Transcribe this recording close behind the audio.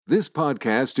This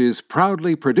podcast is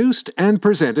proudly produced and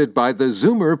presented by the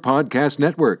Zoomer Podcast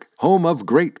Network, home of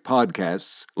great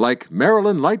podcasts like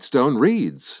Marilyn Lightstone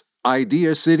Reads,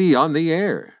 Idea City on the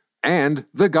Air, and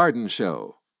The Garden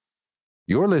Show.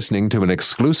 You're listening to an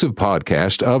exclusive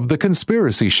podcast of The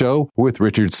Conspiracy Show with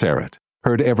Richard Syrett.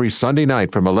 Heard every Sunday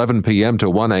night from 11 p.m. to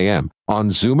 1 a.m. on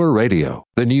Zoomer Radio,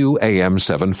 the new AM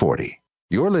 740.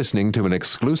 You're listening to an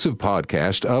exclusive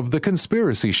podcast of The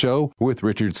Conspiracy Show with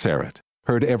Richard Syrett.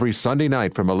 Heard every Sunday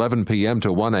night from 11 p.m.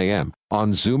 to 1 a.m.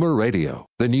 on Zoomer Radio,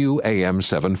 the new AM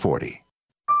 740.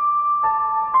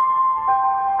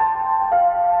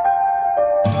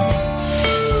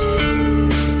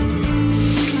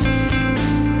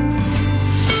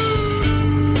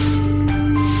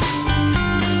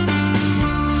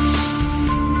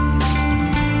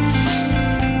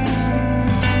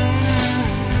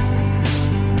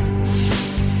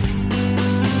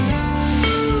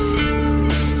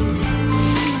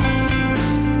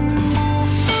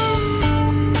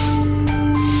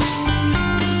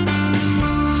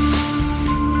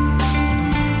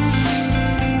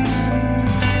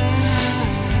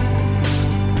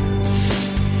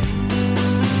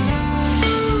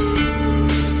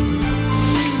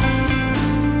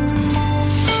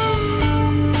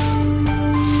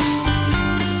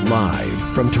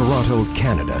 From Toronto,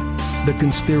 Canada, The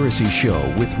Conspiracy Show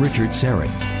with Richard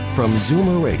Syrett from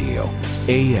Zoomer Radio,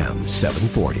 AM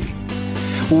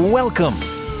 740. Welcome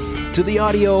to the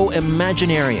Audio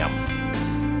Imaginarium.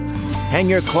 Hang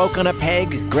your cloak on a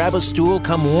peg, grab a stool,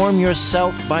 come warm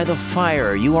yourself by the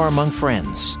fire. You are among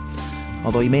friends.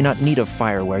 Although you may not need a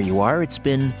fire where you are, it's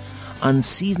been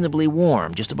unseasonably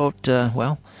warm, just about,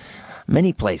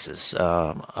 many places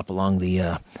up along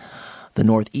the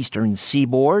northeastern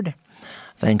seaboard.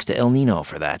 Thanks to El Nino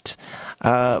for that.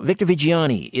 Victor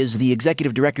Vigiani is the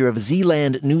executive director of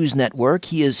Zealand News Network.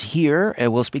 He is here.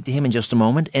 We'll speak to him in just a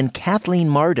moment. And Kathleen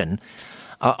Marden,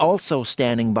 also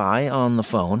standing by on the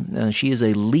phone. She is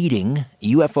a leading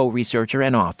UFO researcher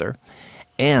and author,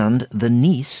 and the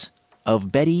niece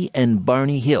of Betty and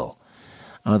Barney Hill,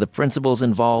 the principals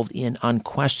involved in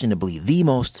unquestionably the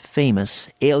most famous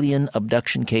alien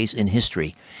abduction case in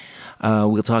history.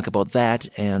 We'll talk about that,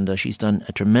 and she's done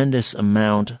a tremendous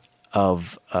amount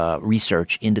of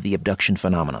research into the abduction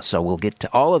phenomena. So we'll get to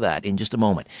all of that in just a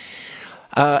moment.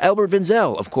 Albert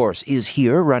Vinzel, of course, is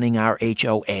here running our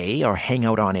HOA, our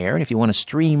Hangout on Air. And if you want to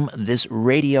stream this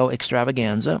radio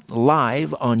extravaganza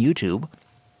live on YouTube,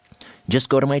 just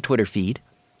go to my Twitter feed,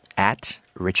 at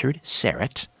Richard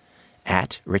Syrett,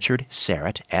 S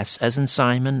as in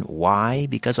Simon, Y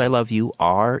because I love you,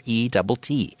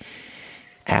 R-E-T-T.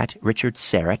 At Richard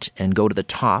Syrett, and go to the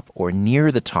top or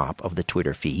near the top of the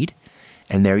Twitter feed,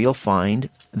 and there you'll find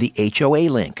the HOA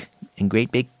link in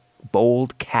great big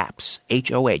bold caps,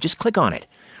 HOA. Just click on it,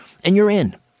 and you're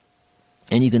in.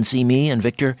 And you can see me and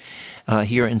Victor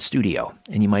here in studio,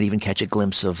 and you might even catch a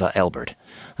glimpse of Albert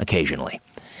occasionally.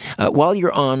 While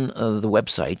you're on the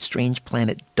website,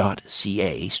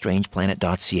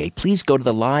 strangeplanet.ca, please go to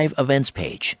the live events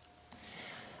page.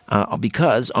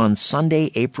 Because on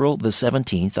Sunday, April the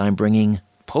 17th, I'm bringing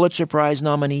Pulitzer Prize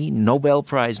nominee, Nobel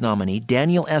Prize nominee,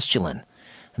 Daniel Estulin,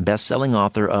 best-selling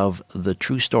author of The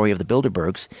True Story of the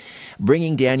Bilderbergs,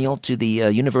 bringing Daniel to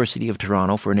the University of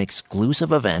Toronto for an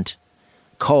exclusive event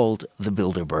called The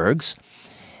Bilderbergs.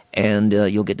 And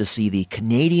you'll get to see the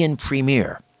Canadian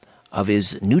premiere of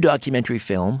his new documentary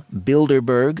film,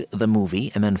 Bilderberg, the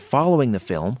movie, and then following the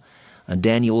film,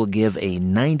 Daniel will give a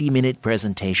 90-minute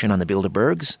presentation on the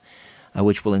Bilderbergs,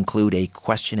 which will include a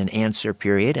question and answer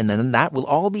period, and then that will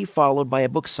all be followed by a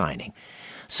book signing.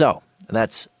 So,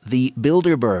 that's the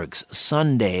Bilderbergs,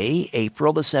 Sunday,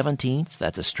 April the 17th.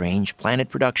 That's a Strange Planet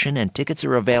production, and tickets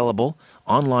are available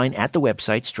online at the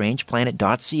website,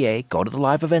 strangeplanet.ca. Go to the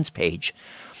live events page.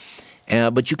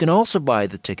 But you can also buy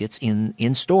the tickets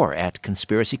in store at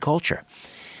Conspiracy Culture.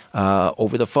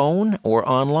 Over the phone or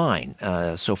online.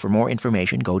 So for more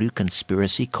information, go to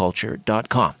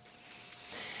conspiracyculture.com.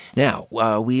 Now,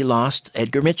 we lost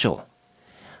Edgar Mitchell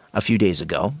a few days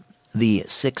ago, the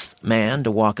sixth man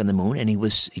to walk on the moon, and he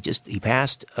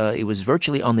passed, it was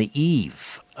virtually on the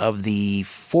eve of the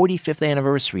 45th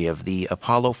anniversary of the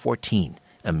Apollo 14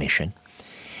 mission.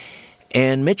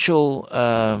 And Mitchell,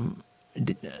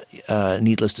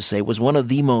 needless to say, was one of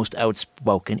the most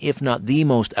outspoken, if not the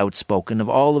most outspoken, of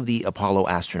all of the Apollo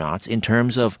astronauts in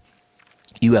terms of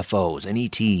UFOs and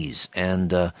ETs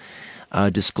and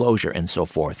disclosure and so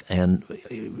forth. And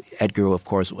Edgar, of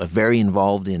course, was very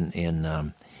involved in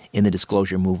the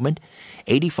disclosure movement.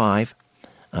 85,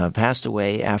 passed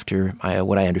away after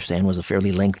what I understand was a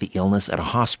fairly lengthy illness at a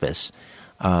hospice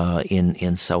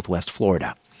in Southwest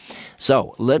Florida.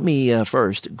 So let me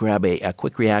first grab a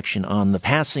quick reaction on the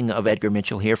passing of Edgar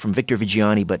Mitchell here from Victor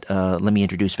Vigiani, but let me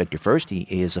introduce Victor first. He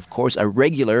is, of course, a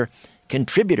regular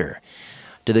contributor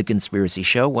to The Conspiracy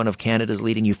Show, one of Canada's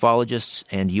leading ufologists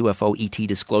and UFO ET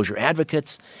disclosure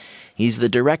advocates. He's the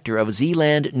director of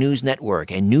Zealand News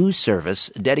Network, a news service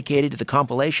dedicated to the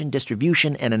compilation,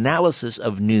 distribution, and analysis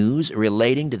of news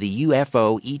relating to the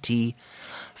UFO ET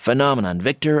phenomenon.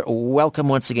 Victor, welcome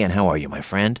once again. How are you, my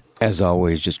friend? As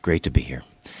always, just great to be here.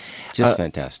 Just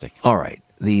fantastic. All right.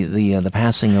 The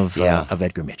passing of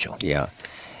Edgar Mitchell. Yeah.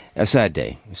 A sad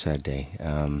day.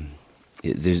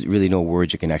 There's really no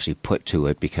words you can actually put to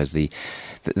it because the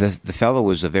fellow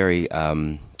was a very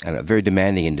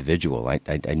demanding individual.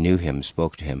 I knew him,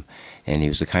 spoke to him, and he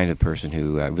was the kind of person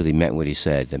who really meant what he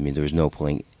said. I mean, there was no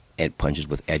pulling punches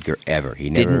with Edgar ever.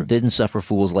 He never didn't suffer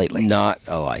fools lately. Not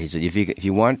a lot. He said, if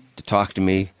you want to talk to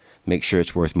me, make sure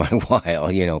it's worth my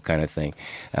while, kind of thing.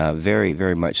 Very,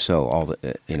 very much so.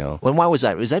 Well, why was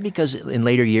that? Was that because in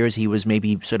later years he was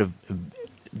maybe sort of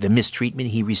the mistreatment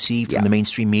he received from the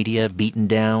mainstream media, beaten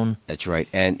down? That's right,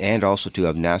 and also to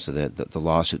have NASA, the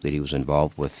lawsuit that he was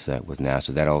involved with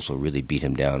NASA, that also really beat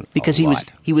him down. Because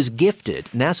he was gifted.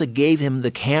 NASA gave him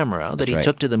the camera that he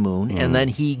took to the moon, and then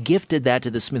he gifted that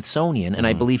to the Smithsonian, and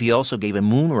I believe he also gave a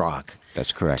moon rock.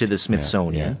 That's correct. To the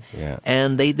Smithsonian, yeah.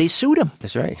 And they sued him.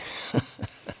 That's right.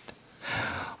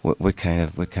 What kind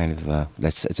of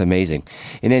it's amazing.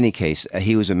 In any case,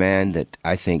 he was a man that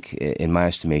I think, in my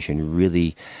estimation,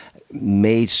 really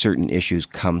made certain issues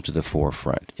come to the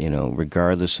forefront.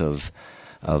 Regardless of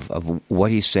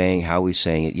what he's saying, how he's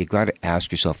saying it, you've got to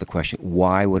ask yourself the question: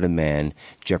 why would a man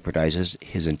jeopardize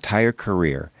his entire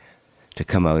career to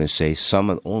come out and say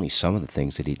only some of the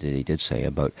things that he did say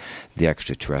about the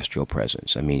extraterrestrial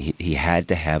presence? I mean, he had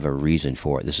to have a reason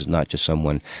for it. This is not just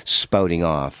someone spouting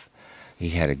off. He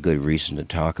had a good reason to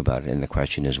talk about it, and the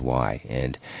question is why.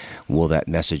 And will that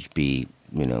message be,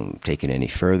 taken any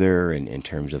further in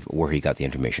terms of where he got the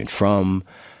information from,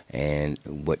 and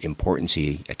what importance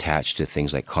he attached to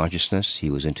things like consciousness?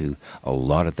 He was into a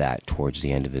lot of that towards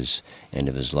the end of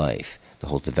his life. The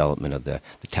whole development of the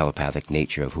telepathic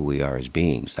nature of who we are as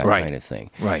beings, that kind of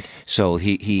thing. Right. So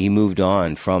he moved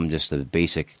on from just the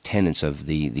basic tenets of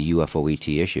the UFO ET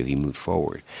issue. He moved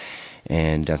forward.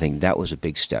 And I think that was a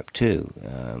big step, too,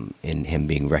 in him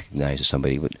being recognized as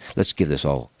somebody. Let's give this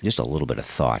all just a little bit of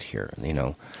thought here,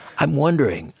 I'm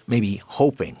wondering, maybe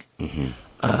hoping,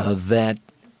 that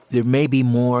there may be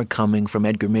more coming from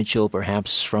Edgar Mitchell,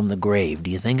 perhaps from the grave. Do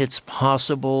you think it's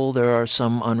possible there are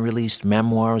some unreleased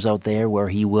memoirs out there where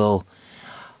he will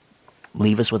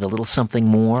leave us with a little something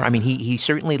more? I mean, he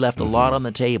certainly left a lot on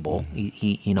the table.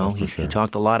 He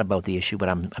talked a lot about the issue, but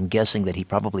I'm guessing that he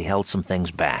probably held some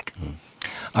things back.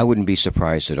 I wouldn't be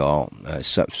surprised at all.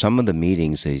 Some of the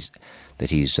meetings that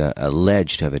he's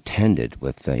alleged to have attended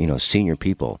with senior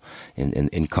people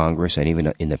in Congress and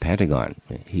even in the Pentagon.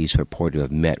 He's reported to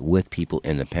have met with people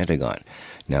in the Pentagon.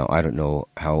 Now, I don't know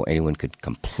how anyone could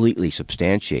completely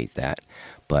substantiate that,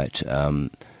 but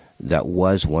that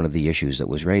was one of the issues that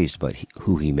was raised about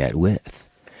who he met with.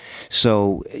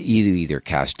 So you either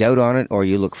cast doubt on it or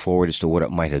you look forward as to what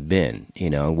it might have been,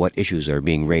 what issues are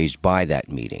being raised by that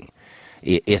meeting,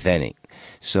 if any.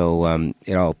 So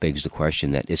it all begs the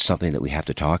question that it's something that we have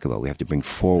to talk about. We have to bring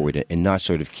forward and not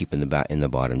sort of keep in the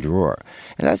bottom drawer.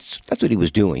 And that's what he was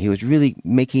doing. He was really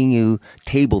making you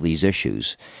table these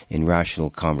issues in rational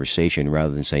conversation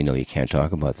rather than say, no, you can't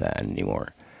talk about that anymore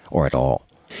or at all.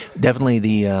 Definitely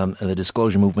the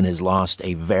disclosure movement has lost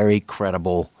a very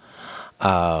credible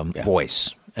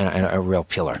voice and a real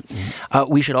pillar.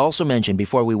 We should also mention,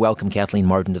 before we welcome Kathleen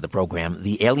Martin to the program,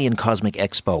 the Alien Cosmic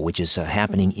Expo, which is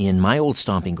happening in my old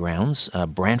stomping grounds,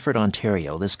 Brantford,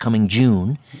 Ontario, this coming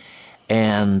June.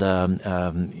 And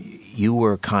you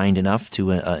were kind enough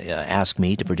to ask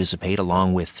me to participate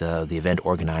along with the event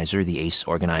organizer, the ACE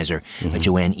organizer,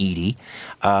 Joanne Eady.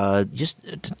 Just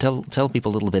tell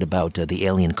people a little bit about the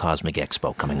Alien Cosmic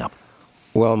Expo coming up.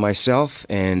 Well, myself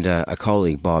and a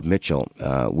colleague, Bob Mitchell,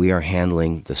 we are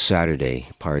handling the Saturday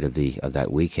part of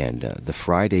that weekend. The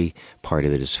Friday part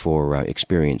of it is for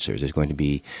experiencers. There's going to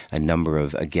be a number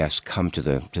of guests come to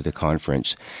the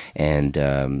conference and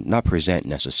not present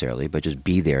necessarily, but just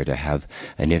be there to have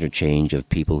an interchange of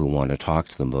people who want to talk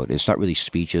to them about it. It's not really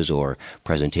speeches or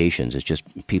presentations. It's just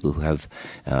people who have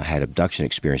had abduction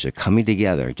experiences coming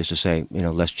together just to say,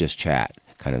 let's just chat.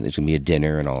 There's going to be a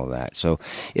dinner and all of that. So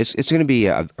it's going to be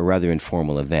a rather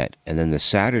informal event. And then the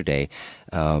Saturday,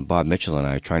 Bob Mitchell and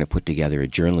I are trying to put together a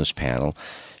journalist panel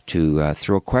to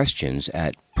throw questions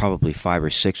at probably 5 or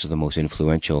 6 of the most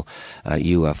influential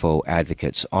UFO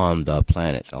advocates on the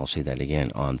planet. I'll say that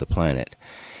again, on the planet.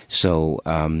 So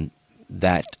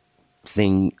that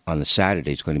thing on the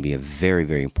Saturday is going to be a very,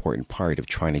 very important part of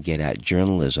trying to get at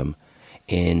journalism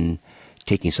in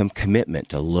taking some commitment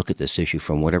to look at this issue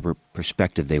from whatever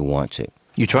perspective they want to.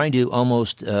 You're trying to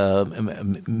almost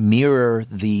mirror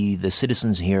the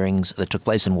citizens' hearings that took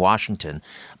place in Washington,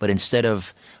 but instead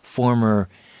of former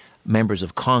members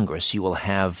of Congress, you will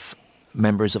have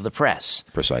members of the press.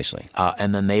 Precisely.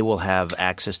 And then they will have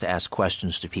access to ask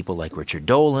questions to people like Richard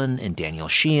Dolan and Daniel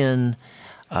Sheehan,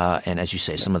 and as you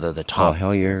say, some of the top...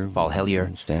 Paul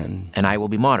Hellyer. Stanton. And I will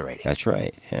be moderating. That's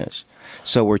right, yes.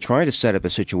 So we're trying to set up a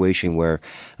situation where,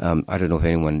 I don't know if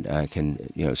anyone can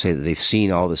say that they've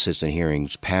seen all the citizen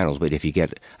hearings panels, but if you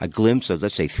get a glimpse of,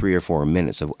 let's say, 3 or 4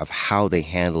 minutes of how they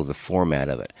handled the format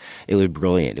of it, it was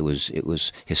brilliant. It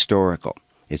was historical.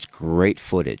 It's great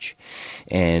footage.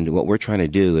 And what we're trying to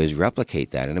do is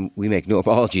replicate that. And we make no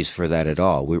apologies for that at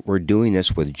all. We're doing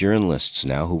this with journalists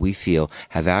now who we feel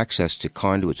have access to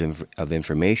conduits of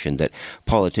information that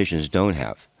politicians don't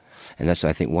have. And that's,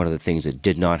 I think, one of the things that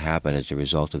did not happen as a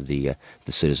result of the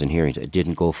citizen hearings. It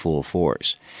didn't go full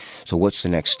force. So what's the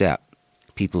next step?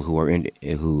 People who are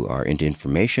into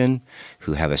information,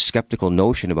 who have a skeptical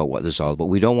notion about what this is all about.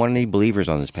 We don't want any believers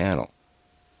on this panel.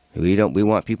 We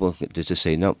want people to just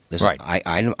say, no, listen, right.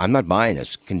 I'm not buying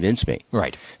this. Convince me.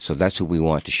 Right. So that's who we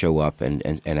want to show up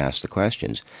and ask the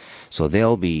questions. So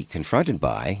they'll be confronted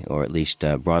by, or at least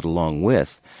brought along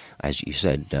with, as you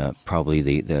said,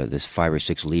 probably this 5 or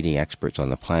 6 leading experts on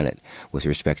the planet with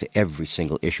respect to every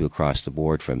single issue across the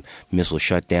board, from missile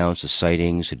shutdowns to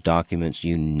sightings to documents,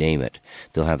 you name it.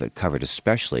 They'll have it covered,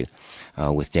 especially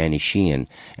with Danny Sheehan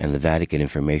and the Vatican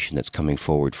information that's coming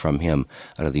forward from him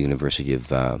out of the University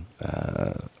of,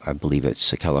 I believe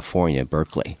it's California,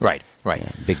 Berkeley. Right.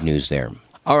 Big news there.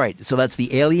 All right, so that's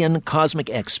the Alien Cosmic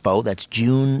Expo. That's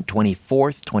June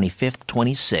 24th, 25th,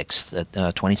 26th,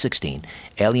 2016.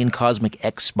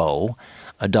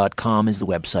 AlienCosmicExpo.com is the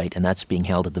website, and that's being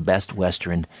held at the Best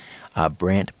Western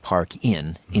Brant Park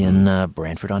Inn in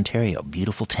Brantford, Ontario.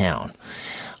 Beautiful town.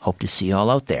 Hope to see you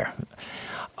all out there.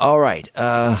 All right,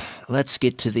 let's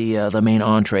get to the main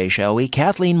entree, shall we?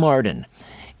 Kathleen Marden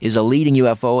is a leading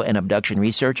UFO and abduction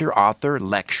researcher, author,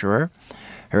 lecturer.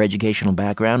 Her educational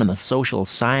background in the social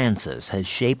sciences has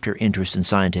shaped her interest in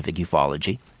scientific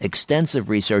ufology. Extensive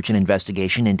research and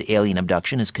investigation into alien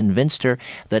abduction has convinced her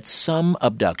that some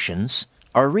abductions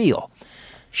are real.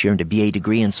 She earned a BA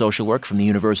degree in social work from the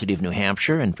University of New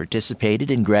Hampshire and participated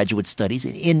in graduate studies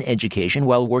in education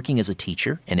while working as a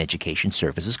teacher and education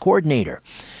services coordinator.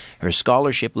 Her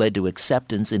scholarship led to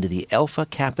acceptance into the Alpha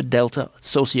Kappa Delta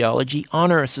Sociology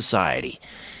Honor Society.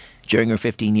 During her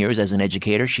 15 years as an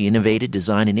educator, she innovated,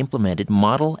 designed, and implemented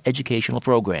model educational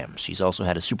programs. She's also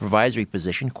had a supervisory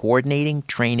position coordinating,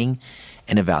 training,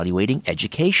 and evaluating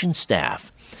education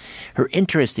staff. Her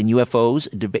interest in UFOs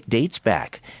dates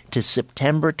back to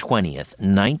September 20th,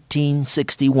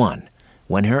 1961,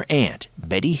 when her aunt,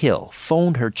 Betty Hill,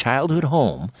 phoned her childhood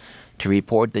home to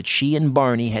report that she and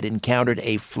Barney had encountered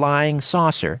a flying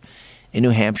saucer in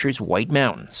New Hampshire's White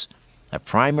Mountains. A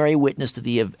primary witness to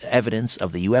the evidence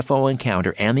of the UFO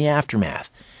encounter and the aftermath,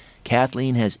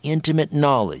 Kathleen has intimate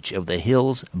knowledge of the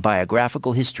Hills'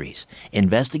 biographical histories,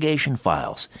 investigation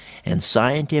files, and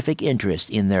scientific interest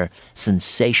in their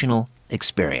sensational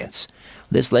experience.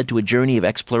 This led to a journey of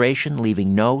exploration,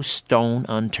 leaving no stone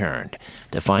unturned.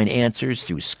 To find answers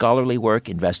through scholarly work,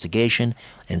 investigation,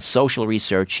 and social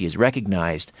research, she is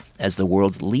recognized as the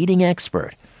world's leading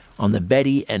expert on the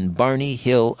Betty and Barney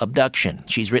Hill abduction.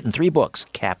 She's written 3 books: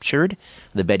 Captured,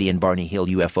 The Betty and Barney Hill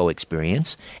UFO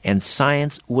Experience, and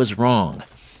Science Was Wrong,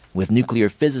 with nuclear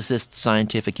physicist,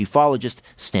 scientific ufologist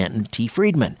Stanton T.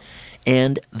 Friedman,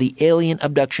 and The Alien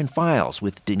Abduction Files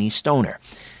with Denise Stoner.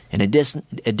 In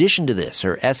addition to this,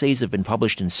 her essays have been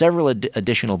published in several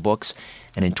additional books,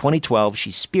 and in 2012 she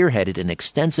spearheaded an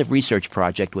extensive research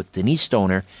project with Denise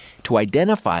Stoner to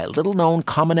identify little-known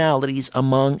commonalities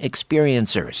among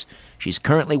experiencers. She's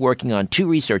currently working on 2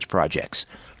 research projects: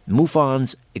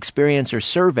 MUFON's Experiencer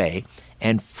Survey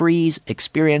and Free's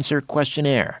Experiencer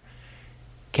Questionnaire.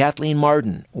 Kathleen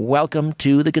Marden, welcome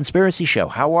to The Conspiracy Show.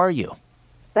 How are you?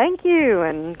 Thank you,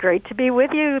 and great to be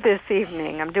with you this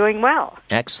evening. I'm doing well.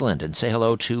 Excellent. And say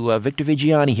hello to Victor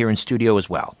Vigiani here in studio as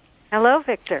well. Hello,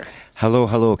 Victor.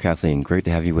 Hello, Kathleen. Great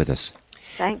to have you with us.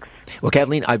 Thanks. Well,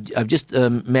 Kathleen, I've just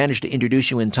managed to introduce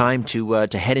you in time to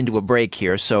head into a break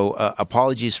here, so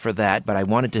apologies for that, but I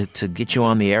wanted to get you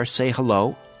on the air, say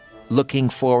hello. Looking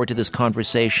forward to this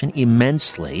conversation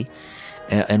immensely.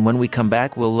 And when we come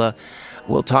back, we'll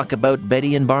talk about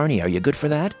Betty and Barney. Are you good for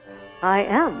that? I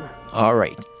am. All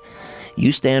right.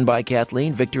 You stand by,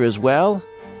 Kathleen. Victor as well.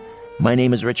 My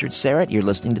name is Richard Serrett. You're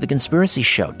listening to The Conspiracy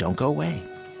Show. Don't go away.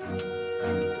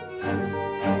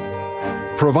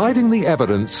 Providing the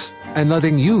evidence and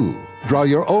letting you draw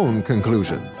your own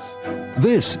conclusions.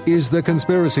 This is The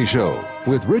Conspiracy Show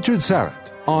with Richard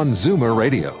Serrett on Zoomer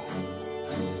Radio.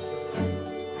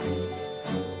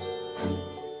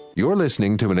 You're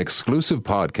listening to an exclusive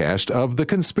podcast of The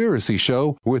Conspiracy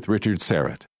Show with Richard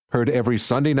Serrett. Heard every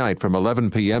Sunday night from 11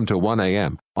 p.m. to 1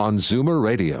 a.m. on Zoomer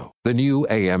Radio, the new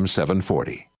AM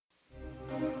 740.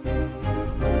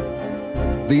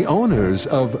 The owners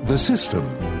of the system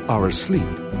are asleep.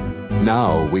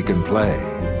 Now we can play.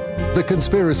 The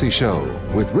Conspiracy Show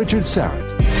with Richard Serrett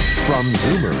from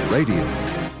Zoomer Radio.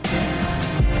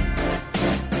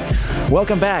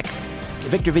 Welcome back.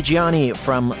 Victor Vigiani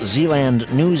from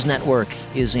Zealand News Network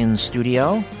is in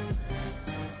studio.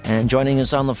 And joining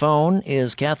us on the phone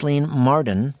is Kathleen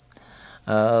Marden,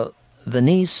 the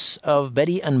niece of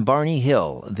Betty and Barney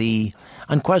Hill,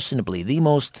 unquestionably the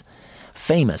most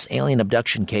famous alien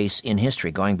abduction case in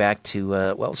history, going back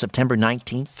to, September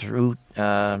 19th through,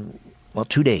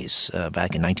 2 days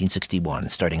back in 1961,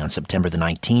 starting on September the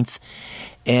 19th.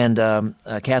 And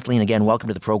Kathleen, again, welcome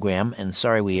to the program. And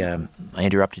sorry I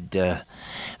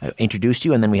introduced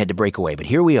you, and then we had to break away. But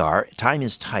here we are. Time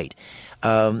is tight.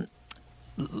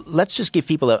 Let's just give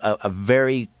people a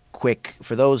very quick,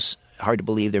 for those hard to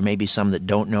believe, there may be some that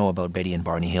don't know about Betty and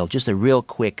Barney Hill, just a real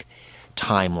quick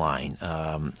timeline.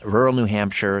 Rural New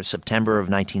Hampshire, September of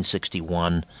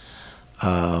 1961.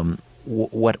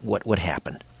 What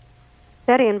happened?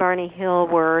 Betty and Barney Hill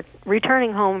were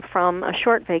returning home from a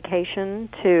short vacation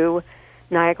to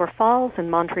Niagara Falls in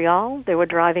Montreal. They were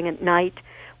driving at night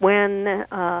when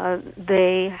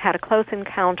they had a close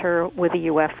encounter with a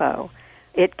UFO.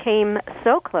 It came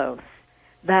so close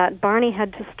that Barney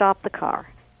had to stop the car.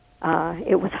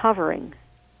 It was hovering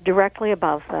directly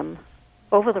above them,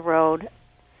 over the road,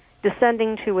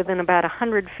 descending to within about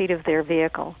 100 feet of their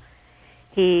vehicle.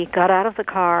 He got out of the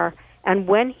car, and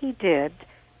when he did,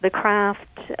 the craft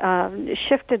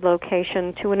shifted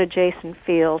location to an adjacent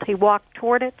field. He walked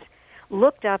toward it,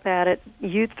 looked up at it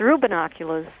through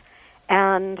binoculars,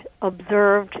 and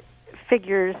observed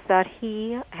figures that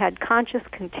he had conscious,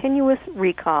 continuous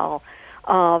recall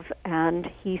of, and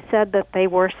he said that they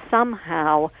were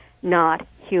somehow not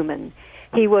human.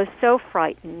 He was so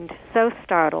frightened, so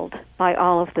startled by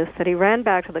all of this that he ran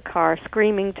back to the car,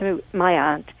 screaming to my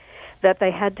aunt that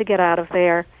they had to get out of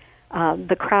there.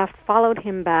 The craft followed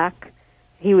him back.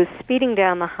 He was speeding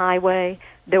down the highway.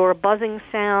 There were buzzing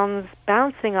sounds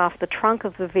bouncing off the trunk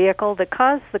of the vehicle that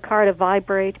caused the car to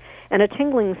vibrate and a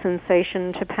tingling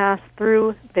sensation to pass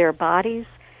through their bodies.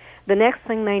 The next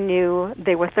thing they knew,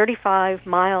 they were 35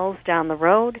 miles down the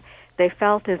road. They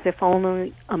felt as if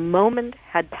only a moment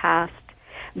had passed.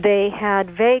 They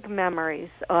had vague memories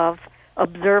of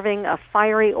observing a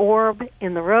fiery orb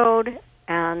in the road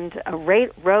and a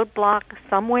roadblock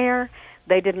somewhere.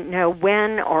 They didn't know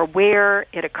when or where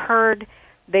it occurred.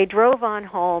 They drove on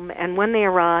home, and when they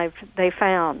arrived, they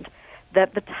found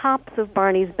that the tops of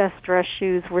Barney's best dress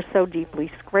shoes were so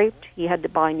deeply scraped he had to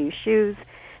buy new shoes.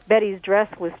 Betty's dress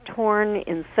was torn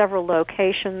in several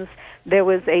locations. There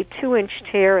was a 2-inch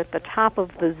tear at the top of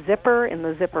the zipper in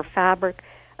the zipper fabric,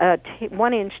 a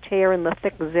 1-inch tear in the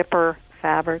thick zipper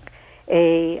fabric.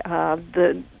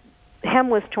 The hem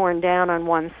was torn down on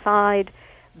one side.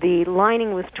 The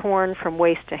lining was torn from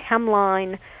waist to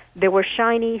hemline. There were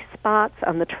shiny spots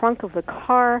on the trunk of the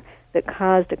car that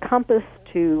caused a compass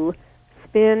to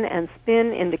spin and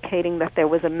spin, indicating that there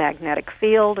was a magnetic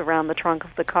field around the trunk of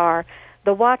the car.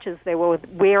 The watches they were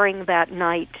wearing that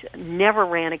night never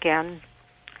ran again.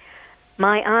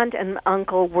 My aunt and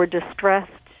uncle were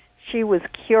distressed. She was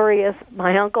curious.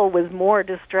 My uncle was more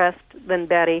distressed than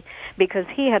Betty because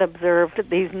he had observed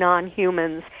these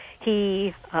non-humans.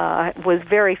 He was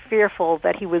very fearful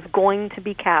that he was going to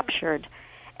be captured.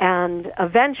 And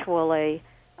eventually,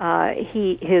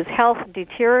 his health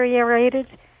deteriorated.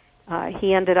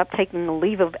 He ended up taking a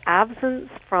leave of absence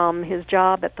from his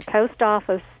job at the post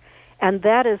office, and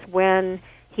that is when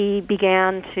he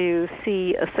began to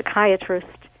see a psychiatrist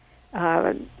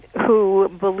who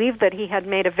believed that he had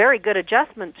made a very good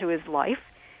adjustment to his life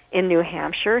in New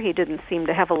Hampshire. He didn't seem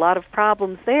to have a lot of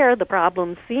problems there. The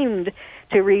problems seemed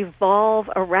to revolve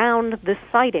around this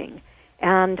sighting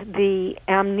and the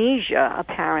amnesia,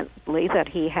 apparently, that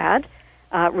he had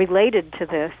related to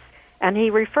this. And he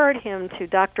referred him to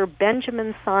Dr.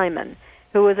 Benjamin Simon,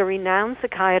 who was a renowned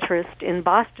psychiatrist in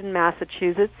Boston,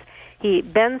 Massachusetts.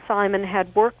 Ben Simon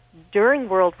had worked during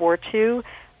World War II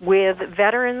with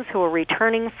veterans who were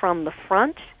returning from the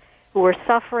front, who were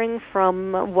suffering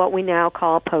from what we now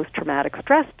call post-traumatic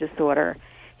stress disorder.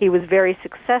 He was very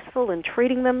successful in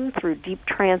treating them through deep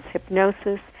trance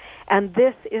hypnosis, and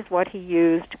this is what he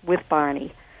used with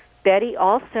Barney. Betty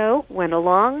also went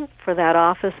along for that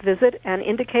office visit and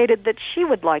indicated that she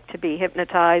would like to be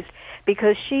hypnotized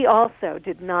because she also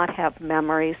did not have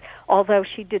memories, although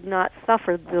she did not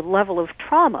suffer the level of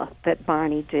trauma that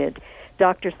Barney did.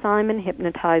 Dr. Simon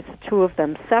hypnotized the two of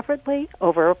them separately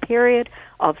over a period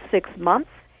of 6 months.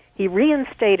 He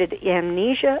reinstated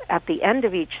amnesia at the end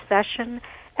of each session,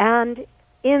 and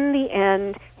in the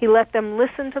end, he let them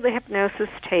listen to the hypnosis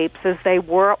tapes as they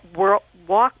worked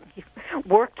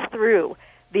through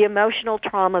the emotional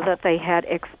trauma that they had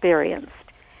experienced.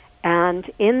 And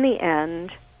in the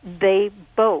end, they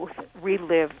both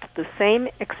relived the same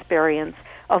experience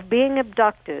of being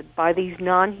abducted by these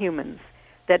non-humans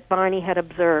that Barney had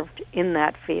observed in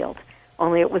that field,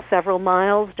 only it was several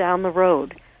miles down the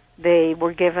road. They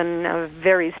were given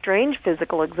very strange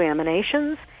physical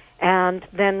examinations and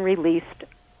then released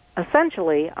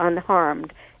essentially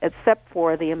unharmed, except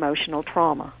for the emotional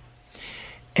trauma.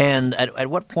 And at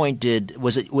what point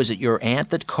was it your aunt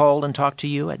that called and talked to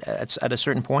you at a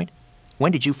certain point?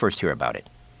 When did you first hear about it?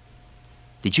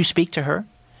 Did you speak to her?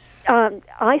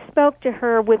 I spoke to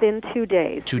her within 2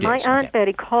 days. 2 days. My Aunt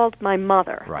Betty called my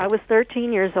mother. Right. I was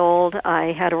 13 years old.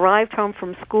 I had arrived home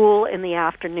from school in the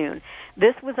afternoon.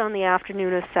 This was on the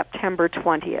afternoon of September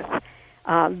 20th.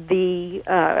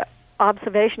 The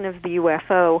observation of the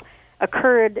UFO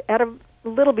occurred at a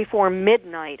little before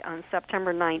midnight on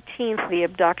September 19th. The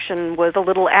abduction was a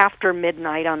little after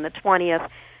midnight on the 20th.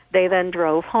 They then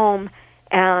drove home,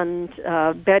 and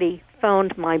Betty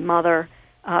phoned my mother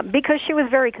because she was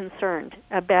very concerned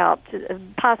about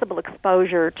possible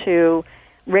exposure to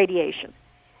radiation.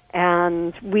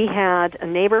 And we had a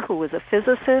neighbor who was a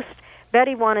physicist.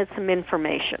 Betty wanted some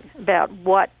information about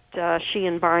what she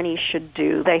and Barney should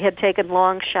do. They had taken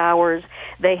long showers.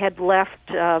 They had left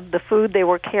the food they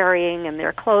were carrying and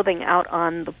their clothing out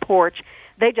on the porch.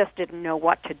 They just didn't know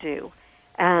what to do.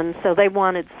 And so they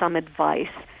wanted some advice.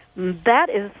 That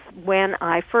is when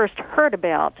I first heard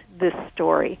about this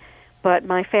story. But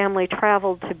my family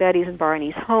traveled to Betty's and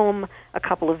Barney's home a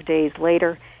couple of days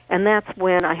later, and that's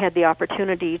when I had the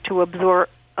opportunity to observe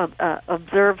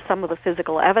some of the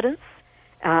physical evidence,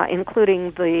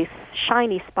 including the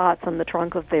shiny spots on the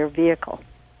trunk of their vehicle.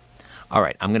 All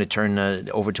right, I'm going to turn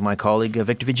over to my colleague,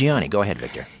 Victor Vigiani. Go ahead,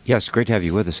 Victor. Yes, great to have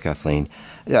you with us, Kathleen.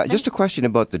 Just a question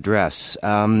about the dress.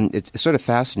 It sort of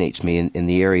fascinates me in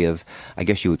the area of, I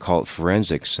guess you would call it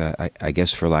forensics, I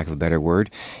guess for lack of a better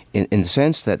word, in the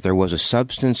sense that there was a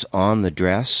substance on the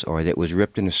dress or that it was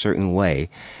ripped in a certain way,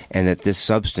 and that this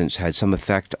substance had some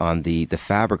effect on the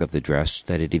fabric of the dress,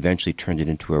 that it eventually turned it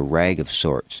into a rag of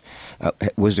sorts.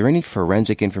 Was there any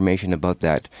forensic information about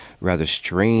that rather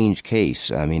strange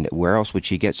case? I mean, where else would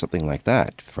she get something like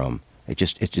that from? It's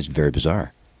just very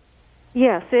bizarre.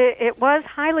 Yes, it was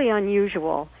highly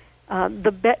unusual.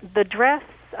 The dress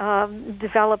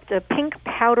developed a pink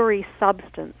powdery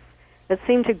substance that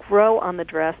seemed to grow on the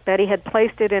dress. Betty had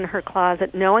placed it in her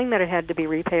closet knowing that it had to be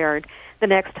repaired. The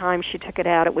next time she took it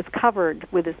out, it was covered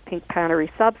with this pink powdery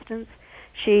substance.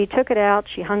 She took it out,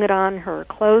 she hung it on her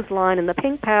clothesline, and the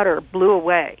pink powder blew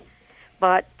away.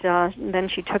 But then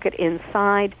she took it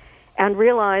inside and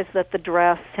realized that the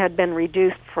dress had been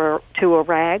reduced to a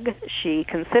rag. She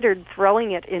considered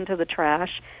throwing it into the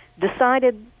trash,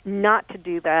 decided not to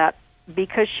do that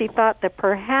because she thought that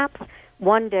perhaps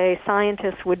one day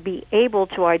scientists would be able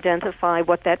to identify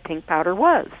what that pink powder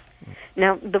was.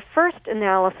 Now, the first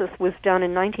analysis was done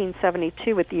in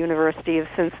 1972 at the University of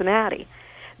Cincinnati.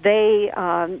 They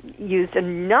used a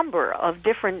number of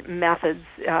different methods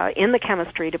in the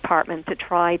chemistry department to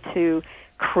try to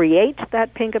create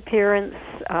that pink appearance,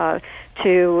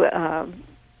 to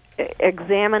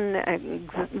examine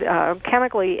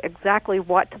chemically exactly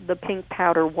what the pink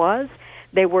powder was.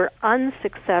 They were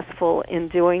unsuccessful in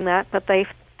doing that, but they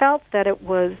felt that it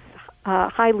was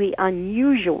highly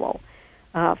unusual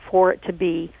for it to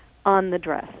be on the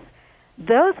dress.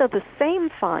 Those are the same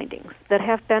findings that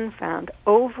have been found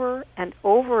over and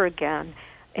over again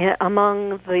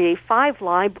among the 5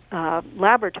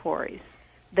 laboratories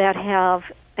that have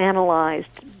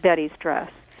analyzed Betty's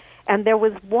dress. And there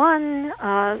was one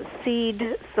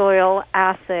seed soil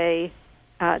assay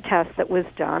test that was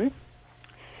done.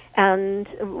 And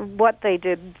what they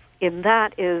did in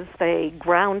that is they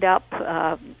ground up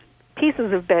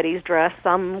pieces of Betty's dress,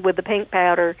 some with the pink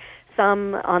powder,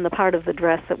 some on the part of the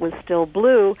dress that was still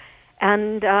blue,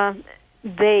 and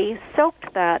they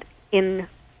soaked that in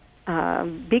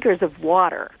beakers of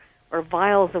water, or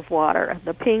vials of water,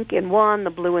 the pink in one, the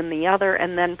blue in the other,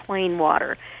 and then plain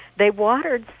water. They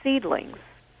watered seedlings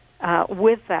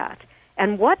with that.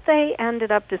 And what they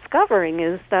ended up discovering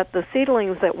is that the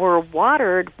seedlings that were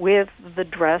watered with the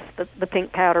dress that the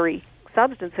pink powdery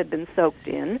substance had been soaked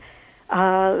in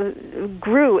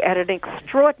grew at an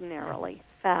extraordinarily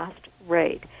fast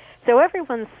rate. So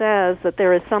everyone says that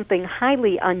there is something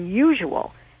highly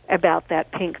unusual about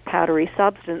that pink powdery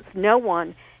substance. No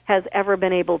one has ever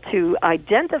been able to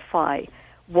identify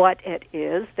what it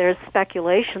is. There's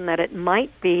speculation that it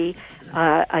might be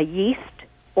a yeast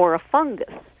or a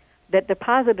fungus that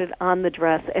deposited on the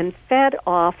dress and fed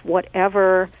off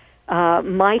whatever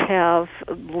might have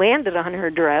landed on her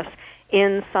dress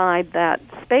inside that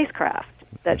spacecraft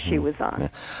that she was on. Yeah.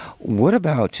 What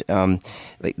about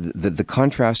the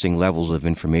contrasting levels of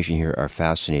information here are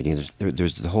fascinating.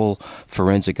 There's the whole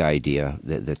forensic idea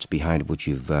that's behind what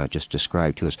you've just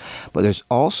described to us. But there's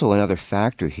also another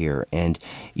factor here, and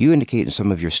you indicate in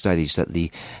some of your studies that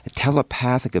the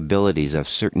telepathic abilities of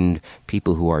certain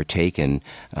people who are taken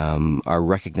are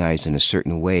recognized in a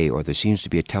certain way, or there seems to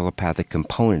be a telepathic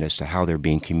component as to how they're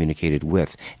being communicated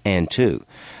with and to.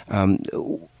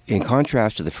 In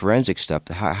contrast to the forensic stuff,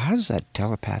 how does that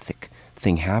telepathic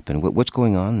thing happen? What's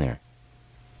going on there?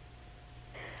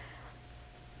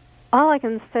 All I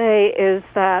can say is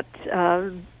that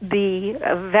the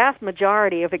vast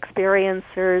majority of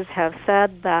experiencers have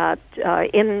said that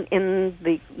in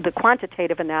the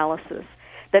quantitative analysis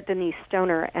that Denise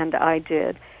Stoner and I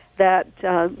did, that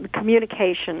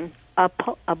communication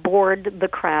aboard the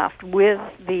craft with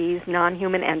these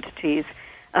non-human entities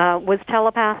was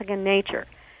telepathic in nature.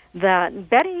 That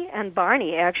Betty and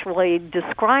Barney actually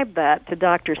described that to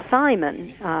Dr.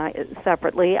 Simon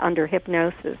separately under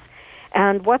hypnosis.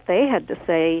 And what they had to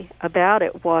say about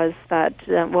it was that,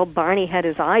 Barney had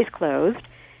his eyes closed,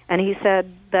 and he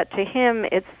said that to him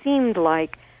it seemed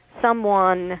like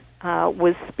someone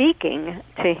was speaking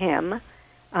to him,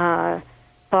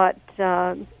 but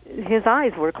his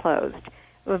eyes were closed.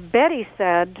 Betty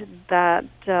said that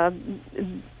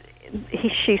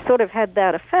she sort of had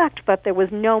that effect, but there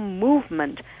was no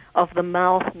movement of the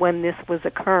mouth when this was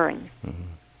occurring.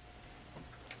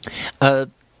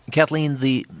 Kathleen,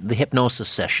 the hypnosis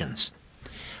sessions,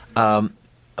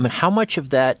 how much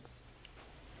of that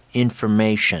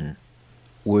information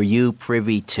were you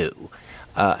privy to?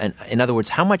 And in other words,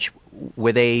 how much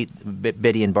were they,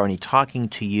 Betty and Barney, talking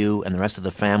to you and the rest of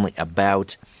the family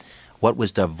about what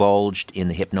was divulged in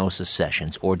the hypnosis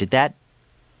sessions, or did that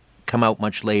come out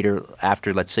much later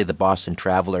after, let's say, the Boston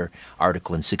Traveler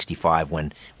article in '65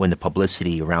 when the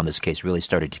publicity around this case really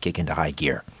started to kick into high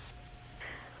gear?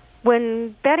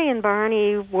 When Betty and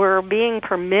Barney were being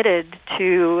permitted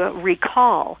to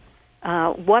recall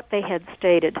what they had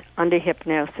stated under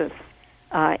hypnosis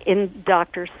in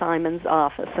Dr. Simon's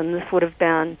office, and this would have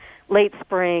been late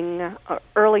spring,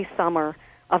 early summer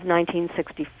of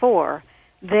 1964,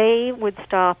 they would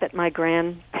stop at my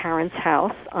grandparents'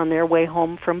 house on their way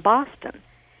home from Boston.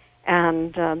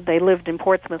 And they lived in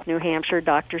Portsmouth, New Hampshire.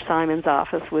 Dr. Simon's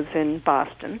office was in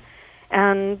Boston.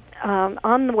 And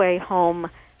on the way home,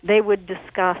 they would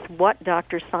discuss what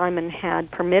Dr. Simon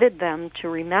had permitted them to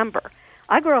remember.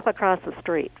 I grew up across the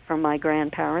street from my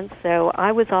grandparents, so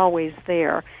I was always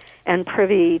there and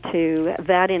privy to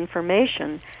that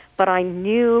information. But I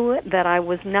knew that I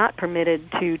was not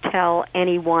permitted to tell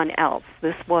anyone else.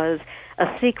 This was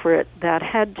a secret that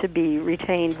had to be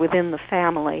retained within the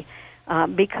family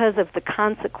because of the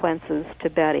consequences to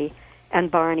Betty and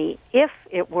Barney if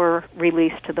it were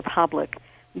released to the public.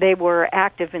 They were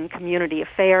active in community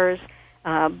affairs.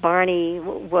 Barney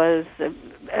was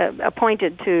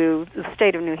appointed to the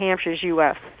state of New Hampshire's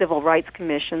U.S. Civil Rights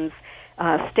Commission's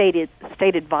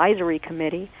state advisory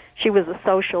committee. She was a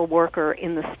social worker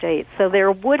in the state. So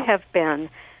there would have been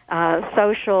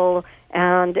social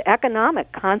and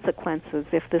economic consequences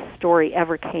if this story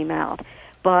ever came out.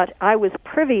 But I was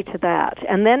privy to that.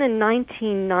 And then in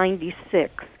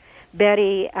 1996,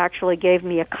 Betty actually gave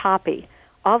me a copy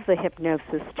of the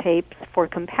hypnosis tapes for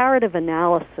comparative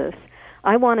analysis.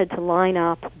 I wanted to line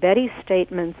up Betty's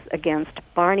statements against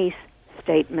Barney's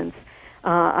statements.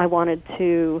 I wanted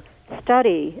to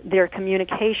study their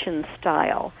communication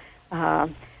style, the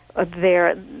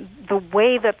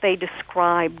way that they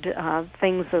described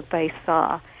things that they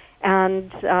saw.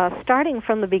 And starting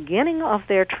from the beginning of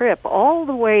their trip all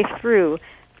the way through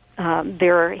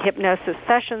their hypnosis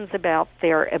sessions about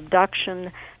their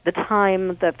abduction, the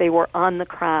time that they were on the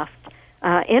craft,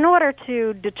 in order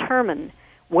to determine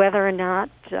whether or not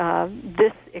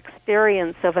this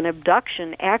experience of an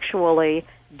abduction actually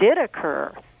did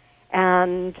occur.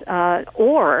 And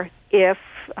or if,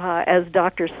 as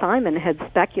Dr. Simon had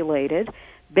speculated,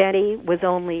 Betty was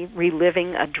only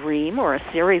reliving a dream or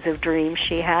a series of dreams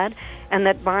she had, and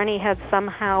that Barney had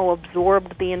somehow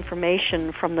absorbed the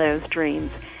information from those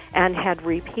dreams and had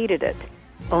repeated it,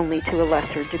 only to a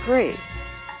lesser degree.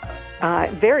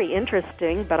 Very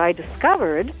interesting, but I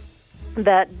discovered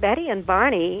that Betty and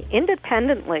Barney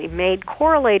independently made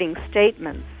correlating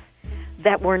statements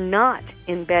that were not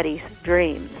in Betty's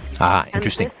dreams.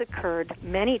 Interesting. And this occurred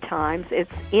many times.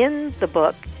 It's in the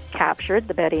book, Captured,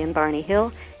 the Betty and Barney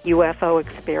Hill UFO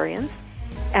Experience.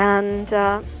 And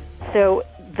so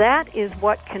that is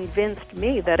what convinced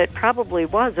me that it probably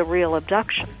was a real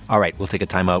abduction. All right, we'll take a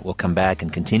time out. We'll come back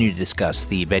and continue to discuss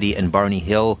the Betty and Barney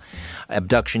Hill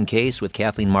abduction case with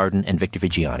Kathleen Marden and Victor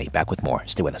Vigiani. Back with more.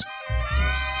 Stay with us.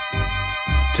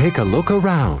 Take a look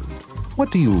around.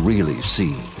 What do you really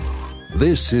see?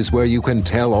 This is where you can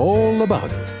tell all about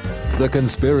it. The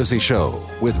Conspiracy Show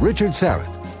with Richard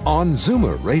Serrett on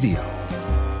Zoomer Radio.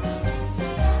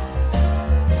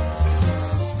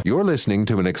 You're listening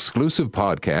to an exclusive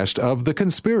podcast of The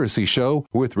Conspiracy Show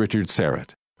with Richard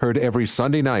Serrett. Heard every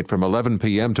Sunday night from 11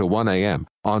 p.m. to 1 a.m.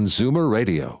 on Zoomer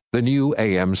Radio, the new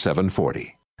AM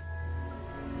 740.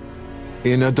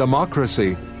 In a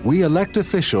democracy, we elect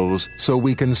officials so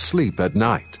we can sleep at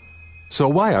night. So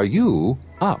why are you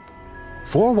up?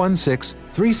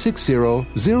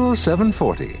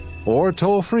 416-360-0740 or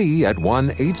toll free at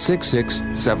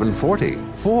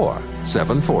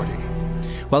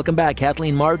 1-866-740-4740. Welcome back.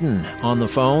 Kathleen Marden on the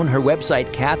phone. Her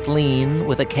website, Kathleen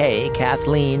with a K,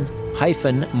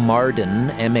 Kathleen-Marden,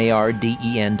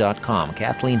 MARDEN.com.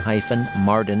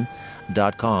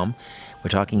 Kathleen-Marden.com. We're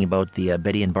talking about the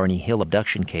Betty and Barney Hill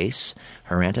abduction case,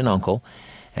 her aunt and uncle.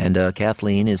 And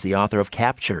Kathleen is the author of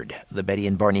Captured, the Betty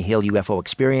and Barney Hill UFO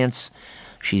Experience.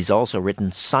 She's also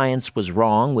written Science Was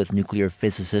Wrong with nuclear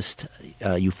physicist,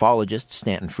 ufologist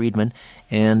Stanton Friedman,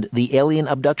 and The Alien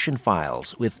Abduction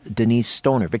Files with Denise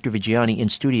Stoner. Victor Vigiani in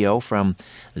studio from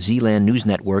Zealand News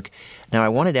Network. Now, I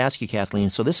wanted to ask you,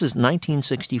 Kathleen, so this is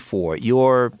 1964.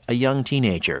 You're a young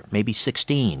teenager, maybe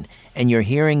 16, and you're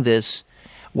hearing this,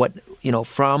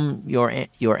 from your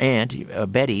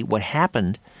aunt, Betty, what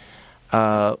happened.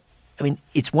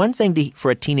 It's one thing for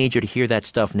a teenager to hear that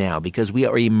stuff now because we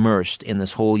are immersed in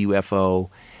this whole UFO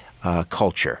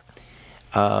culture.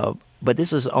 But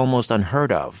this is almost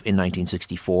unheard of in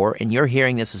 1964, and you're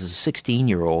hearing this as a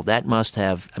 16-year-old. That must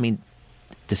have,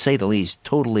 to say the least,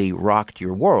 totally rocked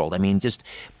your world. Just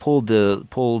pulled the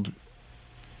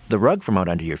rug from out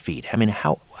under your feet. How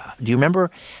do you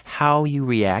remember how you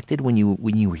reacted when you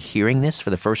were hearing this for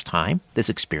the first time, this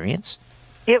experience?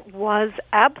 It was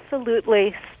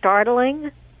absolutely startling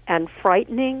and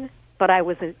frightening, but I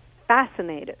was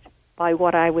fascinated by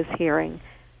what I was hearing.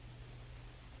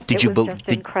 It was just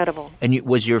incredible. And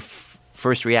was your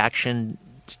first reaction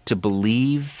to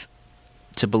believe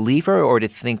her, or to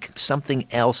think something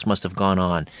else must have gone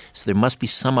on? So there must be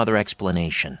some other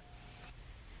explanation.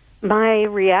 My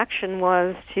reaction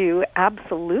was to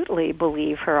absolutely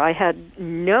believe her. I had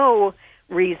no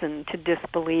reason to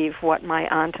disbelieve what my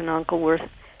aunt and uncle were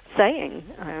saying.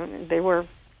 They were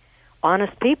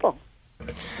honest people.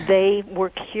 They were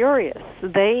curious.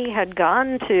 They had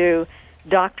gone to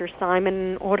Dr. Simon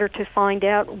in order to find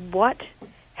out what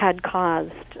had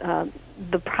caused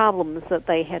the problems that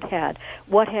they had had,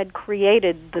 what had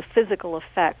created the physical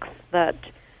effects that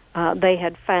they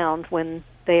had found when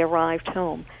they arrived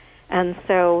home. And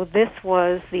so this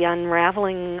was the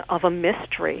unraveling of a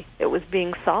mystery. It was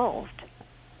being solved.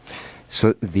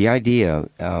 So the idea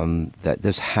that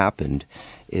this happened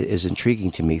is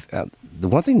intriguing to me. The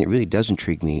one thing that really does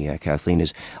intrigue me, Kathleen,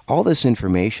 is all this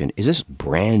information. Is this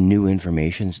brand new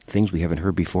information, things we haven't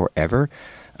heard before ever?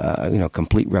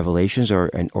 Complete revelations,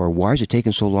 or why is it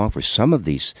taking so long for some of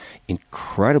these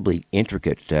incredibly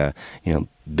intricate,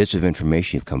 bits of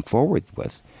information you've come forward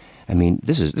with?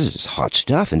 This is hot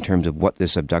stuff in terms of what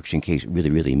this abduction case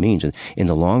really means in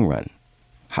the long run.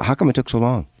 How come it took so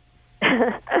long?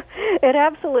 It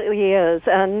absolutely is.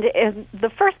 And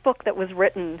the first book that was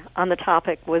written on the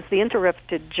topic was The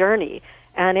Interrupted Journey,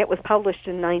 and it was published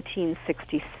in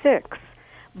 1966.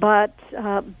 But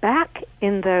back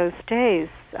in those days,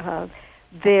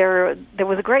 there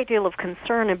was a great deal of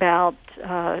concern about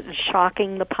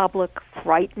shocking the public,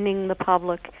 frightening the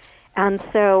public, and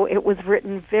so it was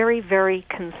written very, very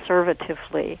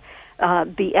conservatively.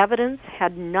 The evidence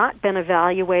had not been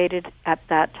evaluated at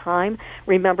that time.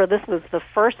 Remember, this was the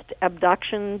first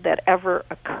abduction that ever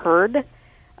occurred,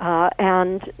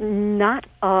 and not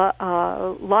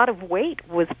a lot of weight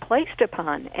was placed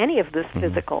upon any of this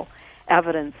physical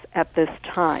evidence at this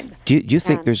time. Do you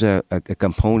think there's a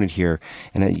component here,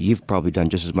 and you've probably done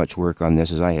just as much work on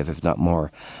this as I have, if not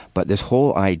more, but this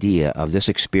whole idea of this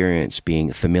experience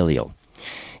being familial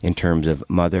in terms of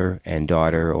mother and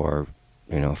daughter, or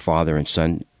father and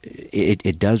son,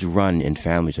 it does run in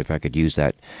families, if I could use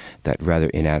that rather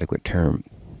inadequate term.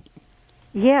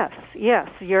 Yes,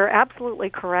 you're absolutely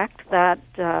correct that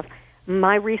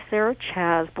my research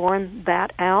has borne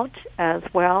that out as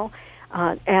well.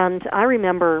 And I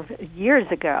remember years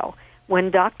ago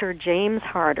when Dr. James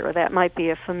Harder, that might be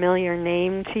a familiar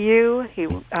name to you, he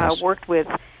worked with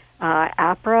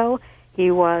APRO.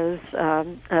 He was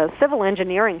a civil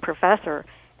engineering professor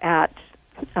at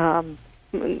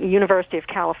University of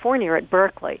California at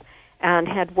Berkeley, and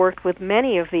had worked with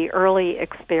many of the early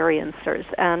experiencers,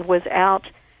 and was out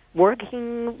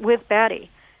working with Betty,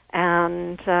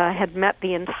 and had met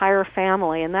the entire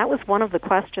family. And that was one of the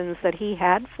questions that he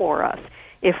had for us.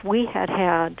 If we had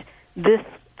had this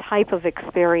type of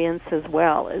experience as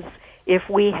well, as if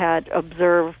we had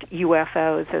observed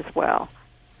UFOs as well.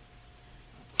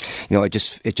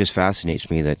 It just fascinates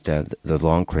me that the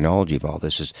long chronology of all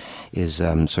this is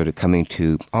sort of coming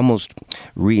to almost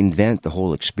reinvent the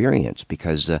whole experience,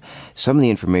 because some of the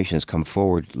information has come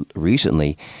forward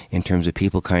recently in terms of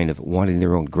people kind of wanting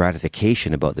their own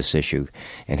gratification about this issue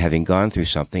and having gone through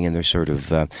something, and they're sort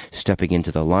of stepping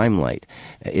into the limelight.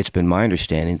 It's been my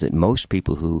understanding that most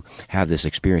people who have this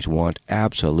experience want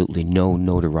absolutely no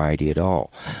notoriety at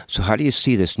all. So how do you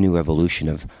see this new evolution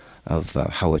of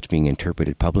how it's being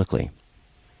interpreted publicly?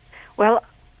 Well,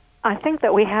 I think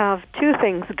that we have two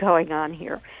things going on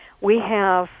here. We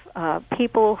have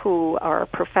people who are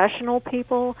professional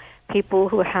people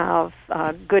who have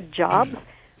good jobs,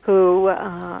 who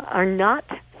are not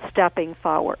stepping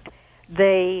forward.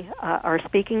 They are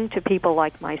speaking to people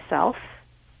like myself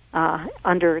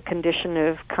under a condition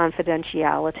of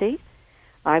confidentiality.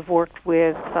 I've worked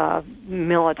with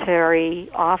military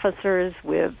officers,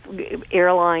 with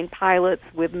airline pilots,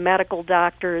 with medical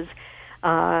doctors.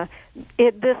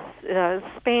 This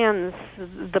spans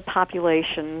the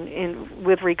population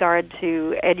with regard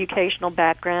to educational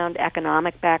background,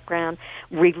 economic background,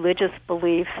 religious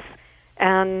beliefs,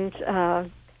 and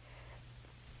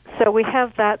so we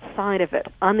have that side of it.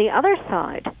 On the other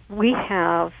side, we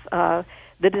have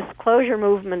the disclosure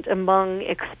movement among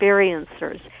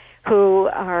experiencers who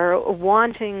are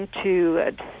wanting to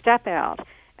step out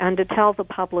and to tell the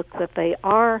public that they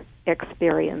are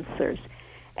experiencers.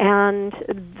 And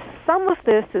some of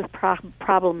this is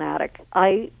problematic.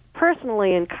 I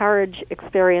personally encourage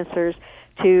experiencers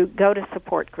to go to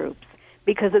support groups,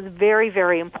 because it's very,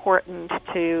 very important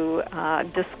to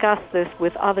discuss this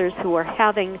with others who are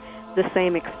having the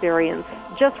same experience,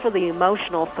 just for the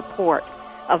emotional support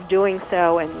of doing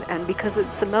so, and because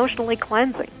it's emotionally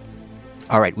cleansing.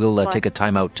 All right, we'll take a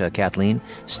time out, Kathleen.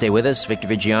 Stay with us. Victor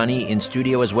Vigiani in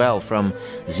studio as well from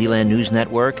Zealand News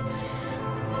Network.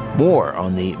 More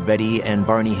on the Betty and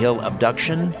Barney Hill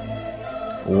abduction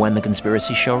when the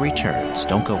Conspiracy Show returns.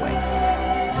 Don't go away.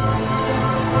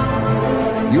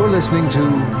 You're listening to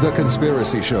The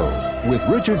Conspiracy Show with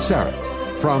Richard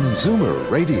Syrett from Zoomer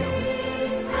Radio.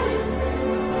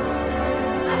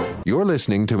 You're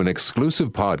listening to an exclusive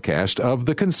podcast of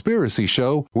The Conspiracy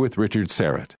Show with Richard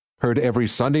Syrett. Heard every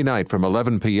Sunday night from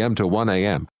 11 p.m. to 1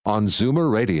 a.m. on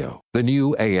Zoomer Radio, the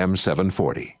new AM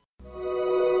 740.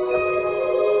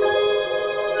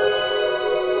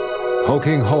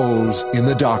 Poking holes in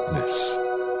the darkness.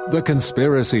 The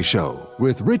Conspiracy Show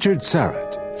with Richard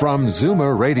Syrett from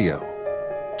Zoomer Radio.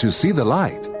 To see the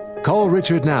light, call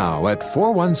Richard now at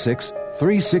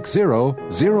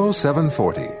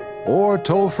 416-360-0740 or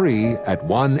toll free at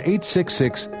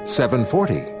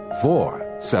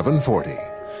 1-866-740-4740.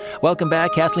 Welcome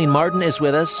back. Kathleen Martin is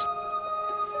with us.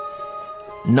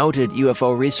 Noted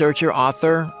UFO researcher,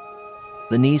 author,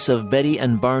 the niece of Betty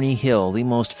and Barney Hill, the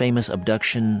most famous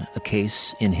abduction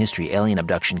case in history, alien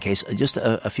abduction case. Just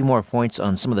a few more points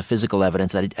on some of the physical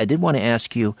evidence. I did want to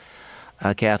ask you,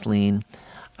 Kathleen,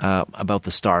 about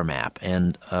the star map.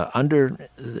 And under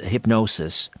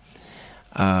hypnosis,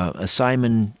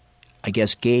 Simon, I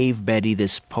guess, gave Betty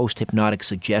this post-hypnotic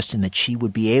suggestion that she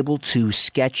would be able to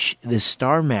sketch this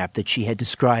star map that she had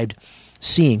described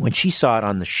seeing. When she saw it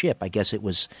on the ship, I guess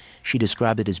she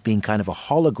described it as being kind of a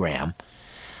hologram.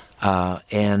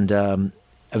 And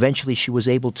eventually she was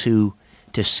able to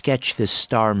sketch this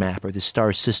star map or this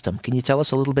star system. Can you tell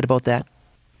us a little bit about that?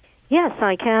 Yes,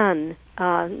 I can.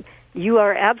 You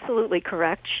are absolutely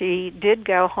correct. She did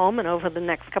go home, and over the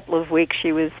next couple of weeks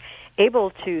she was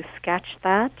able to sketch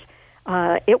that.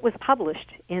 It was published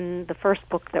in the first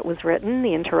book that was written,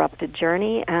 The Interrupted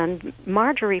Journey, and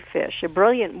Marjorie Fish, a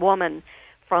brilliant woman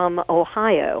from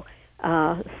Ohio,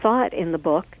 saw it in the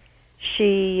book.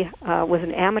 She was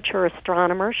an amateur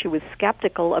astronomer. She was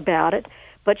skeptical about it,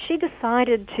 but she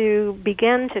decided to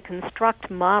begin to construct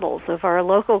models of our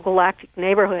local galactic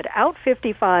neighborhood out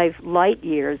 55 light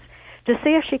years to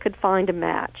see if she could find a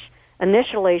match.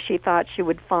 Initially, she thought she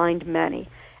would find many,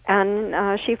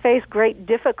 and she faced great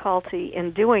difficulty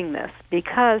in doing this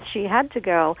because she had to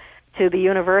go to the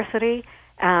university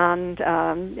and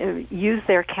use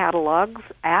their catalogs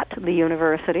at the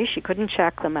university. She couldn't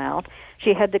check them out.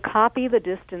 She had to copy the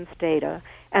distance data,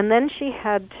 and then she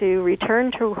had to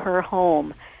return to her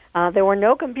home. There were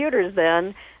no computers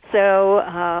then, so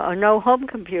no home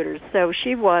computers, so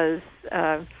she was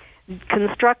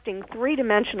constructing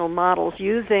three-dimensional models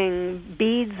using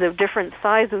beads of different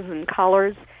sizes and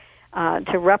colors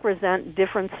to represent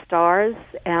different stars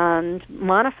and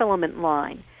monofilament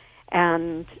line.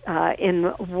 And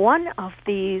in one of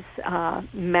these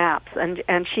maps,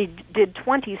 and she did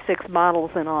 26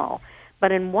 models in all,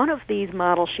 but in one of these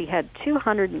models she had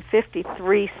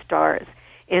 253 stars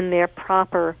in their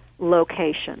proper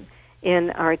location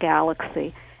in our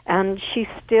galaxy. And she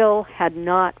still had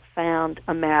not found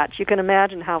a match. You can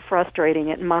imagine how frustrating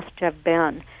it must have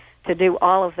been to do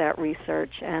all of that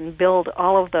research and build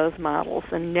all of those models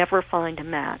and never find a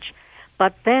match.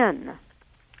 But then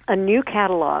a new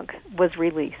catalog was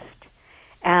released,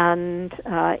 and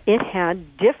it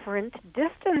had different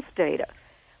distance data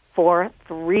for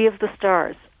 3 of the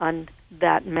stars on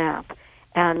that map.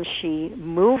 And she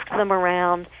moved them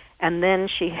around, and then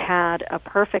she had a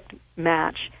perfect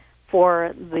match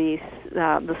for the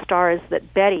stars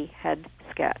that Betty had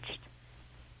sketched.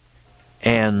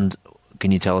 And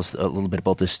can you tell us a little bit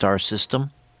about the star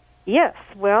system? Yes.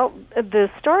 Well, the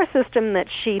star system that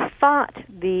she thought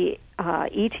the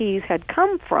ETs had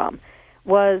come from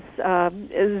was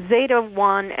Zeta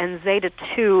 1 and Zeta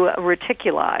 2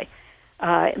 reticuli.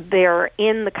 They're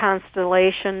in the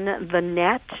constellation The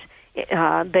Net.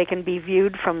 They can be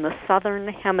viewed from the southern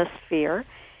hemisphere.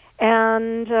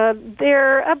 And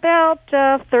they're about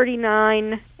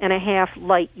 39 and a half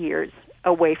light years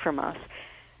away from us.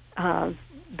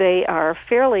 They are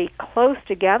fairly close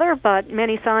together, but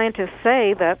many scientists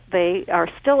say that they are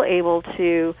still able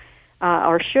to,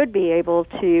 or should be able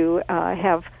to,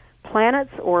 have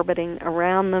planets orbiting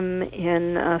around them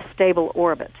in a stable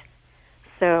orbit.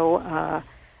 So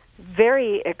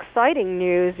very exciting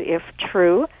news if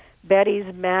true.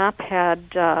 Betty's map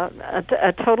had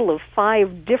a total of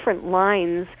 5 different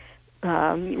lines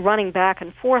running back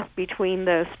and forth between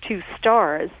those 2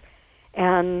 stars,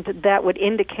 and that would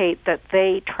indicate that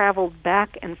they traveled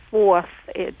back and forth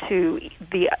to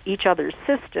each other's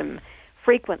system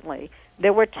frequently.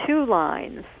 There were 2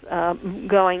 lines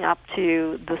going up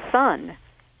to the sun,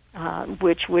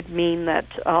 which would mean that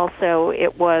also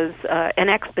it was an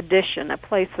expedition, a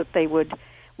place that they would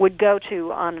go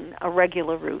to on a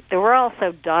regular route. There were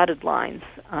also dotted lines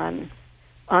on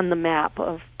the map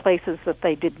of places that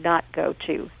they did not go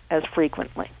to as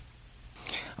frequently.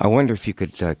 I wonder if you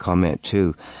could comment,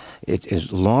 too. It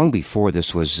is long before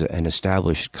this was an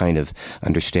established kind of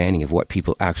understanding of what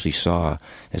people actually saw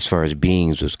as far as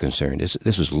beings was concerned.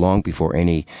 This was long before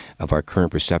any of our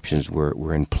current perceptions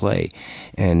were in play.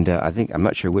 And I'm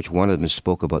not sure which one of them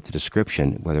spoke about the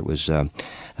description, whether it was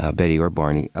Betty or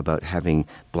Barney, about having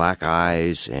black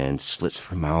eyes and slits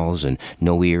for mouths and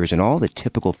no ears and all the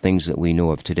typical things that we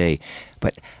know of today.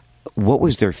 But what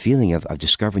was their feeling of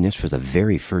discovering this for the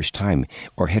very first time,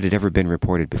 or had it ever been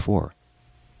reported before?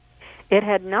 It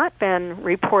had not been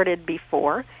reported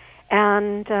before,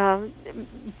 and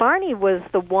Barney was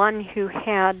the one who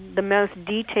had the most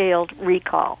detailed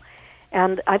recall.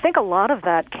 And I think a lot of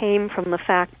that came from the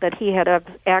fact that he had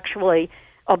actually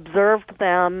observed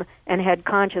them and had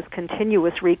conscious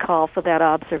continuous recall for that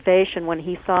observation when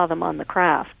he saw them on the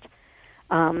craft.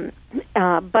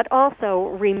 But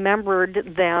also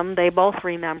remembered them, they both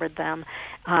remembered them,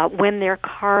 when their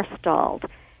car stalled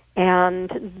and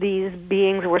these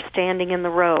beings were standing in the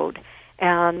road.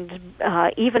 And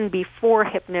even before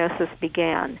hypnosis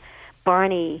began,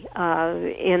 Barney,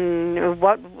 in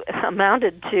what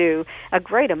amounted to a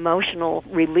great emotional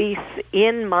release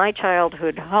in my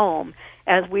childhood home,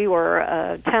 as we were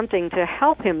attempting to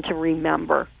help him to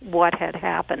remember what had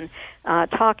happened,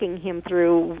 talking him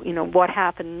through, what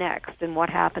happened next and what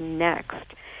happened next.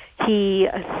 He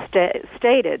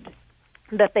stated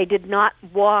that they did not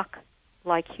walk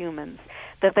like humans,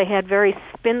 that they had very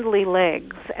spindly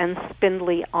legs and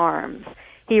spindly arms.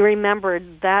 He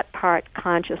remembered that part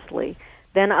consciously,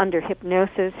 Then under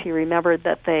hypnosis, he remembered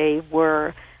that they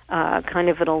were kind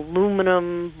of an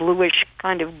aluminum, bluish,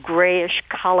 kind of grayish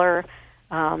color,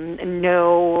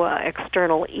 no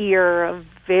external ear, a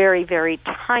very, very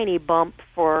tiny bump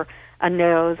for a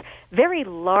nose, very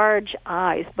large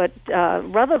eyes, but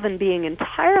rather than being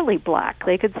entirely black,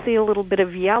 they could see a little bit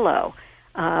of yellow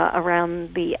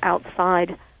around the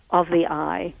outside of the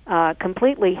eye.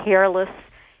 Completely hairless.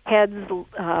 Heads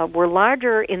were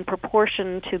larger in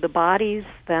proportion to the bodies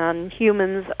than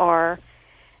humans are,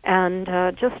 and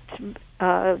just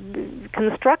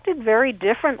constructed very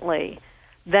differently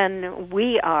than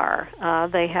we are.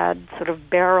 They had sort of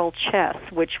barrel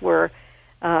chests, which were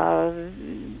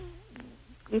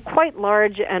quite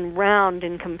large and round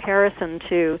in comparison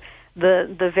to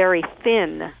the very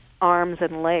thin arms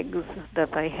and legs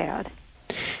that they had.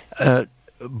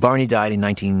 Barney died in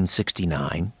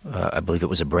 1969. I believe it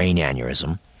was a brain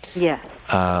aneurysm. Yes.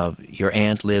 Your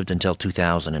aunt lived until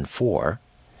 2004,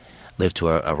 lived to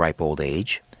a ripe old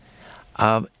age.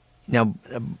 Now,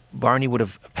 Barney would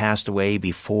have passed away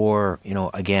before,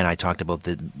 again, I talked about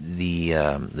this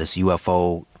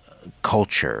UFO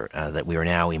culture that we are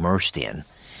now immersed in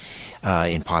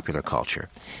popular culture.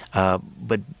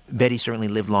 But Betty certainly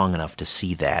lived long enough to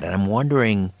see that. And I'm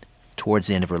wondering, towards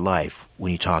the end of her life,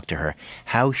 when you talk to her,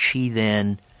 how she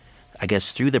then, I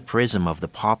guess through the prism of the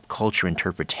pop culture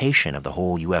interpretation of the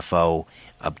whole UFO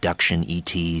abduction,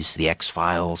 ETs, the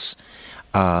X-Files,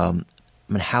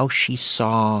 how she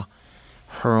saw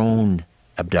her own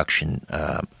abduction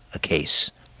case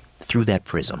through that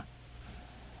prism.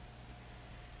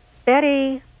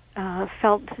 Betty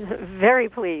felt very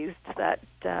pleased that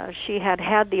she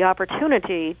had the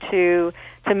opportunity to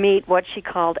meet what she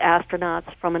called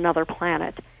astronauts from another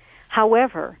planet.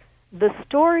 However, the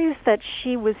stories that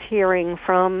she was hearing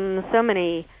from so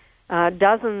many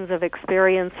dozens of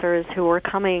experiencers who were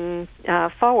coming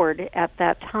forward at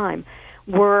that time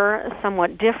were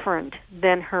somewhat different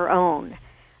than her own.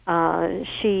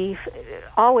 She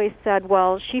always said,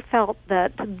 well, she felt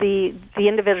that the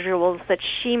individuals that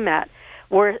she met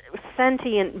were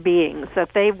sentient beings, that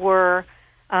they were,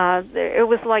 it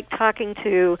was like talking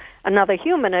to another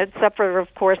human, except for,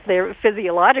 of course,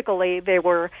 physiologically they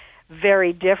were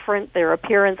very different. Their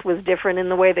appearance was different,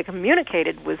 and the way they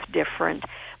communicated was different.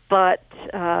 But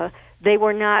they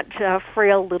were not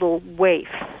frail little waifs,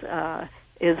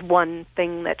 is one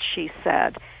thing that she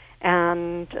said.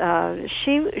 And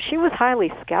she was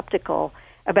highly skeptical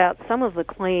about some of the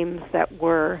claims that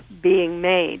were being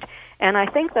made. And I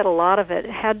think that a lot of it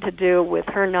had to do with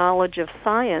her knowledge of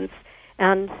science,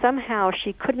 and somehow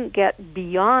she couldn't get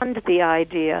beyond the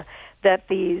idea that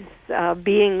these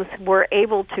beings were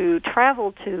able to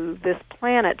travel to this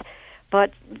planet,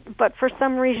 but for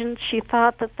some reason she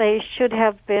thought that they should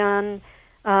have been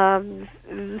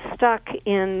stuck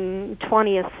in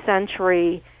 20th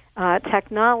century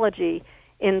technology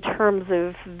in terms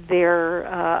of their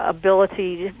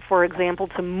ability, for example,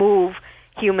 to move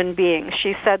human beings.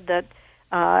 She said that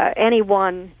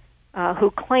anyone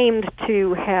who claimed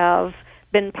to have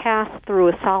been passed through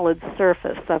a solid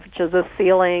surface, such as a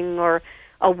ceiling or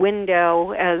a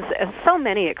window, as so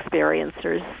many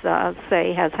experiencers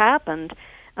say has happened,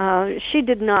 she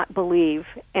did not believe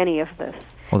any of this.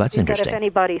 Well, that's interesting. She said if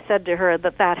anybody said to her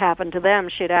that happened to them,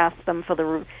 she'd ask them for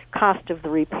the cost of the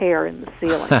repair in the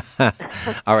ceiling.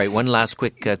 All right, one last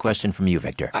quick question from you,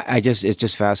 Victor. It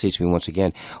just fascinates me once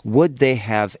again. Would they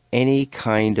have any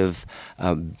kind of,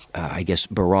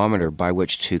 barometer by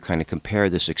which to kind of compare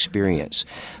this experience?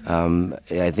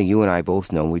 I think you and I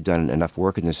both know, we've done enough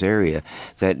work in this area,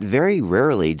 that very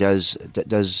rarely does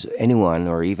anyone,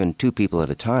 or even two people at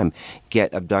a time,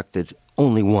 get abducted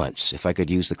only once, if I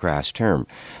could use the crass term.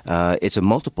 It's a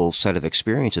multiple set of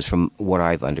experiences from what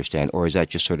I understand, or is that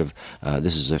just sort of,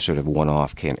 this is a sort of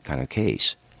one-off kind of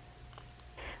case?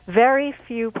 Very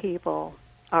few people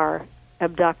are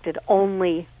abducted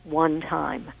only one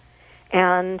time.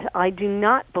 And I do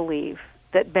not believe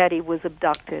that Betty was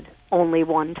abducted only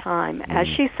one time. As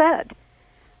she said,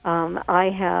 I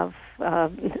have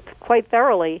quite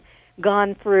thoroughly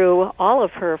gone through all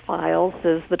of her files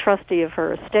as the trustee of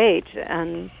her estate,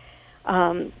 and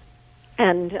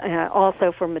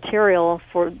also for material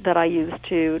that I used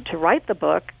to write the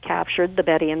book, captured the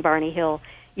Betty and Barney Hill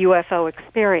UFO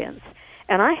experience.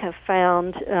 And I have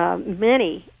found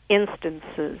many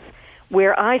instances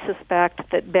where I suspect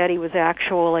that Betty was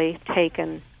actually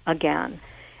taken again.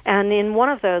 And in one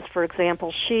of those, for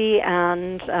example, she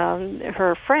and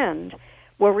her friend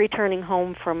were returning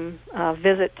home from a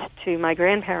visit to my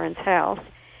grandparents' house,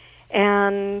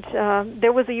 and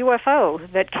there was a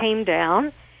UFO that came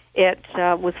down. It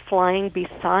was flying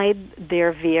beside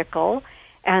their vehicle,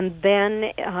 and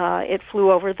then it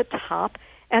flew over the top.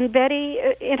 And Betty,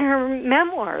 in her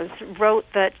memoirs, wrote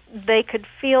that they could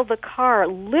feel the car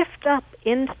lift up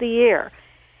into the air.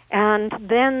 And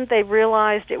then they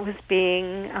realized it was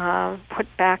being put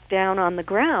back down on the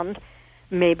ground,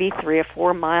 maybe 3 or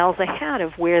 4 miles ahead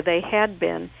of where they had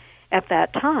been at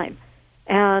that time.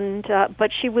 And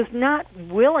but she was not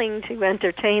willing to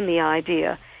entertain the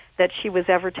idea that she was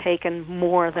ever taken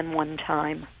more than one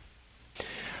time.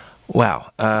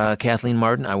 Wow. Kathleen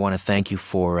Marden, I want to thank you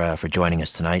for joining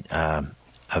us tonight. A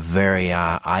very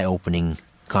eye-opening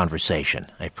conversation.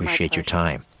 I appreciate your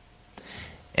time.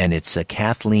 And it's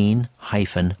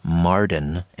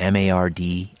Kathleen-Marden,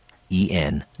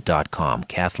 MARDEN.com.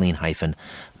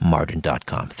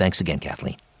 Kathleen-Marden.com. Thanks again,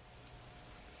 Kathleen.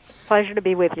 Pleasure to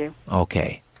be with you.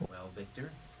 Okay.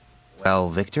 Well,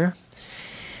 Victor,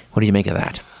 what do you make of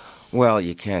that? Well,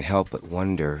 you can't help but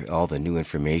wonder, all the new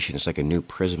information. It's like a new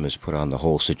prism is put on the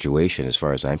whole situation as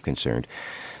far as I'm concerned.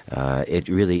 It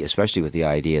really, especially with the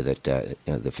idea that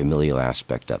the familial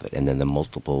aspect of it, and then the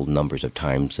multiple numbers of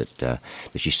times that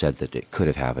she said that it could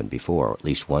have happened before, or at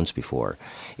least once before,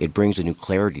 it brings a new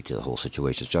clarity to the whole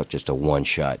situation. It's not just a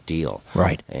one-shot deal.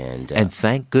 Right. And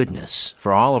thank goodness,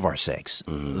 for all of our sakes,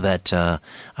 that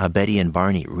Betty and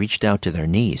Barney reached out to their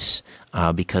niece,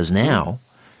 because now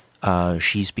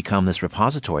she's become this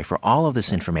repository for all of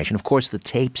this information. Of course, the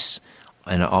tapes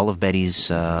and all of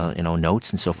Betty's notes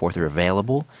and so forth are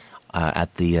available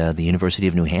at the University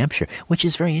of New Hampshire, which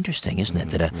is very interesting, isn't it?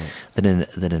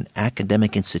 That an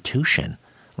academic institution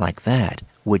like that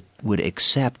would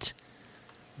accept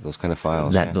those kind of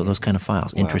files. Those kind of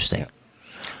files. Wow. Interesting. Yeah.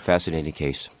 Fascinating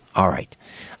case. All right.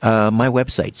 My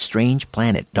website,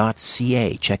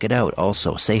 strangeplanet.ca. Check it out.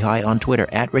 Also, say hi on Twitter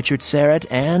at Richard Serrett,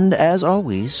 and as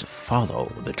always,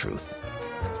 follow the truth.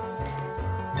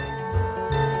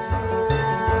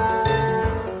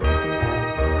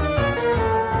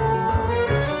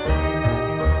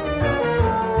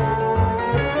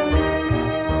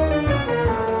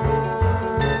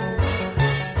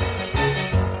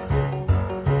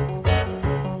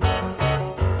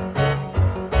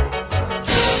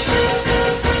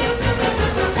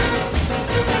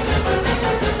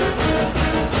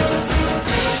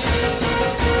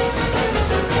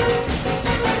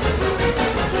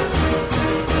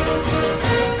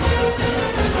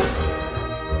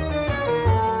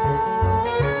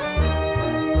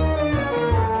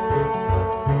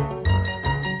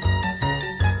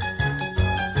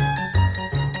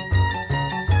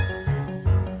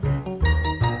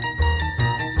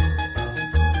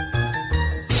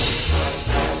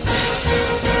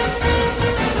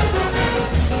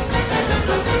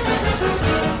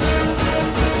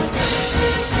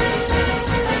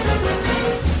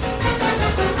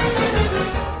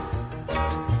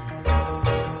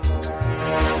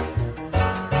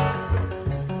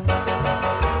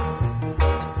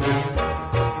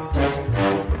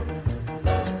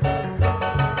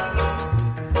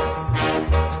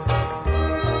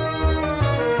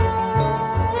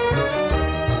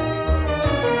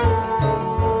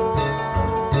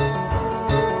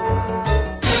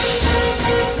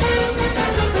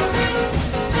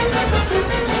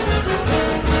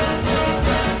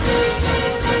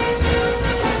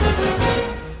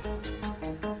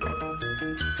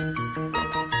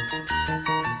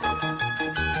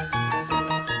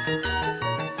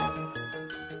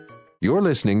 You're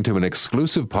listening to an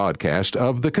exclusive podcast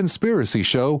of The Conspiracy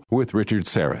Show with Richard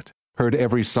Serrett. Heard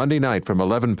every Sunday night from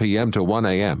 11 p.m. to 1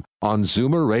 a.m. on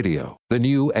Zoomer Radio, the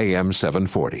new AM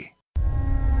 740.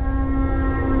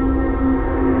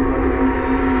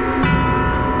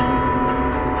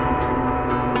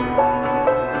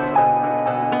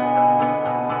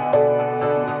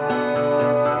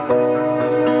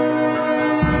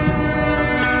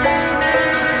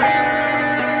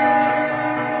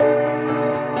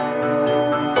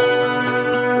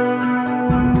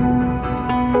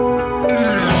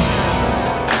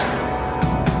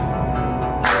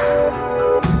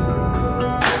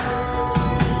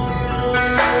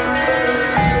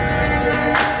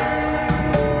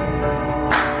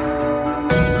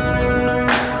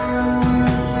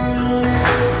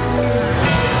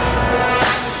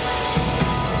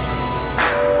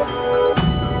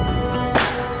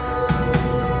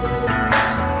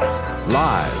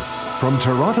 From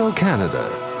Toronto,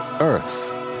 Canada,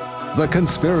 Earth, The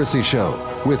Conspiracy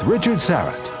Show with Richard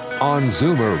Serrett on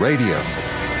Zoomer Radio.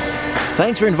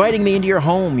 Thanks for inviting me into your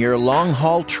home, your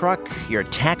long-haul truck, your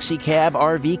taxi cab,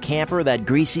 RV camper, that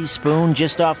greasy spoon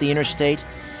just off the interstate,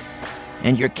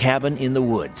 and your cabin in the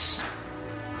woods.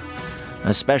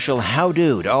 A special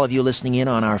how-do to all of you listening in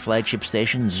on our flagship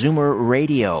station, Zoomer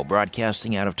Radio,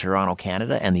 broadcasting out of Toronto,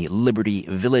 Canada, and the Liberty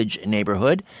Village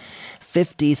neighborhood.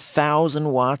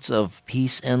 50,000 watts of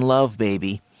peace and love,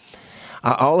 baby.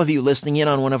 All of you listening in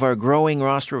on one of our growing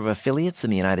roster of affiliates in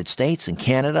the United States and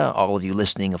Canada. All of you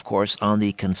listening, of course, on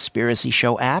the Conspiracy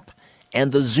Show app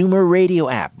and the Zoomer Radio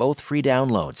app, both free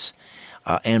downloads,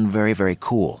 and very, very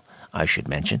cool, I should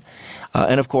mention.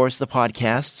 And, of course, the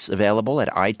podcasts available at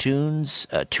iTunes,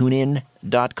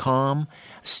 TuneIn.com,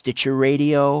 Stitcher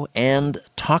Radio, and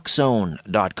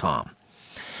TalkZone.com.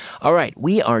 All right,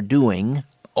 we are doing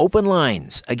open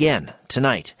lines again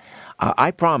tonight.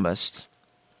 I promised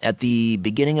at the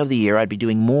beginning of the year I'd be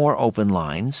doing more open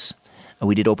lines.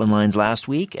 We did open lines last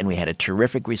week, and we had a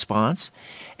terrific response.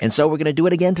 And so we're going to do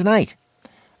it again tonight.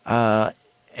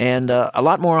 And a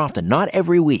lot more often. Not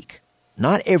every week,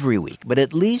 but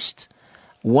at least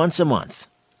once a month.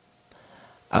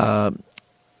 So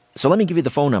let me give you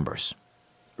the phone numbers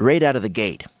right out of the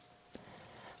gate.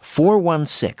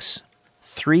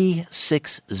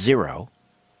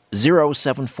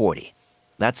 416-360-0740.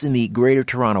 That's in the Greater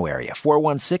Toronto area.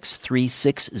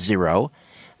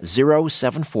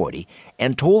 416-360-0740.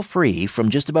 And toll free from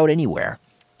just about anywhere.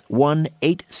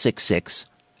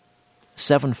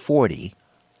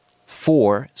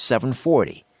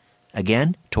 1-866-740-4740.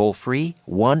 Again, toll free,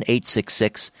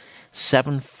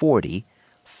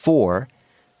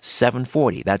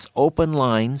 1-866-740-4740. That's open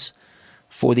lines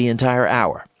for the entire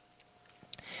hour.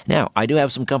 Now, I do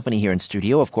have some company here in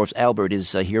studio. Of course, Albert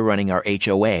is here running our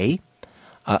HOA.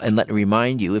 And let me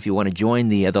remind you, if you want to join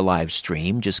the live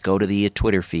stream, just go to the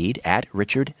Twitter feed at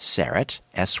Richard Syrett,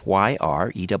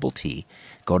 S-Y-R-E-T-T.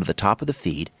 Go to the top of the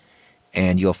feed,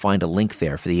 and you'll find a link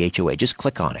there for the HOA. Just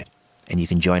click on it, and you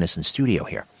can join us in studio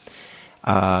here.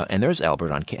 And there's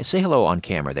Albert on camera. Say hello on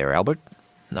camera there, Albert.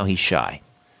 No, he's shy.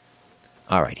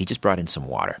 All right, he just brought in some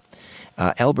water.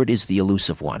 Albert is the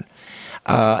elusive one.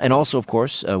 And also, of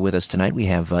course, with us tonight, we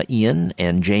have Ian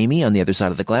and Jamie on the other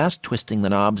side of the glass, twisting the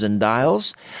knobs and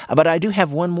dials. But I do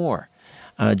have one more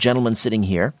gentleman sitting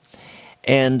here.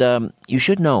 And you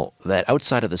should know that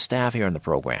outside of the staff here on the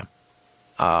program,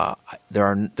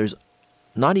 there's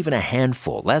not even a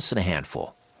handful, less than a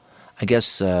handful. I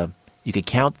guess you could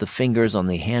count the fingers on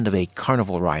the hand of a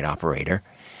carnival ride operator.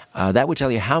 That would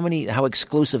tell you how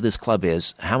exclusive this club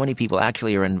is, how many people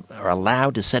actually are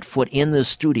allowed to set foot in the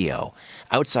studio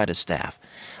outside of staff.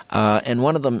 And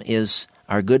one of them is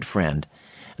our good friend,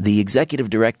 the executive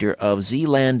director of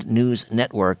Zealand News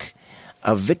Network,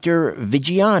 Victor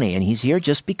Vigiani, and he's here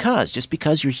just because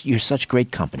you're such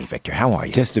great company, Victor. How are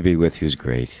you? Just to be with you is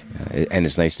great, and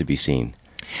it's nice to be seen.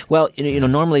 Well,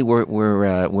 normally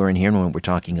we're in here when we're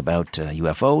talking about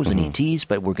UFOs and ETs,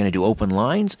 but we're going to do open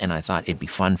lines, and I thought it'd be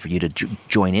fun for you to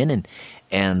join in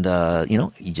and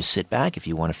you just sit back if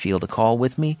you want to field a call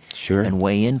with me. Sure. And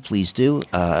weigh in, please do.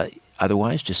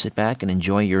 Otherwise, just sit back and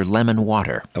enjoy your lemon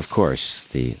water. Of course,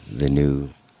 the new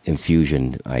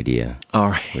infusion idea. All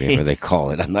right. Whatever they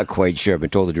call it. I'm not quite sure. I've been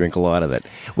told to drink a lot of it.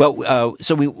 Well,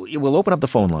 so we'll open up the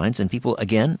phone lines, and people,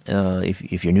 again,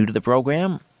 if you're new to the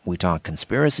program, we talk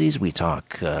conspiracies, we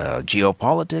talk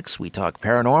geopolitics, we talk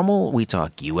paranormal, we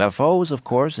talk UFOs, of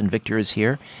course, and Victor is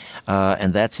here,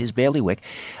 and that's his bailiwick.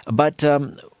 But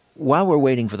while we're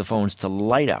waiting for the phones to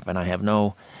light up, and I have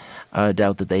no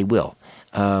doubt that they will,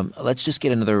 let's just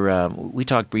get another... we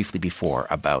talked briefly before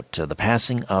about the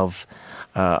passing of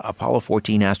Apollo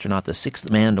 14 astronaut, the sixth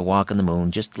man to walk on the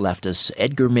moon, just left us,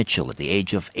 Edgar Mitchell, at the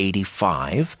age of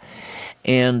 85,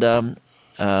 and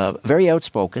very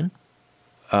outspoken.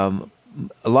 A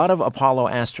lot of Apollo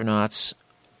astronauts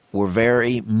were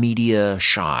very media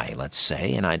shy, let's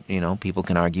say, and people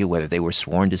can argue whether they were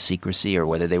sworn to secrecy or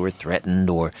whether they were threatened,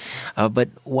 but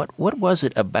what was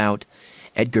it about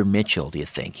Edgar Mitchell, do you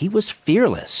think? He was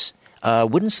fearless,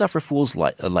 wouldn't suffer fools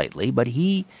lightly, but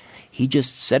he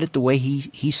just said it the way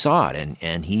he saw it,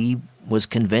 and he was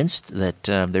convinced that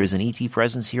there's an ET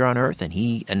presence here on Earth, and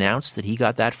he announced that he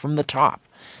got that from the top,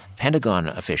 Pentagon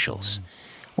officials.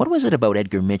 What was it about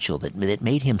Edgar Mitchell that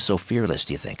made him so fearless,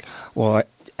 do you think? Well,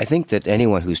 I think that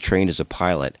anyone who's trained as a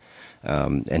pilot,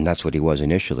 and that's what he was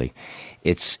initially,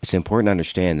 it's important to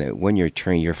understand that when you're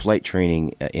trained, your flight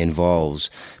training involves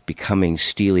becoming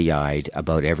steely-eyed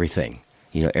about everything.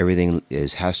 Everything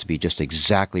has to be just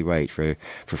exactly right for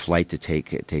flight to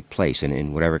take place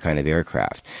in whatever kind of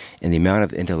aircraft. And the amount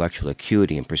of intellectual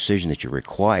acuity and precision that you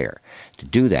require to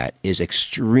do that is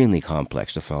extremely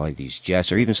complex to fly these jets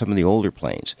or even some of the older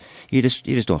planes. You just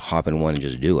don't hop in one and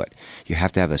just do it. You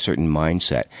have to have a certain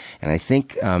mindset. And I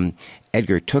think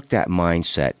Edgar took that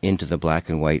mindset into the black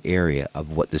and white area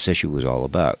of what this issue was all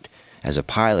about. As a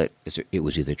pilot, it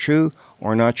was either true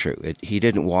or not true. He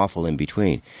didn't waffle in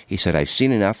between. He said, I've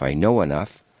seen enough, I know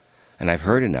enough, and I've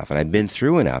heard enough, and I've been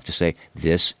through enough to say,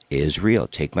 this is real.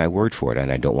 Take my word for it,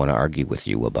 and I don't want to argue with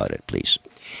you about it, please.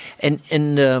 And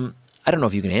I don't know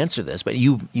if you can answer this, but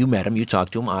you met him, you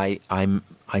talked to him.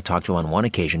 I talked to him on one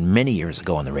occasion many years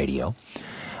ago on the radio,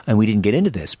 and we didn't get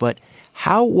into this, but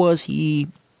how was he?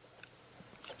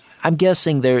 I'm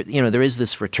guessing there is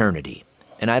this fraternity,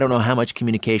 and I don't know how much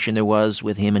communication there was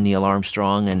with him and Neil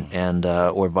Armstrong and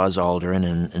or Buzz Aldrin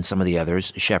and some of the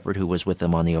others. Shepard, who was with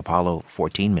them on the Apollo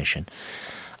 14 mission,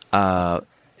 and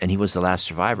he was the last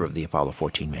survivor of the Apollo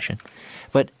 14 mission.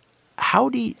 But how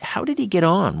did he get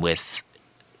on with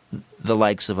the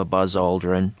likes of a Buzz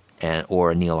Aldrin or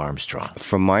a Neil Armstrong?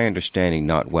 From my understanding,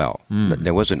 not well.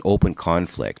 There was an open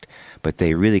conflict, but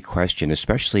they really questioned,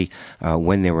 especially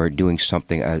when they were doing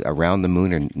something around the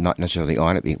moon and not necessarily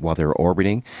on it while they were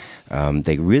orbiting.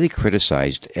 They really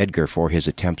criticized Edgar for his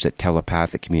attempts at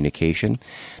telepathic communication.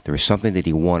 There was something that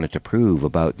he wanted to prove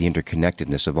about the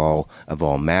interconnectedness of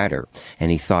all matter,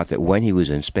 and he thought that when he was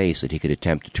in space that he could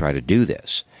attempt to try to do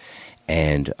this.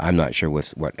 And I'm not sure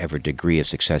with whatever degree of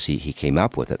success he came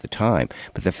up with at the time.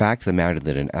 But the fact of the matter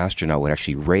that an astronaut would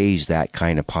actually raise that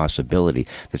kind of possibility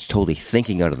that's totally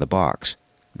thinking out of the box,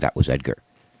 that was Edgar.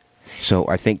 So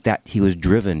I think that he was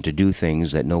driven to do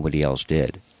things that nobody else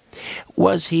did.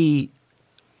 Was he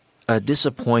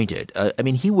disappointed? I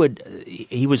mean, he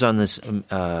was on this.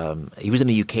 He was in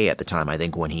the UK at the time, I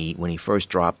think, when he first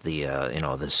dropped the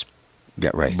this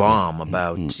bomb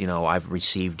about, I've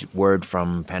received word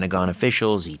from Pentagon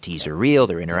officials, ETs are real,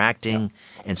 they're interacting,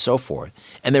 and so forth.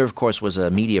 And there, of course, was a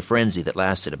media frenzy that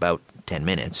lasted about 10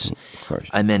 minutes, of course,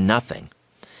 and then nothing.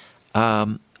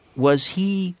 Was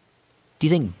he, do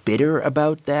you think, bitter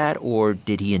about that, or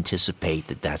did he anticipate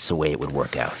that that's the way it would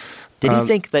work out? Did he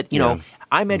think that,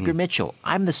 I'm Edgar Mitchell,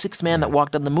 I'm the sixth man that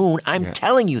walked on the moon, I'm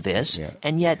telling you this,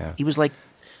 and yet he was like,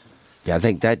 yeah, I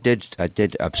think that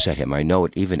did upset him. I know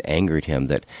it even angered him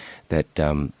that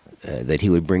he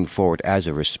would bring forward as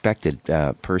a respected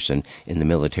person in the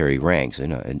military ranks,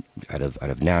 and out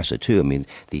of NASA too. I mean,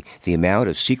 the amount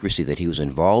of secrecy that he was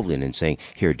involved in, and saying,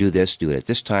 "Here, do this, do it at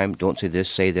this time, don't say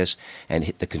this, say this,"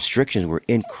 and the constrictions were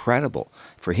incredible.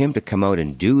 For him to come out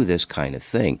and do this kind of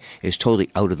thing is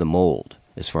totally out of the mold,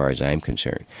 as far as I'm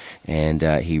concerned. And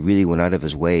he really went out of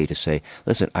his way to say,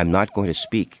 "Listen, I'm not going to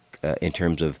speak in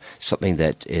terms of something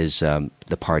that is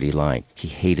the party line." He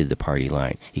hated the party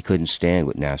line. He couldn't stand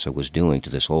what NASA was doing to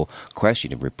this whole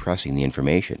question of repressing the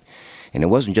information. And it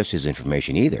wasn't just his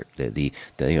information either. The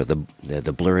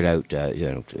blurred out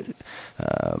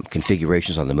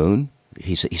configurations on the moon.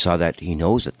 He saw that. He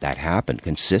knows that happened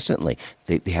consistently.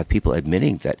 They have people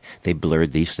admitting that they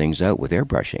blurred these things out with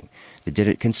airbrushing. They did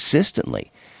it consistently.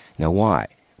 Now, why?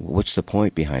 What's the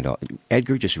point behind all?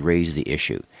 Edgar just raised the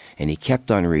issue, and he kept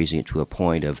on raising it to a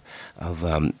point of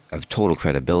total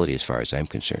credibility, as far as I'm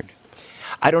concerned.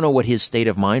 I don't know what his state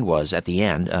of mind was at the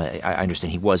end. I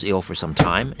understand he was ill for some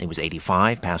time. He was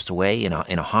 85, passed away in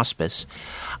a hospice.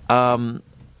 I'm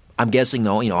guessing,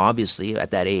 though, obviously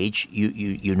at that age,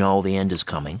 you know the end is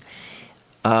coming.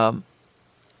 Are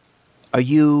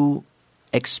you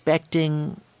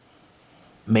expecting?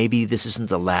 Maybe this isn't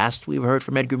the last we've heard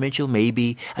from Edgar Mitchell.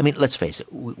 Maybe, let's face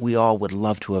it, we all would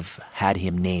love to have had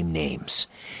him name names.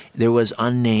 There was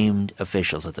unnamed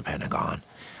officials at the Pentagon.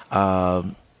 You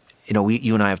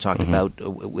and I have talked about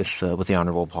with the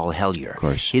Honorable Paul Hellyer, of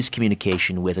course, his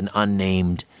communication with an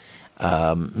unnamed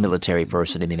military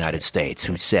person in the United States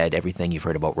who said everything you've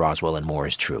heard about Roswell and more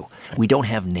is true. We don't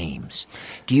have names.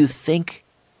 Do you think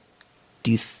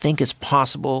it's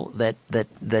possible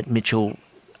that Mitchell?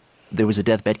 There was a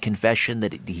deathbed confession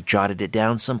that he jotted it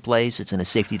down someplace. It's in a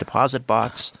safety deposit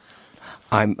box.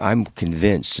 I'm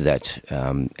convinced that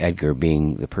Edgar,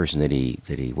 being the person that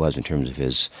he was in terms of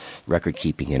his record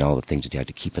keeping and all the things that he had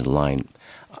to keep in line,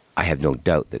 I have no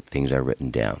doubt that things are written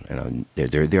down.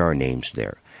 There are names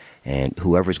there, and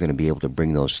whoever's going to be able to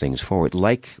bring those things forward,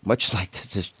 much like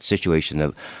the situation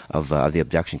of the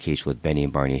abduction case with Benny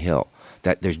and Barney Hill,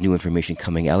 that there's new information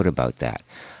coming out about that.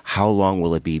 How long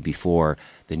will it be before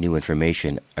the new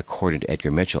information, according to Edgar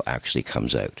Mitchell, actually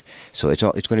comes out? So it's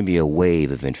going to be a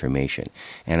wave of information.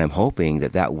 And I'm hoping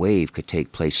that wave could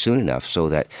take place soon enough so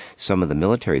that some of the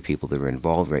military people that are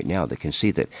involved right now, that can see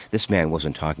that this man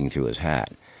wasn't talking through his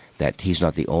hat, that he's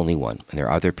not the only one. And there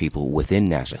are other people within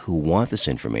NASA who want this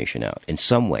information out in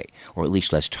some way, or at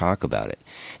least let's talk about it.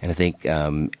 And I think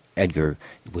Edgar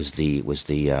was the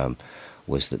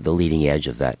leading edge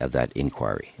of that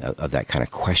inquiry, of that kind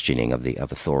of questioning of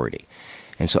authority.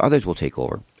 And so others will take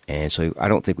over. And so I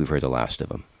don't think we've heard the last of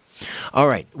him. All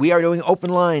right. We are doing open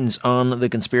lines on The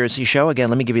Conspiracy Show. Again,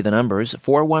 let me give you the numbers.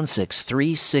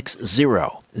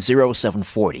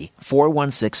 416-360-0740.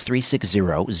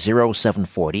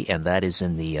 416-360-0740, and that is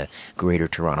in the Greater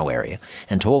Toronto area.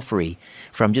 And toll free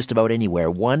from just about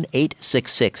anywhere,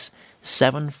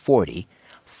 1-866-740-4740.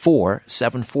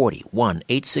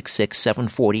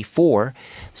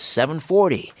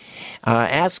 1-866-740-4740.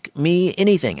 Ask me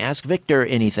anything. Ask Victor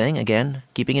anything. Again,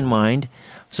 keeping in mind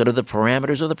sort of the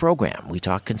parameters of the program. We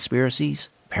talk conspiracies,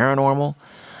 paranormal,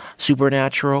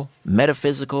 supernatural,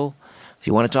 metaphysical. If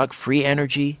you want to talk free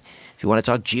energy, if you want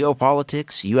to talk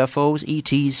geopolitics, UFOs,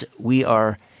 ETs, we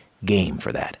are game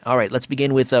for that. All right, let's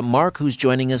begin with Mark, who's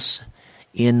joining us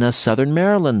in Southern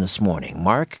Maryland this morning.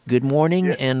 Mark, good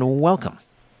morning and welcome.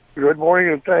 Good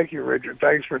morning, and thank you, Richard.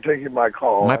 Thanks for taking my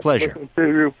call. My pleasure. I've listened to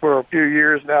you for a few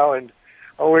years now, and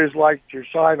always liked your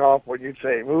sign-off when you'd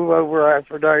say, "Move over,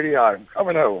 Aphrodite, I'm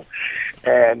coming home."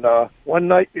 And one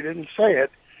night you didn't say it,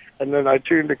 and then I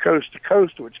tuned to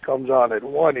Coast, which comes on at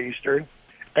 1 Eastern,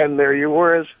 and there you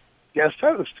were as guest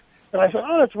host. And I said,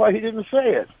 "Oh, that's why he didn't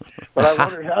say it." But I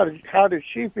wondered how did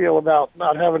she feel about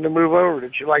not having to move over?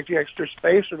 Did she like the extra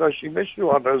space, or does she miss you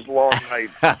on those long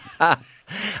nights?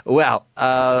 Well,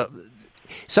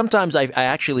 sometimes I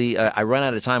actually I run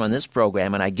out of time on this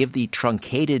program, and I give the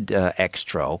truncated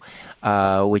extra,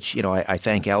 which I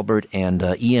thank Albert and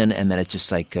Ian, and then it's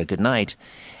just like good night.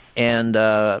 And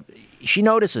she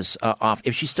notices off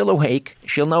if she's still awake,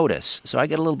 she'll notice. So I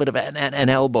get a little bit of an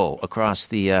elbow across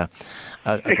the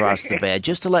bed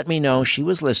just to let me know she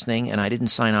was listening, and I didn't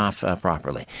sign off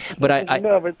properly. But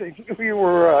no, but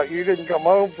you didn't come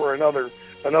home for another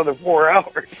 4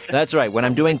 hours. That's right. When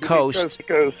I'm doing coast to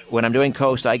coast. When I'm doing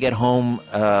coast, I get home.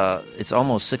 It's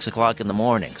almost 6:00 in the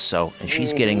morning. So, and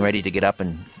she's getting ready to get up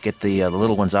and get the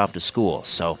little ones off to school.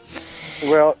 So,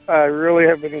 well, I really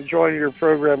have been enjoying your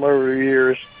program over the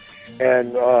years,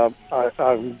 and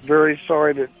I'm very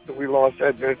sorry that we lost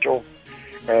Ed Mitchell,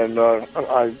 and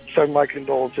I send my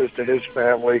condolences to his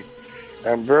family.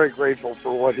 I'm very grateful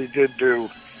for what he did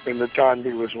do in the time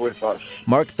he was with us.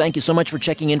 Mark, thank you so much for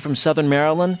checking in from Southern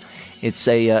Maryland. It's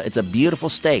a beautiful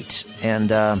state,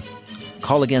 and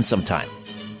call again sometime.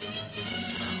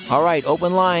 All right,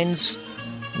 open lines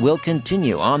will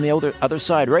continue on the other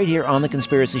side, right here on The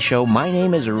Conspiracy Show. My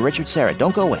name is Richard Serrett.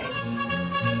 Don't go away.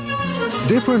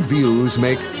 Different views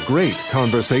make great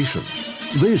conversation.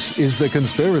 This is The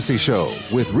Conspiracy Show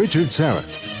with Richard Serrett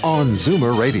on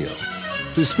Zoomer Radio.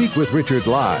 To speak with Richard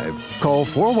live, call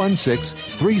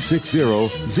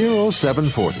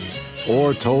 416-360-0740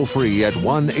 or toll free at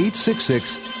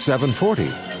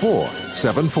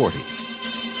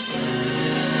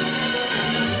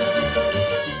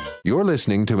 1-866-740-4740. You're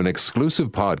listening to an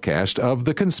exclusive podcast of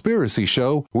The Conspiracy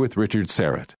Show with Richard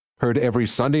Serrett. Heard every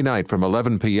Sunday night from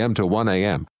 11 p.m. to 1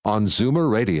 a.m. on Zoomer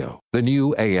Radio, the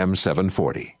new AM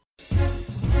 740.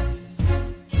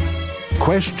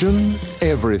 Question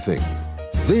everything.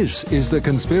 This is The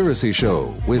Conspiracy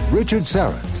Show with Richard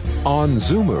Serrett on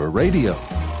Zoomer Radio.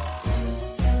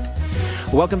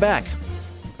 Welcome back.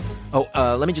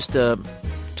 Let me just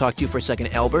talk to you for a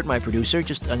second. Albert, my producer, I'm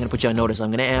going to put you on notice.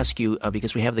 I'm going to ask you,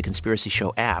 because we have the Conspiracy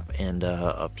Show app, and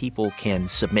people can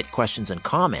submit questions and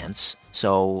comments.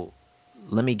 So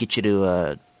let me get you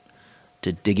to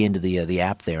dig into the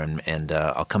app there, and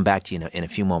I'll come back to you in a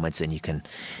few moments, and you can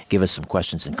give us some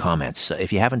questions and comments.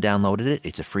 If you haven't downloaded it,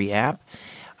 it's a free app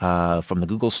from the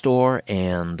Google Store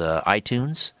and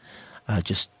iTunes.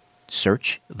 Just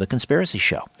search The Conspiracy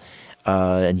Show,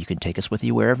 and you can take us with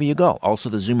you wherever you go. Also,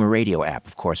 the Zoomer Radio app,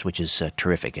 of course, which is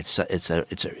terrific.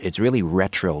 It's really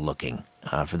retro looking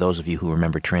for those of you who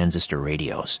remember transistor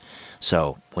radios.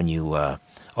 So when you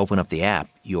open up the app,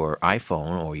 your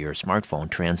iPhone or your smartphone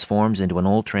transforms into an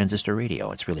old transistor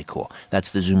radio. It's really cool.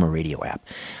 That's the Zoomer Radio app.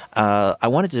 I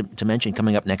wanted to mention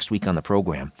coming up next week on the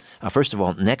program. First of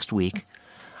all, next week,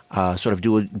 sort of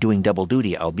doing double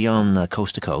duty. I'll be on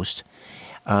Coast to Coast,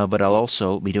 but I'll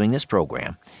also be doing this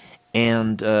program.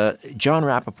 And John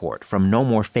Rappaport from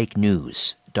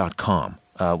NoMoreFakeNews.com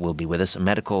will be with us, a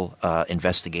medical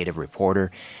investigative reporter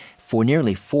for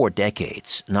nearly 4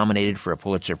 decades, nominated for a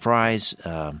Pulitzer Prize.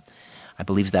 I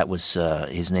believe that was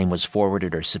his name was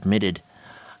forwarded or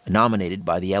nominated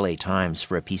by the LA Times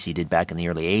for a piece he did back in the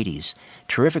early 80s.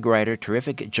 Terrific writer,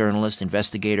 terrific journalist,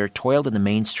 investigator, toiled in the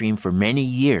mainstream for many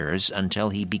years until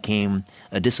he became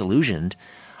disillusioned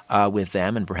with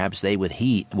them, and perhaps they with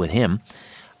him.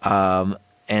 And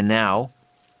now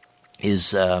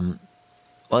is a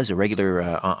regular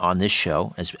on this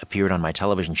show, has appeared on my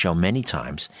television show many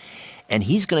times, and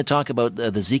he's going to talk about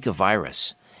the Zika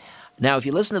virus. Now, if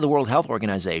you listen to the World Health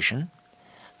Organization,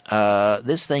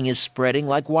 this thing is spreading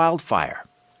like wildfire.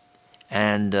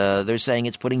 And they're saying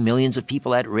it's putting millions of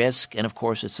people at risk. And, of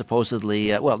course, it's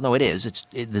supposedly it is.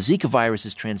 The Zika virus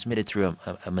is transmitted through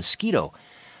a mosquito,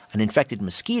 an infected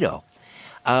mosquito.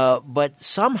 But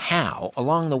somehow,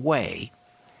 along the way,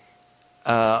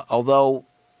 although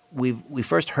we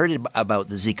first heard about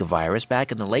the Zika virus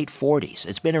back in the late 40s,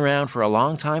 it's been around for a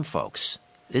long time, folks.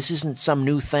 This isn't some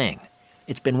new thing.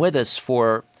 It's been with us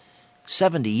for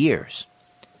 70 years.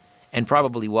 And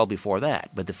probably well before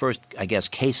that. But the first, I guess,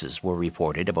 cases were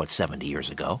reported about 70 years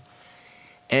ago.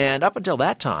 And up until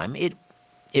that time, it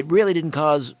really didn't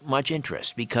cause much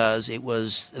interest because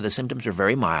the symptoms are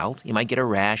very mild. You might get a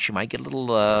rash. You might get a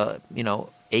little,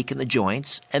 ache in the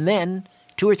joints. And then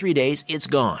 2 or 3 days, it's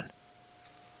gone.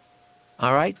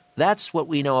 All right? That's what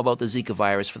we know about the Zika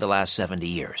virus for the last 70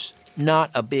 years. Not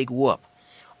a big whoop.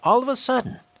 All of a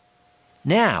sudden,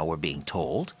 now we're being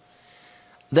told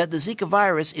that the Zika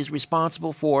virus is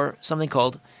responsible for something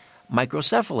called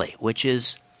microcephaly, which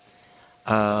is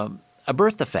a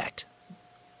birth defect.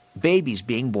 Babies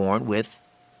being born with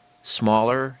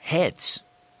smaller heads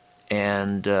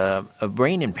and a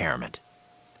brain impairment.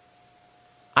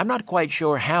 I'm not quite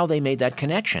sure how they made that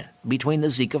connection between the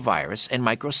Zika virus and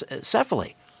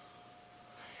microcephaly.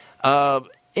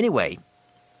 Anyway,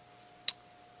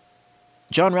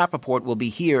 John Rappaport will be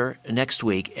here next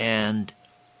week, and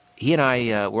he and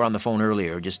I were on the phone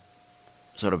earlier, just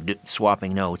sort of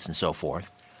swapping notes and so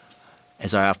forth,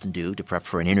 as I often do to prep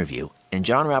for an interview. And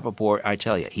John Rappaport, I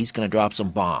tell you, he's going to drop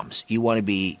some bombs. You want to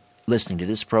be listening to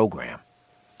this program.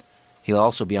 He'll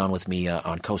also be on with me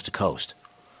on Coast to Coast.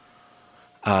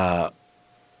 I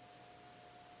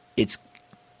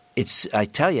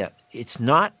tell you,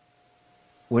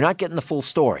 we're not getting the full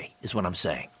story, is what I'm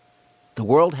saying. The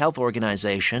World Health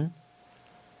Organization,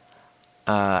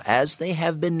 as they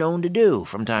have been known to do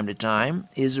from time to time,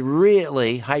 is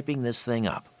really hyping this thing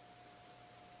up.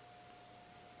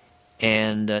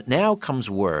 And now comes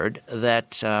word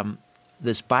that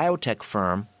this biotech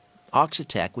firm,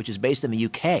 Oxitec, which is based in the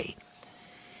UK,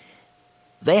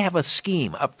 they have a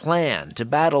scheme, a plan to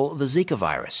battle the Zika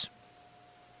virus.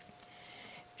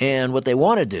 And what they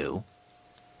want to do,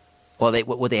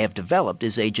 what they have developed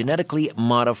is a genetically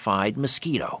modified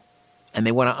mosquito. And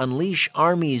they want to unleash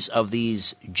armies of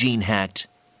these gene-hacked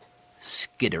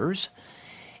skitters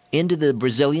into the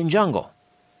Brazilian jungle.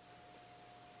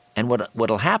 And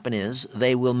what'll happen is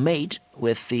they will mate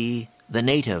with the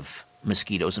native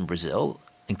mosquitoes in Brazil,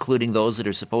 including those that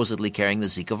are supposedly carrying the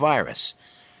Zika virus.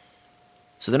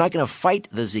 So they're not going to fight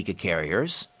the Zika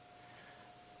carriers.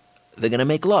 They're going to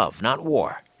make love, not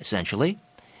war, essentially.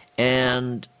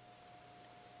 And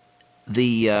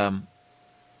the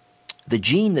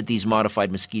gene that these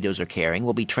modified mosquitoes are carrying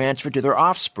will be transferred to their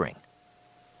offspring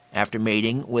after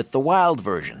mating with the wild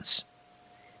versions.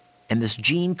 And this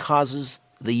gene causes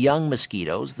the young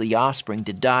mosquitoes, the offspring,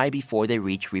 to die before they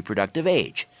reach reproductive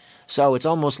age. So it's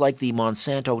almost like the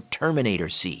Monsanto Terminator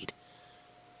seed.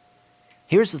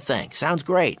 Here's the thing. Sounds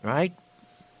great, right?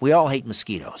 We all hate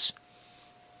mosquitoes.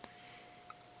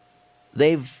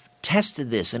 They've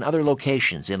tested this in other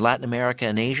locations in Latin America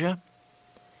and Asia.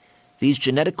 These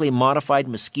genetically modified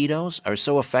mosquitoes are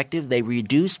so effective, they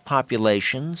reduce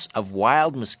populations of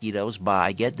wild mosquitoes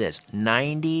by, get this,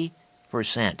 90%.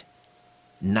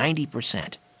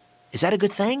 90%. Is that a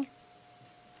good thing?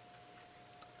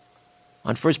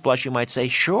 On first blush, you might say,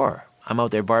 sure, I'm out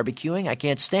there barbecuing. I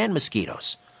can't stand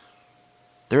mosquitoes.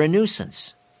 They're a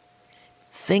nuisance.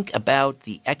 Think about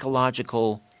the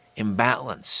ecological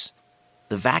imbalance,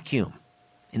 the vacuum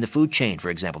in the food chain,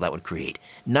 for example, that would create.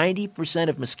 90%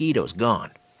 of mosquitoes gone.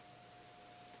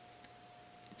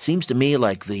 It seems to me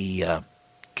like the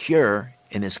cure,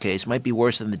 in this case, might be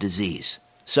worse than the disease.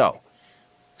 So,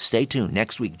 stay tuned.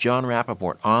 Next week, John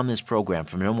Rappaport on this program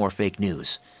from No More Fake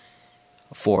News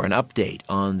for an update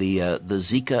on the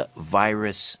Zika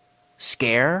virus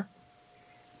scare,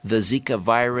 the Zika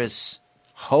virus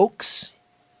hoax,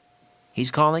 he's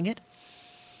calling it.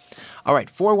 All right,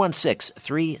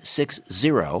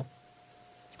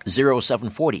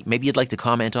 416-360-0740. Maybe you'd like to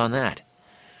comment on that.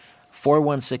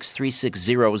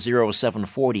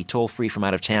 416-360-0740, toll free from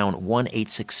out of town,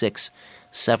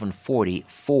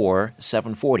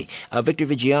 1-866-740-4740. Victor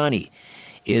Vigiani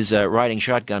is riding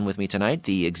shotgun with me tonight,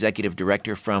 the executive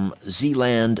director from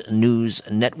Zealand News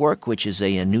Network, which is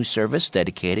a news service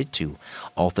dedicated to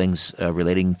all things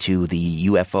relating to the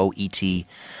UFO ET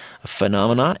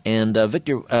phenomenon. And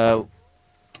Victor, why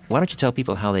don't you tell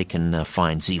people how they can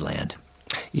find Zealand?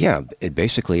 Yeah,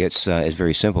 basically it's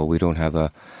very simple. We don't have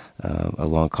a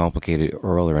long, complicated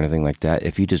URL or anything like that.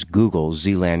 If you just Google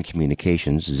Zealand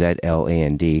Communications,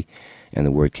 Z-L-A-N-D, and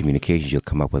the word communications, you'll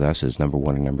come up with us as number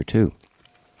 1 and number 2.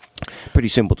 Pretty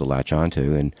simple to latch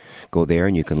onto, and go there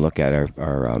and you can look at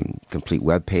our complete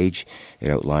web page.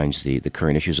 It outlines the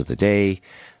current issues of the day.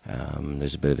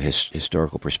 There's a bit of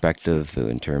historical perspective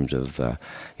in terms of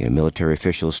military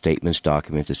officials, statements,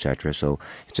 documents, etc. So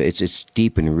it's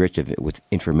deep and rich with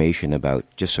information about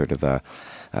just sort of a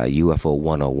UFO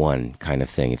 101 kind of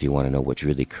thing. If you want to know what's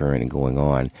really current and going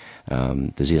on,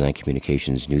 the Zealand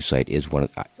Communications news site is one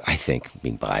of, I think,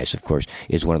 being biased, of course,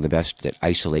 is one of the best that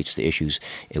isolates the issues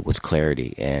with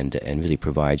clarity and really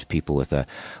provides people with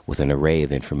an array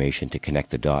of information to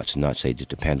connect the dots and not say to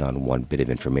depend on one bit of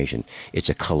information. It's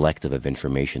a collective of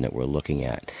information that we're looking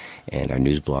at, and our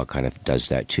news blog kind of does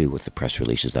that too with the press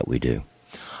releases that we do.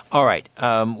 All right.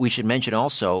 We should mention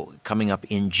also, coming up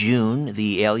in June,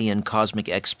 the Alien Cosmic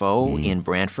Expo in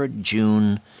Brantford,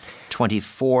 June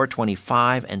 24,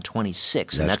 25, and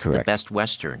 26. And that's correct. The Best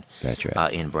Western. That's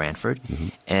right. In Brantford.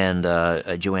 And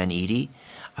Joanne Eady,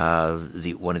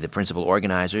 one of the principal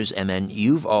organizers. And then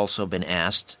you've also been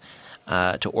asked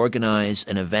to organize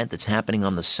an event that's happening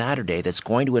on the Saturday that's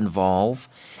going to involve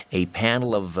a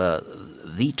panel of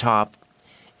the top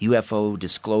UFO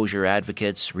disclosure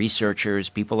advocates, researchers,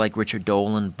 people like Richard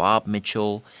Dolan, Bob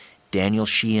Mitchell, Daniel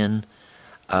Sheehan,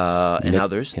 and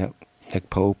others. Yep.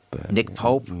 Nick Pope.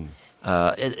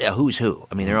 Who's who.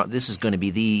 I mean, this is going to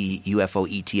be the UFO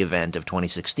ET event of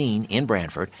 2016 in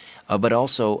Brantford, but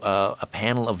also a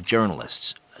panel of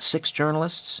journalists. 6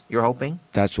 journalists, you're hoping?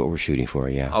 That's what we're shooting for,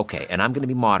 yeah. Okay, and I'm going to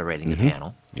be moderating the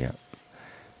panel. Yeah.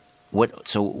 What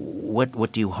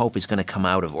do you hope is going to come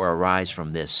out of or arise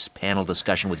from this panel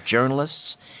discussion with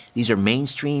journalists? These are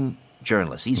mainstream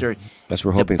journalists. These are That's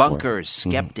what we're hoping debunkers,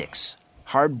 skeptics,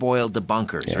 hard-boiled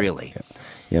debunkers, really.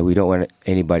 Yeah, we don't want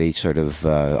anybody sort of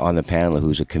on the panel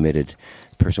who's a committed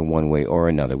person one way or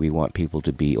another. We want people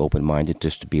to be open-minded,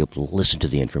 just to be able to listen to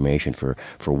the information for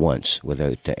once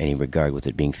without any regard with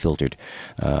it being filtered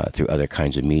through other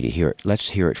kinds of media.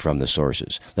 Let's hear it from the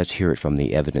sources. Let's hear it from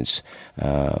the evidence.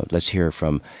 Let's hear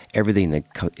from everything that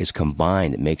is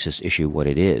combined that makes this issue what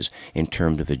it is in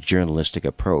terms of a journalistic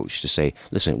approach to say,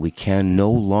 listen, we can no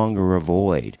longer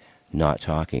avoid not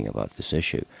talking about this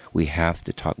issue. We have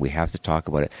to talk. We have to talk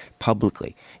about it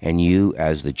publicly. And you,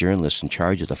 as the journalist in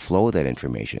charge of the flow of that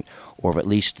information, or at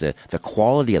least the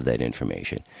quality of that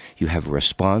information, you have a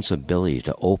responsibility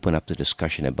to open up the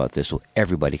discussion about this so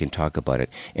everybody can talk about it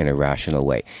in a rational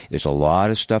way. There's a lot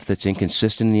of stuff that's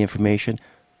inconsistent in the information,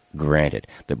 granted,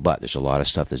 but there's a lot of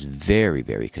stuff that's very,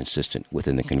 very consistent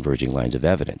within the converging lines of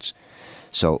evidence.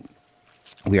 So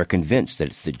we are convinced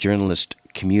that the journalist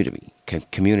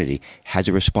community has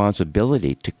a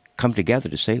responsibility to come together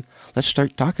to say, let's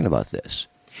start talking about this.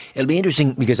 It'll be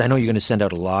interesting because I know you're going to send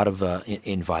out a lot of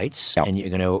invites, and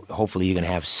hopefully you're going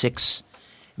to have 6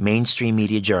 mainstream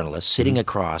media journalists sitting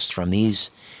across from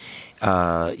these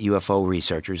UFO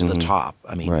researchers at the top.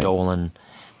 I mean, Right. Dolan,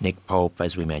 Nick Pope,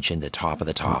 as we mentioned, the top of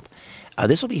the top.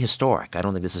 This will be historic. I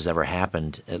don't think this has ever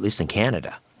happened, at least in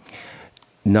Canada.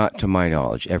 Not to my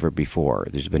knowledge, ever before.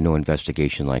 There's been no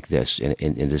investigation like this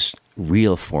in this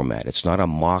real format. It's not a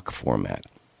mock format.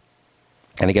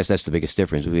 And I guess that's the biggest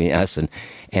difference between us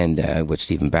and what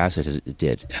Stephen Bassett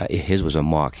did. His was a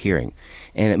mock hearing,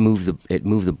 and it moved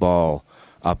the ball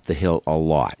up the hill a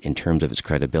lot in terms of its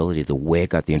credibility, the way it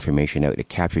got the information out. It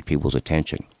captured people's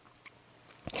attention.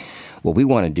 What we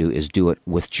want to do is do it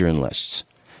with journalists,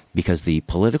 because the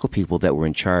political people that were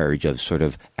in charge of sort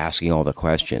of asking all the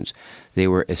questions, they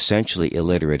were essentially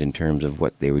illiterate in terms of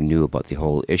what they knew about the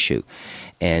whole issue.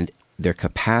 And their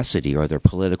capacity or their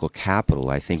political capital,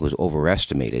 I think, was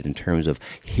overestimated in terms of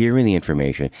hearing the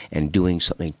information and doing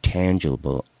something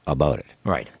tangible about it.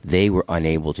 Right. They were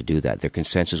unable to do that. Their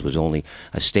consensus was only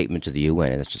a statement to the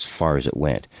UN, and that's as far as it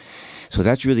went. So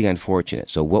that's really unfortunate.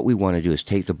 So what we want to do is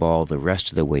take the ball the rest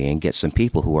of the way and get some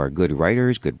people who are good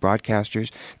writers, good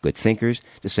broadcasters, good thinkers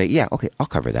to say, yeah, okay, I'll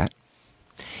cover that.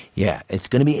 Yeah, it's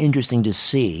going to be interesting to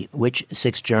see which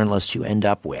 6 journalists you end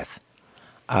up with,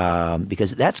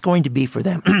 because that's going to be for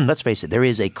them. Let's face it, there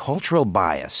is a cultural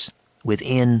bias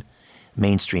within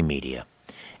mainstream media.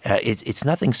 It's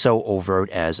nothing so overt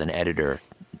as an editor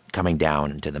coming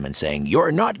down to them and saying,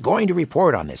 you're not going to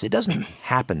report on this. It doesn't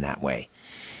happen that way.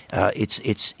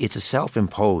 It's a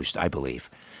self-imposed, I believe,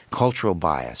 cultural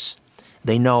bias.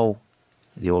 They know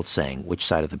the old saying, which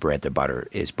side of the bread the butter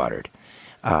is buttered.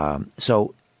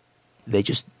 So you're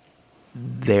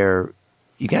going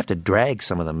to have to drag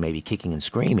some of them maybe kicking and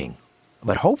screaming.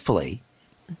 But hopefully,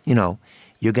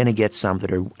 you're going to get some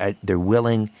that they're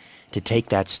willing to take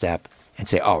that step and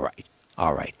say, all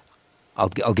right, I'll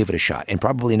give it a shot. And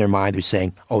probably in their mind they're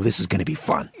saying, oh, this is going to be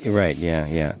fun. Right,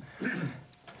 yeah.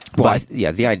 Well,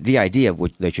 the idea of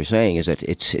what that you're saying is that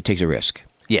it takes a risk.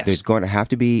 Yes. There's going to have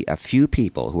to be a few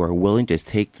people who are willing to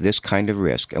take this kind of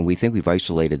risk, and we think we've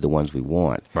isolated the ones we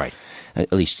want. Right.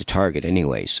 At least to target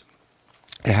anyways.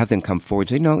 And have them come forward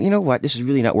and say, no, you know what, this is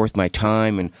really not worth my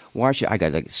time, and why should I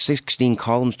got like 16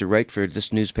 columns to write for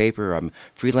this newspaper, I'm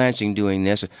freelancing doing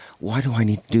this, why do I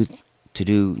need to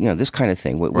do this kind of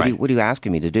thing? What are you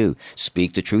asking me to do?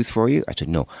 Speak the truth for you? I said,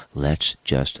 no, let's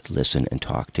just listen and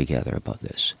talk together about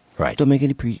this. Right. Don't make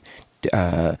any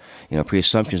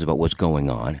pre-assumptions about what's going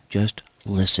on. Just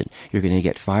listen. You're going to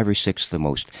get 5 or 6 of the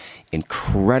most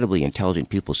incredibly intelligent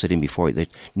people sitting before you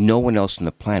that no one else on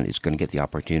the planet is going to get the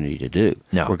opportunity to do.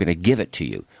 No. We're going to give it to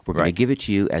you. We're going to give it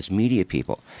to you as media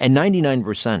people. And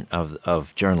 99%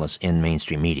 of journalists in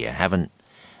mainstream media haven't,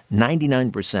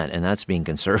 99%, and that's being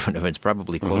conservative, it's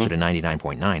probably closer to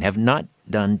 99.9, have not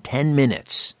done 10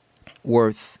 minutes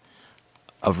worth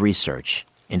of research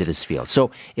into this field.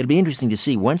 So it'll be interesting to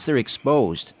see once they're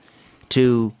exposed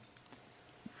to,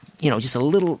 just a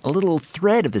little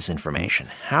thread of this information,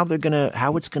 how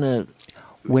it's gonna.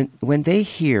 When they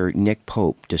hear Nick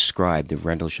Pope describe the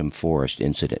Rendlesham Forest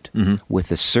incident with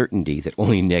the certainty that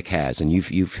only Nick has, and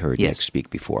you've heard Nick speak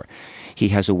before, he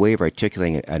has a way of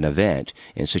articulating an event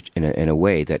in a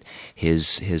way that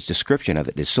his description of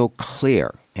it is so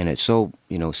clear and it's so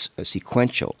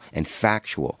sequential and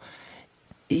factual.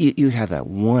 You have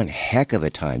one heck of a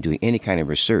time doing any kind of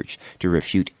research to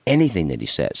refute anything that he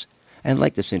says. And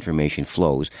like this information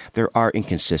flows, there are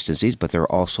inconsistencies, but there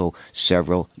are also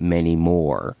many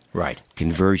more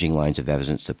converging lines of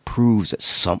evidence that proves that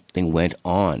something went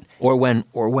on. Or when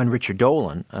Richard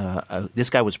Dolan, this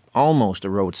guy was almost a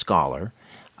Rhodes Scholar,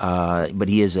 but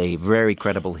he is a very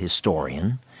credible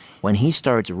historian. When he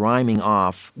starts rhyming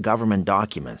off government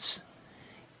documents,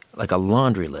 like a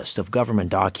laundry list of government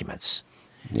documents,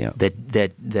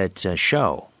 that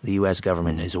show the U.S.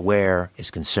 government is aware, is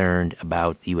concerned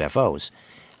about UFOs.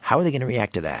 How are they going to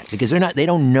react to that? Because they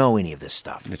don't know any of this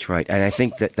stuff. That's right. And I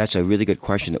think that's a really good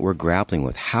question that we're grappling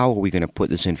with. How are we going to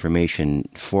put this information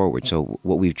forward? So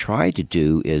what we've tried to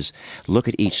do is look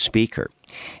at each speaker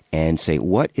and say,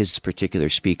 what is particular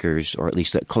speaker's, or at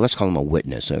least let's call him a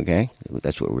witness, okay?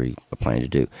 That's what we're planning to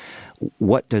do.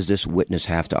 What does this witness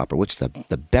have to offer? What's the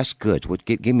best goods?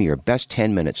 Give me your best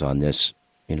 10 minutes on this,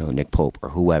 Nick Pope or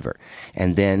whoever.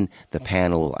 And then the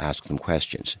panel will ask them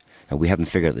questions. Now, we haven't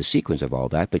figured out the sequence of all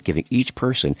that, but giving each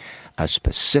person a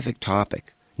specific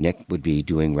topic. Nick would be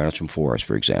doing Rendlesham Forest,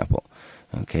 for example.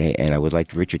 Okay, and I would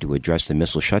like Richard to address the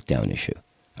missile shutdown issue,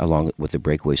 along with the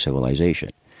breakaway civilization.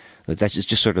 That's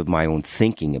just sort of my own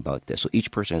thinking about this. So each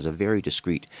person has a very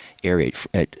discrete area.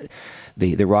 At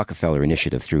the Rockefeller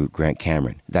Initiative through Grant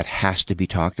Cameron, that has to be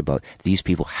talked about. These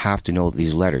people have to know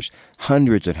these letters.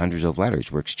 Hundreds and hundreds of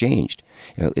letters were exchanged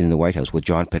in the White House with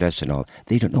John Podesta and all.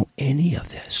 They don't know any of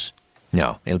this.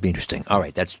 No, it'll be interesting. All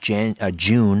right, that's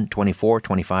June 24,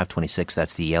 25, 26.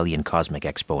 That's the Alien Cosmic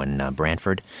Expo in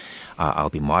Brantford. I'll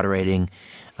be moderating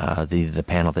the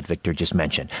panel that Victor just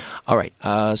mentioned. All right,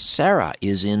 Sarah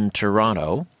is in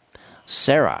Toronto.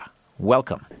 Sarah,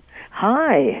 welcome.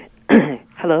 Hi.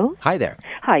 Hello? Hi there.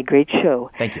 Hi, great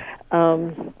show. Thank you.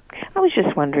 I was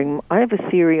just wondering, I have a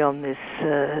theory on this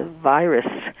virus.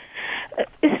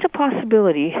 Is it a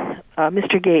possibility,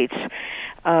 Mr. Gates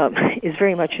is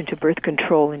very much into birth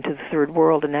control into the third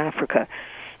world in Africa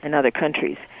and other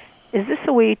countries. Is this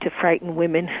a way to frighten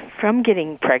women from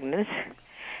getting pregnant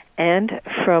and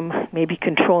from maybe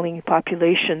controlling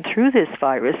population through this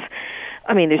virus?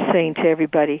 I mean, they're saying to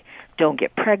everybody, don't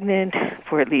get pregnant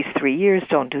for at least 3 years,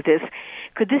 don't do this.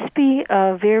 Could this be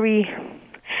a very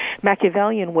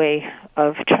Machiavellian way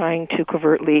of trying to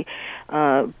covertly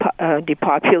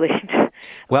depopulate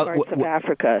parts of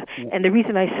Africa? And the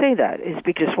reason I say that is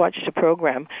because I watched a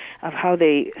program of how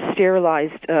they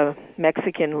sterilized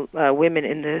Mexican women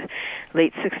in the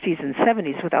late 60s and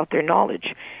 70s without their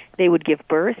knowledge. They would give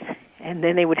birth, and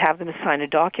then they would have them sign a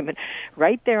document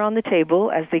right there on the table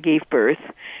as they gave birth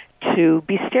to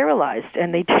be sterilized,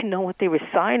 and they didn't know what they were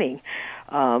signing.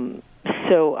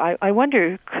 So I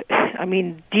wonder, I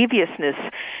mean, deviousness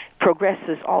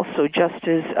progresses also just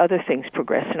as other things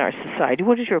progress in our society.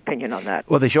 What is your opinion on that?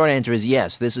 Well, the short answer is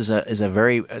yes. This is a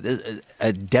very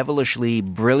devilishly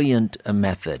brilliant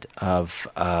method of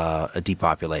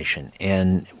depopulation.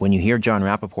 And when you hear John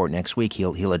Rappaport next week,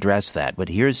 he'll address that. But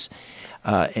here's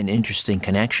an interesting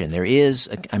connection. There is,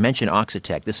 I mentioned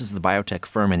Oxitec. This is the biotech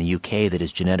firm in the UK that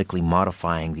is genetically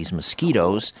modifying these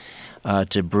mosquitoes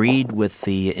to breed with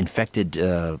the infected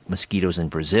mosquitoes in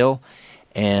Brazil.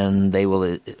 and they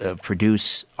will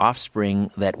produce offspring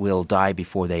that will die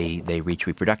before they reach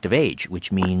reproductive age,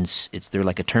 which means they're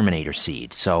like a terminator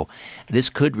seed. So this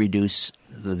could reduce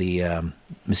the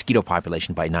mosquito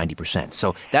population by 90%.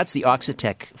 So that's the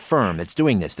Oxitec firm that's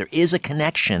doing this. There is a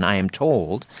connection, I am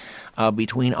told,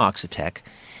 between Oxitec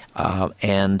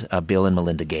and Bill and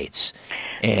Melinda Gates,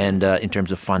 and in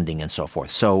terms of funding and so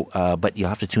forth. So, but you'll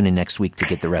have to tune in next week to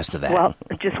get the rest of that. Well,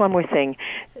 just one more thing.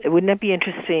 Wouldn't it be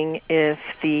interesting if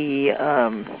the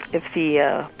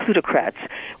plutocrats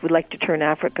would like to turn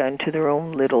Africa into their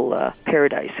own little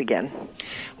paradise again?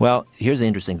 Well, here's the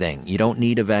interesting thing. You don't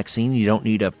need a vaccine. You don't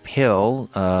need a pill.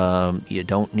 You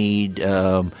don't need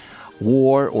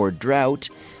war or drought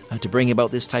to bring about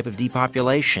this type of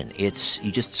depopulation.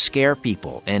 You just scare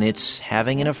people, and it's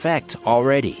having an effect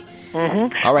already.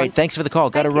 Mm-hmm. All right, thanks for the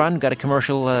call. Got to run, got a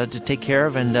commercial to take care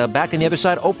of, and back on the other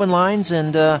side, open lines,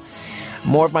 and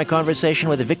more of my conversation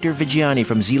with Victor Vigiani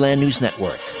from Zealand News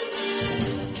Network.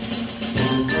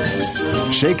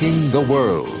 Shaking the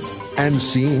world and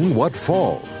seeing what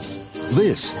falls.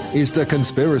 This is The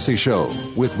Conspiracy Show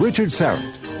with Richard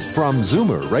Syrett from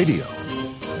Zoomer Radio.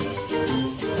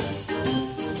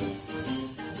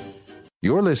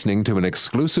 You're listening to an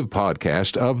exclusive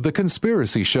podcast of The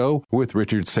Conspiracy Show with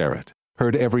Richard Syrett.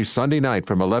 Heard every Sunday night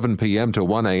from 11 p.m. to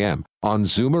 1 a.m. on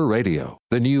Zoomer Radio,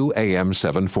 the new AM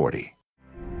 740.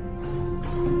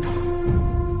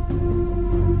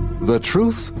 The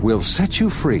truth will set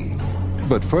you free,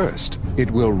 but first,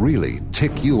 it will really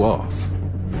tick you off.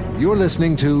 You're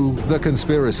listening to The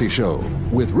Conspiracy Show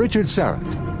with Richard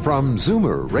Syrett from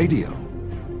Zoomer Radio.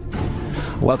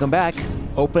 Welcome back.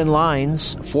 Open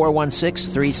lines,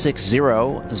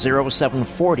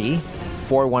 416-360-0740,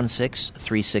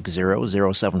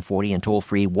 416-360-0740, and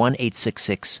toll-free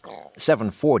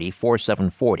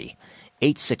 1-866-740-4740.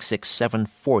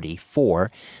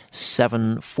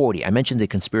 866-740-4740. I mentioned the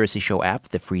Conspiracy Show app,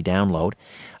 the free download,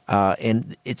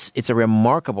 and it's a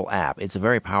remarkable app. It's a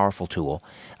very powerful tool.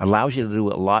 Allows you to do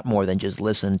a lot more than just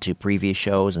listen to previous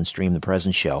shows and stream the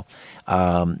present show.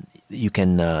 You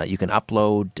can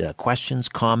upload questions,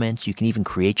 comments. You can even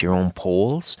create your own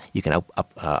polls. You can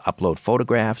upload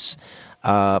photographs.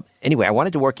 Anyway, I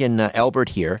wanted to work in Albert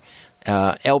here.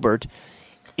 Albert,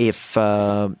 if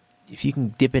you can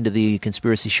dip into the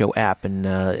Conspiracy Show app, and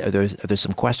are there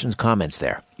some questions, comments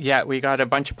there? Yeah, we got a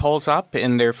bunch of polls up,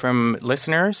 and they're from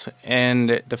listeners.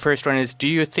 And the first one is, do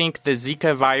you think the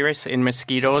Zika virus in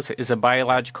mosquitoes is a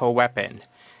biological weapon?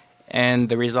 And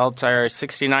the results are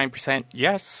 69%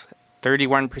 yes,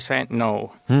 31%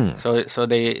 no. So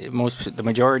the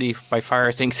majority by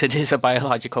far thinks it is a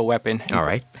biological weapon. All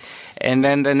right. And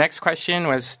then the next question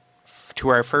was to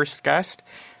our first guest,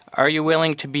 are you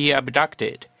willing to be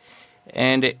abducted?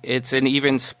 And it's an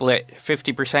even split,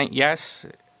 50% yes,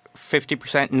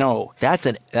 50% no. That's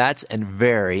a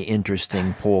very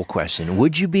interesting poll question.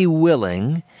 Would you be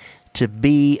willing to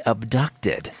be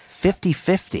abducted?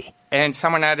 50-50. And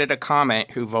someone added a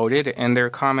comment who voted, and their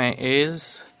comment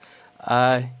is,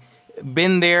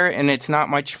 been there and it's not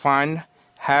much fun.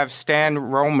 Have Stan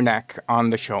Romanek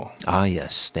on the show. Ah,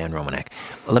 yes, Stan Romanek.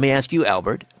 Well, let me ask you,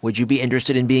 Albert, would you be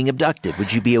interested in being abducted?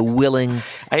 Would you be a willing...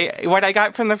 What I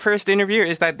got from the first interview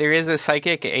is that there is a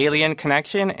psychic alien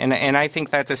connection, and I think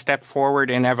that's a step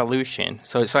forward in evolution.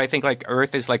 So I think like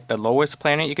Earth is like the lowest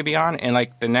planet you could be on, and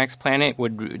like the next planet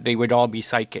they would all be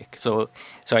psychic. So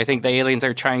I think the aliens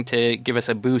are trying to give us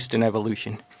a boost in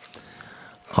evolution.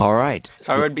 All right.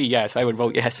 So I would be yes. I would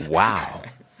vote yes. Wow.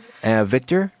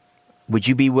 Victor? Would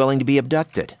you be willing to be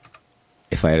abducted?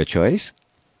 If I had a choice?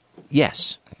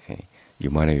 Yes. Okay. You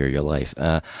monitor your life.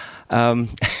 I'm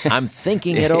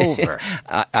thinking it over.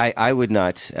 I would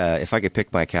not. If I could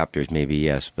pick my captors, maybe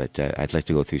yes, but I'd like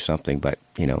to go through something. But,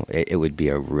 it would be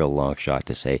a real long shot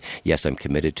to say, yes, I'm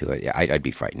committed to it. I'd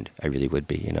be frightened. I really would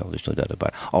be, there's no doubt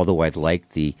about it. Although I'd like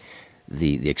the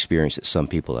experience that some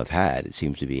people have had. It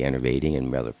seems to be enervating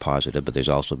and rather positive, but there's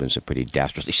also been some pretty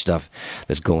dastardly stuff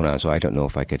that's going on, so I don't know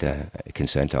if I could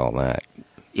consent to all that.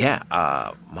 Yeah,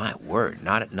 my word,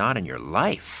 not in your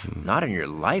life. Not in your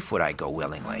life would I go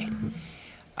willingly.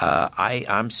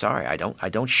 I'm sorry, I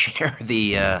don't share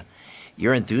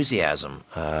your enthusiasm,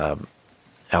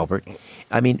 Albert.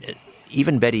 I mean,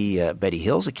 even Betty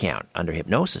Hill's account under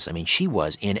hypnosis. I mean, she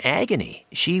was in agony.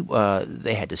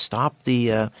 They had to stop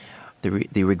the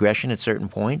regression at certain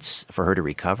points for her to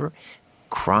recover,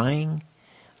 crying.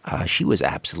 She was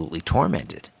absolutely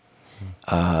tormented.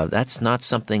 That's not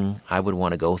something I would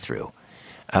want to go through.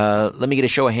 Let me get a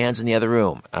show of hands in the other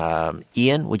room.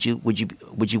 Ian, would you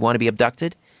want to be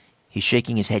abducted? He's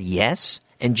shaking his head yes.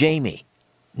 And Jamie,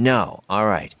 no. All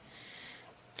right.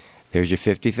 Here's your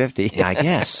 50-50. I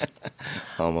guess.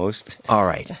 Almost. All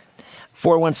right.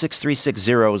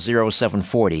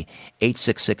 416-360-0740,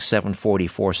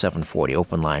 866-740-4740.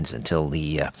 Open lines until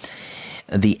the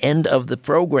end of the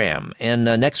program. And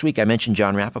next week, I mentioned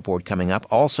John Rappaport coming up.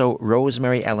 Also,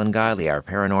 Rosemary Ellen Guiley, our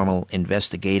paranormal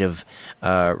investigative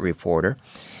reporter,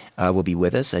 will be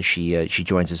with us as she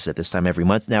joins us at this time every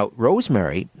month. Now,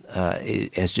 Rosemary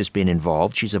has just been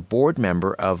involved. She's a board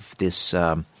member of this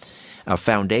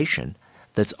foundation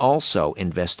that's also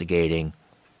investigating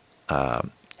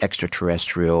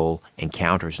extraterrestrial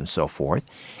encounters and so forth.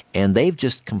 And they've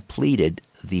just completed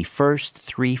the first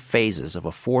 3 phases of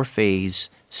a 4-phase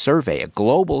survey, a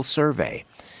global survey.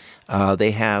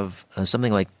 They have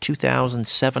something like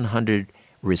 2,700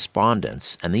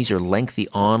 respondents, and these are lengthy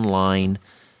online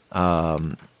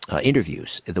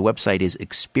interviews. The website is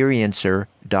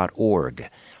experiencer.org,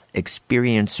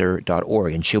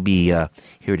 experiencer.org, and she'll be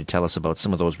here to tell us about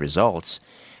some of those results.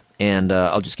 And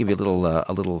I'll just give you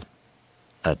a little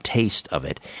taste of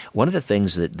it. One of the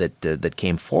things that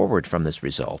came forward from this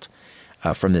result,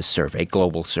 from this survey,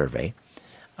 global survey,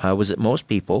 was that most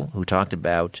people who talked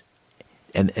about,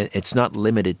 and it's not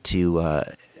limited to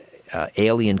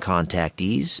alien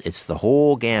contactees, it's the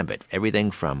whole gambit,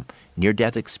 everything from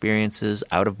near-death experiences,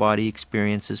 out-of-body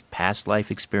experiences, past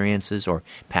life experiences or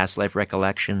past life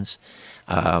recollections,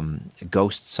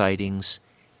 ghost sightings,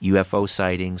 UFO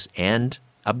sightings, and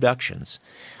abductions.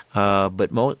 But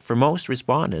for most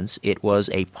respondents, it was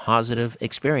a positive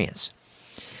experience.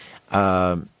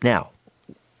 Now,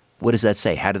 what does that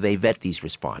say? How do they vet these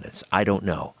respondents? I don't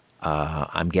know.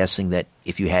 I'm guessing that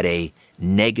if you had a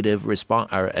negative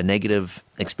response or a negative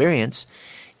experience,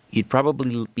 you'd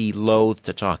probably be loath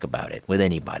to talk about it with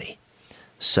anybody.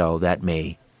 So that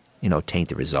may, taint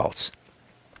the results.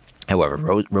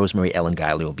 However, Rosemary Ellen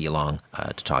Guiley will be along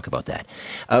to talk about that.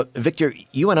 Victor,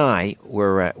 you and I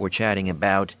were chatting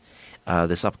about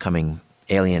this upcoming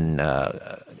Alien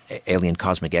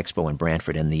Cosmic Expo in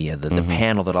Brantford and the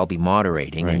panel that I'll be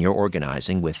moderating and you're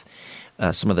organizing with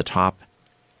some of the top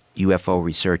UFO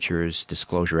researchers,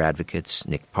 disclosure advocates,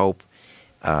 Nick Pope,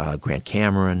 Grant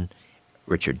Cameron,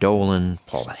 Richard Dolan,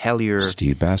 Paul Hellyer,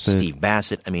 Steve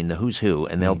Bassett. I mean, the who's who,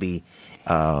 and they'll be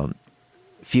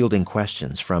fielding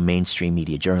questions from mainstream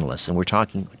media journalists, and we're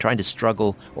trying to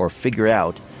struggle or figure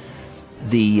out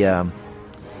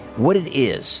what it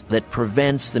is that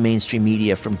prevents the mainstream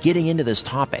media from getting into this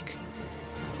topic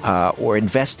or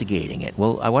investigating it.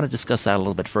 Well, I want to discuss that a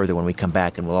little bit further when we come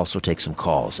back, and we'll also take some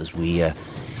calls as we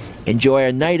enjoy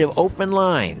a night of open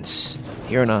lines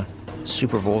here on a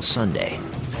Super Bowl Sunday.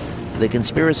 The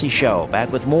Conspiracy Show,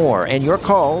 back with more and your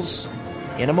calls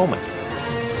in a moment.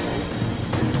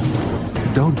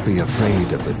 Don't be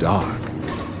afraid of the dark.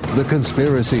 The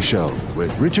Conspiracy Show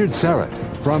with Richard Serrett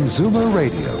from Zoomer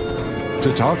Radio.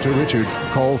 To talk to Richard,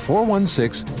 call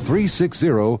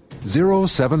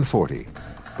 416-360-0740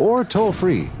 or toll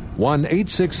free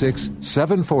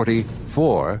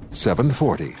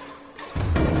 1-866-740-4740.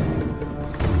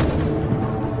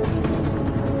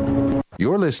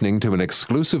 You're listening to an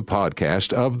exclusive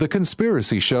podcast of The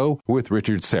Conspiracy Show with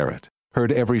Richard Serrett.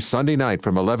 Heard every Sunday night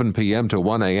from 11 p.m. to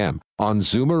 1 a.m. on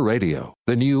Zoomer Radio,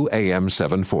 the new AM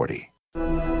 740.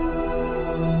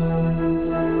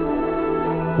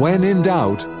 When in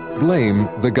doubt, blame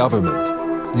the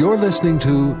government. You're listening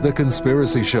to The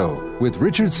Conspiracy Show with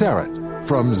Richard Serrett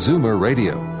from Zoomer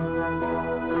Radio.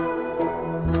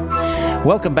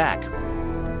 Welcome back.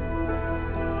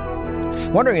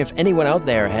 Wondering if anyone out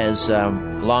there has,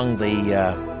 along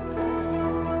the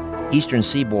eastern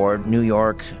seaboard, New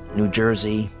York, New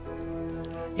Jersey,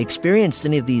 experienced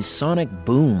any of these sonic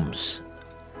booms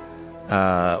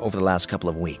over the last couple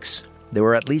of weeks. There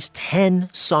were at least 10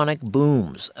 sonic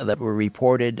booms that were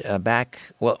reported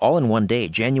all in one day,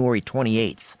 January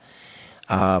 28th,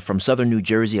 from southern New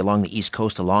Jersey along the east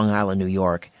coast to Long Island, New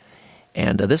York.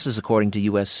 And this is according to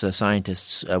U.S.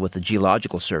 scientists with the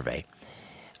Geological Survey.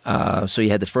 So you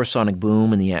had the first sonic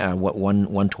boom in the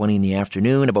 1:20 in the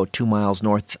afternoon, about 2 miles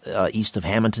northeast of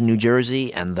Hamilton, New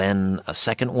Jersey, and then a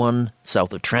second one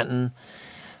south of Trenton,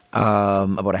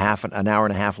 about an hour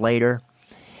and a half later.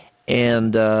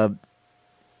 And a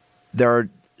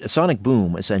sonic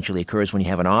boom essentially occurs when you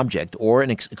have an object, or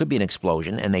it could be an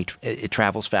explosion, and it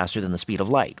travels faster than the speed of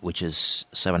light, which is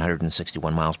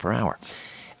 761 miles per hour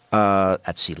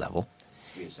at sea level.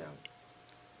 Speed of sound.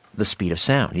 The speed of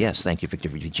sound, yes. Thank you, Victor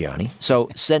Vigiani. So,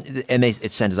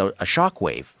 it sends out a shock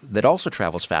wave that also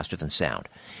travels faster than sound.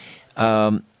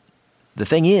 The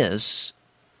thing is,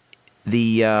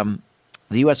 the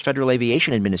U.S. Federal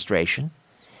Aviation Administration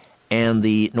and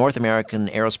the North American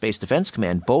Aerospace Defense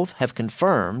Command both have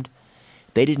confirmed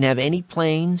They didn't have any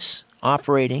planes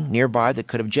operating nearby that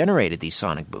could have generated these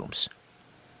sonic booms.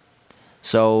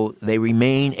 So they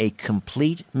remain a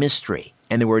complete mystery.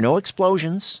 And there were no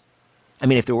explosions. I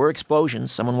mean, if there were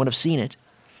explosions, someone would have seen it.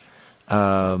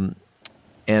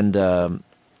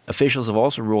 Officials have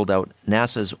also ruled out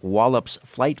NASA's Wallops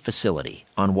Flight Facility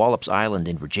on Wallops Island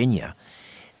in Virginia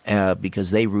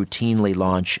because they routinely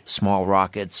launch small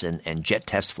rockets and jet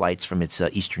test flights from its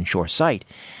Eastern Shore site.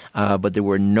 But there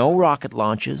were no rocket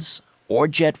launches or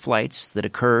jet flights that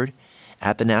occurred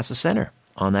at the NASA Center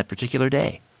on that particular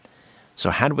day. So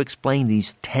how to explain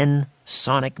these 10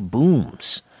 sonic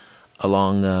booms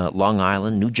along Long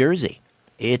Island, New Jersey?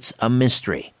 It's a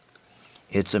mystery.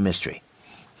 It's a mystery.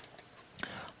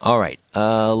 All right,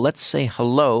 let's say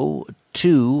hello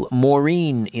to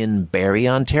Maureen in Barrie,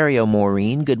 Ontario.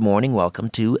 Maureen, good morning. Welcome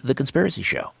to The Conspiracy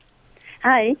Show.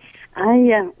 Hi.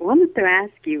 I wanted to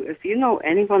ask you if you know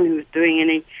anyone who's doing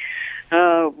any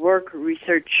work or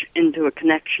research into a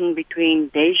connection between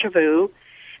deja vu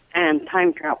and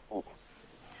time travel.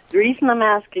 The reason I'm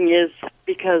asking is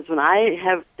because when I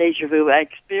have deja vu, I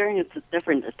experience it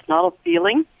different. It's not a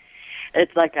feeling.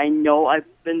 It's like I know I've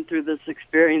been through this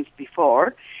experience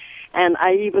before, and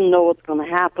I even know what's going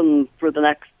to happen for the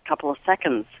next couple of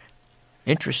seconds.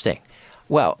 Interesting.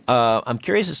 Well, I'm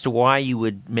curious as to why you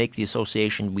would make the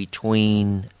association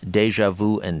between deja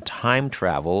vu and time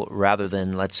travel rather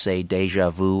than, let's say, deja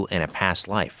vu and a past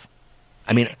life.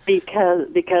 I mean, because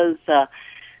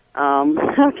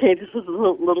okay, this is a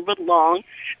little bit long,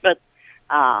 but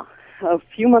a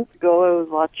few months ago I was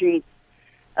watching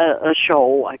a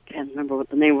show. I can't remember what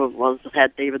the name of it was. It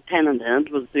had David Tennant in it.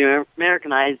 It was the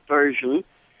Americanized version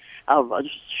of a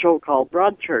show called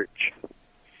Broadchurch.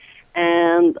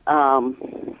 And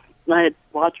I had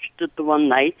watched it the one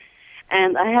night,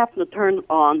 and I happened to turn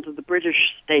on to the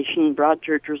British station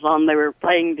Broadchurch was on. They were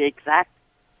playing the exact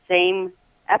same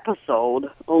episode,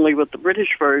 only with the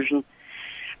British version.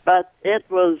 But it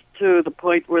was to the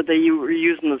point where they were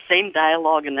using the same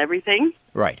dialogue and everything.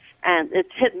 Right. And it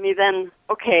hit me then,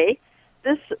 okay,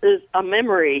 this is a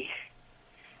memory.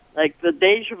 Like, the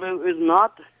deja vu is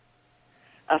not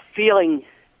a feeling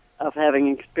of having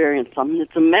experienced something.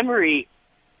 It's a memory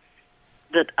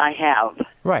that I have.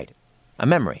 Right. A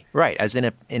memory. Right. As in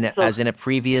a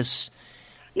previous...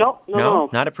 No.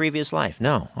 Not a previous life.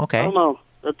 No. Okay. No.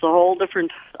 It's a whole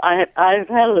different... I've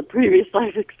had a previous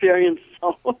life experience,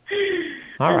 so... All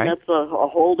right. That's a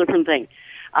whole different thing.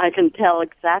 I can tell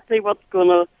exactly what's going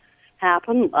to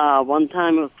happen. One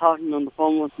time I was talking on the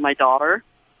phone with my daughter,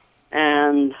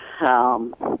 and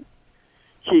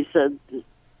she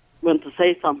went to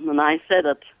say something, and I said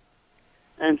it.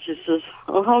 And she says,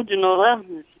 "Oh, how'd you know that?"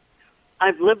 And I said,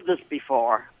 "I've lived this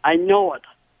before. I know it.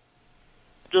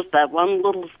 Just that one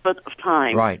little split of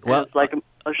time." Right. Well, it's like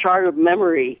a shard of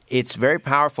memory. It's very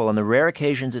powerful. On the rare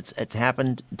occasions it's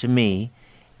happened to me,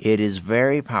 it is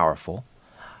very powerful.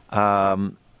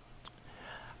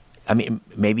 I mean,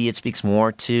 maybe it speaks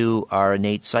more to our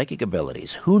innate psychic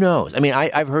abilities. Who knows? I mean,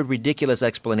 I've heard ridiculous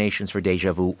explanations for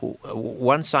deja vu.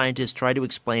 One scientist tried to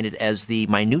explain it as the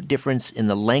minute difference in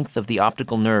the length of the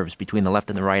optical nerves between the left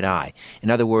and the right eye.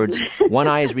 In other words, one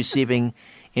eye is receiving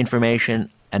information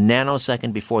a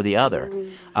nanosecond before the other.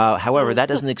 However, that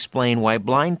doesn't explain why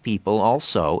blind people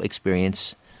also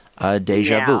experience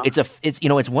deja vu.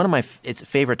 It's one of my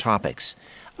favorite topics.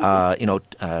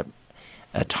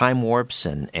 Time warps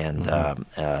and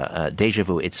deja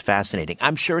vu. It's fascinating.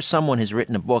 I'm sure someone has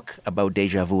written a book about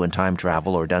deja vu and time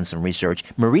travel or done some research.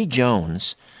 Marie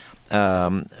Jones,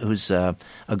 who's a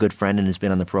good friend and has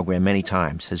been on the program many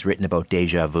times, has written about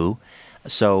deja vu.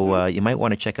 So you might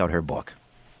want to check out her book.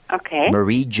 Okay.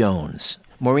 Marie Jones.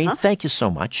 Maureen, thank you so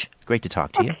much. Great to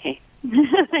talk to you. Okay.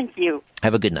 Thank you.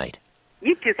 Have a good night.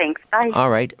 You too, thanks. Bye. All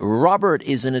right. Robert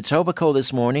is in Etobicoke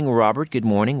this morning. Robert, good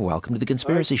morning. Welcome to The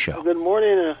Conspiracy Show. Good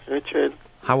morning, Richard.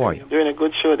 How are you? Doing a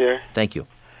good show there. Thank you.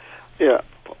 Yeah.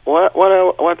 What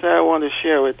I want to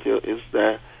share with you is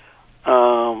that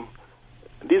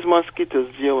these mosquitoes,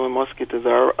 GMO mosquitoes,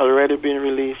 are already being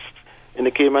released in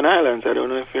the Cayman Islands. I don't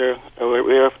know if you're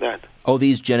aware of that. Oh,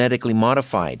 these genetically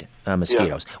modified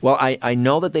mosquitoes. Yeah. Well, I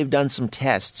know that they've done some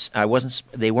tests.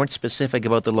 They weren't specific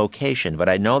about the location, but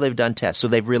I know they've done tests. So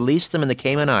they've released them in the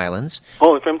Cayman Islands.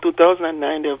 Oh, from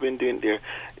 2009 they've been doing there.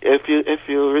 If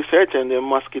you research in the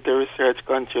Mosquito Research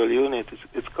Control Unit,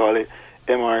 it's called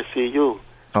MRCU.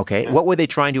 Okay. What were they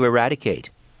trying to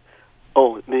eradicate?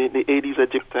 Oh, the Aedes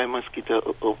aegypti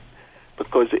mosquito.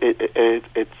 Because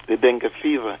it's the dengue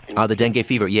fever. The dengue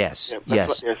fever, yes. Yeah,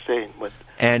 that's what they're saying. But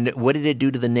and what did it do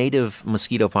to the native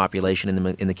mosquito population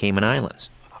in the Cayman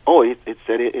Islands? Oh, it's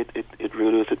said it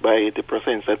reduced it by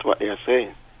 80%. That's what they're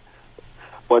saying.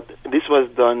 But this was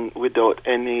done without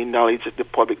any knowledge. The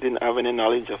public didn't have any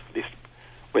knowledge of this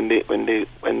when they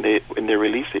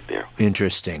released it there.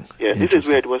 Interesting. Yeah, this is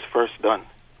where it was first done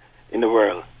in the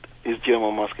world. Is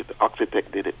GMO mosquito.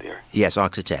 Oxitec did it there. Yes,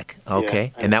 Oxitec.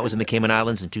 Okay. Yeah, and that was in the Cayman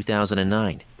Islands in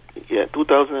 2009. Yeah,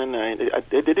 2009.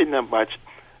 They did it in a batch.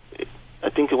 I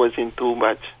think it was in two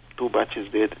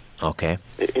batches did. Okay.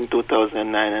 In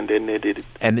 2009, and then they did it.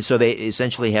 And so they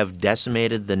essentially have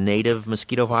decimated the native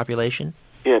mosquito population?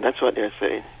 Yeah, that's what they're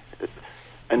saying.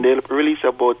 And they released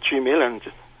about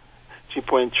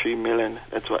 3.3 million.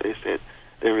 That's what they said.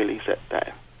 They released at that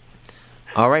time.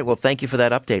 All right. Well, thank you for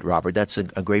that update, Robert. That's a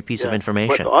great piece of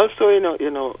information. But also, I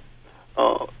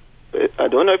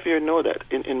don't know if you know that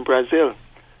in Brazil,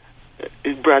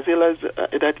 Brazil has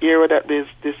that area that these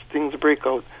things break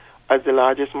out as the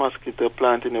largest mosquito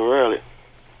plant in the world.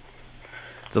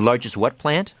 The largest what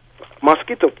plant?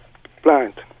 Mosquito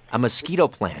plant. A mosquito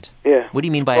plant? Yeah. What do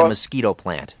you mean by a mosquito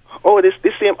plant? Oh, this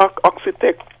same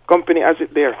Oxitec company has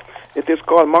it there. It is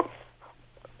called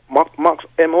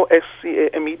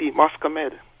MOSCAMED,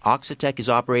 Moscamed. Oxitec is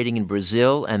operating in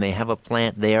Brazil, and they have a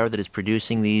plant there that is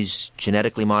producing these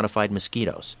genetically modified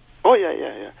mosquitoes. Oh,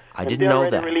 yeah. I didn't know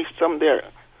that. They released some there,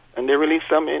 and they released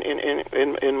some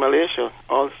in Malaysia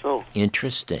also.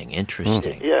 Interesting.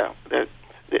 Yeah,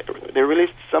 they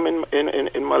released some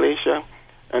in Malaysia,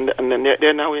 and then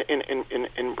they're now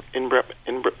in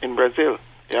Brazil.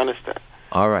 You understand?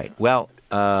 All right. Well,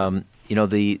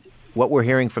 what we're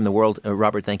hearing from the world,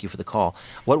 Robert, thank you for the call.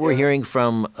 What we're hearing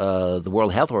from the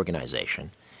World Health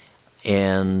Organization,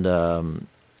 and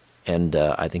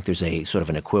I think there's a sort of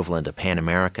an equivalent, a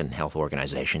Pan-American health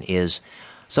organization, is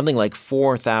something like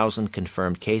 4,000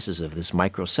 confirmed cases of this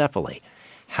microcephaly.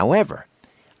 However,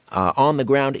 on the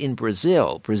ground in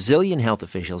Brazil, Brazilian health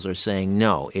officials are saying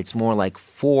no, it's more like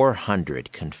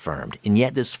 400 confirmed. And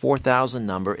yet this 4,000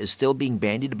 number is still being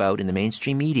bandied about in the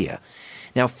mainstream media.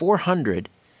 Now, 400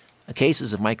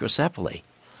 cases of microcephaly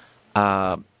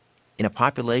in a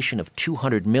population of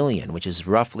 200 million, which is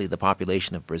roughly the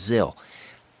population of Brazil,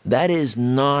 that is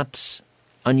not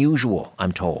unusual,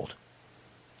 I'm told.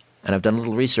 And I've done a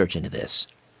little research into this.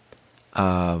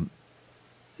 For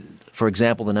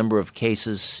example, the number of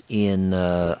cases in,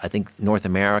 I think, North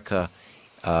America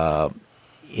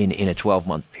in a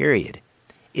 12-month period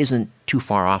isn't too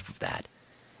far off of that.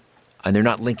 And they're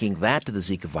not linking that to the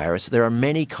Zika virus. There are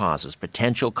many causes,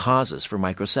 potential causes for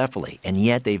microcephaly, and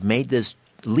yet they've made this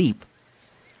leap,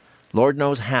 Lord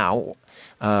knows how,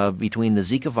 between the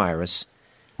Zika virus,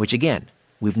 which, again,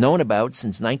 we've known about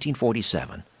since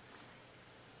 1947.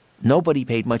 Nobody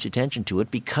paid much attention to it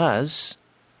because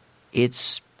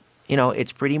it's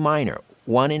pretty minor.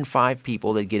 1 in 5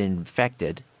 people that get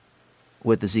infected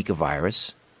with the Zika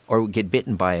virus or get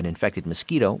bitten by an infected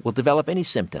mosquito will develop any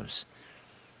symptoms.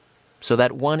 So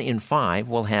that 1 in 5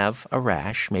 will have a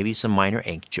rash, maybe some minor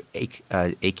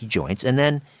achy joints, and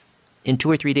then in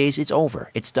 2 or 3 days it's over.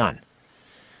 It's done.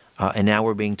 And now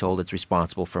we're being told it's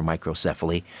responsible for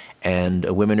microcephaly, and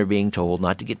women are being told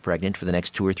not to get pregnant for the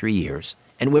next 2 or 3 years.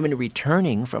 And women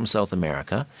returning from South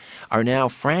America are now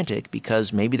frantic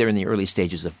because maybe they're in the early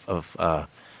stages of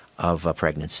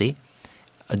pregnancy,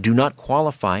 do not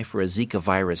qualify for a Zika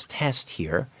virus test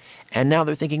here, and now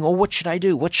they're thinking, oh, what should I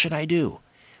do? What should I do?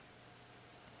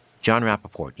 John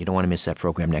Rappaport, you don't want to miss that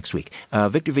program next week.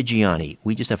 Victor Vigiani,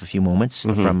 we just have a few moments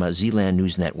from Zealand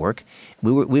News Network.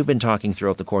 We've been talking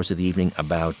throughout the course of the evening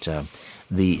about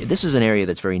this is an area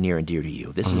that's very near and dear to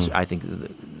you. This is, I think,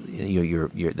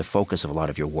 the focus of a lot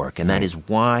of your work, and that is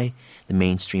why the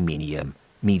mainstream media,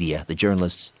 the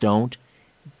journalists, don't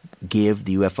give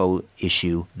the UFO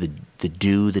issue the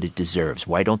due that it deserves.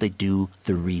 Why don't they do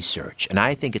the research? And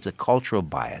I think it's a cultural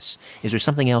bias. Is there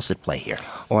something else at play here?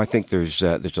 Oh, I think there's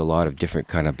a lot of different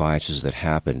kind of biases that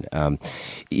happen.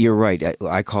 You're right.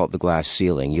 I call it the glass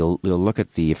ceiling. You'll look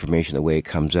at the information the way it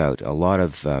comes out. A lot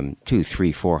of 200,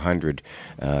 300, 400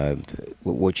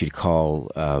 what you'd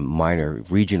call minor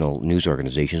regional news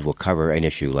organizations will cover an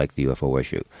issue like the UFO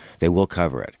issue. They will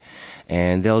cover it.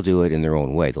 And they'll do it in their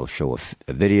own way. They'll show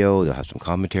a video. They'll have some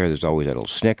commentary. There's always that little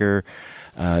snicker.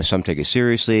 Some take it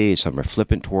seriously. Some are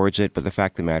flippant towards it. But the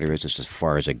fact of the matter is, it's as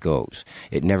far as it goes.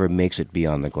 It never makes it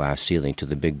beyond the glass ceiling to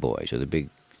the big boys or the big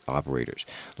operators,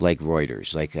 like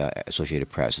Reuters, like Associated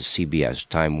Press, CBS,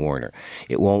 Time Warner.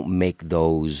 It won't make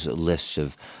those lists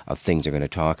of things they're going to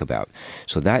talk about.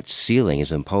 So that ceiling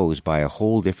is imposed by a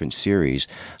whole different series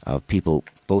of people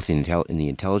both in the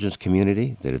intelligence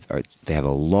community, they have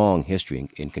a long history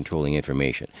in controlling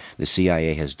information. The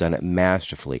CIA has done it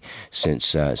masterfully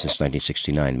since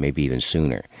 1969, maybe even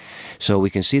sooner. So we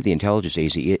can see the intelligence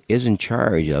agency is in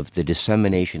charge of the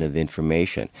dissemination of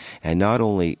information. And not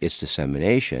only its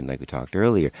dissemination, like we talked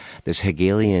earlier, this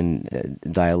Hegelian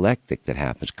dialectic that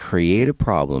happens. Create a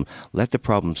problem, let the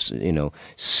problem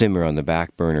simmer on the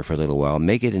back burner for a little while,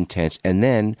 make it intense, and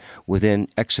then within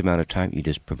X amount of time, you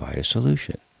just provide a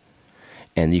solution.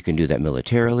 And you can do that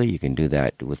militarily, you can do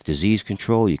that with disease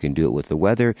control, you can do it with the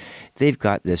weather. They've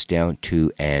got this down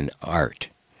to an art.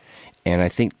 And I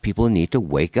think people need to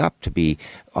wake up to be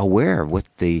aware of what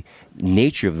the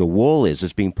nature of the wool is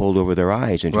that's being pulled over their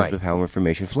eyes in terms of how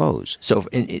information flows. So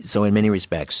in many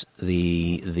respects,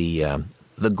 the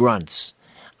grunts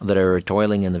that are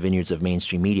toiling in the vineyards of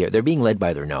mainstream media, they're being led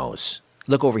by their nose.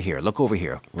 Look over here.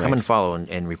 Come and follow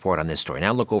and report on this story.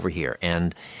 Now look over here.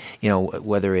 And,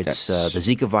 whether it's the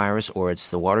Zika virus or it's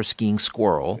the water skiing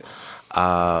squirrel,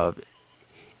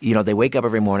 they wake up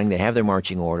every morning, they have their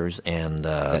marching orders, and...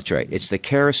 That's right. It's the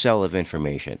carousel of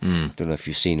information. I don't know if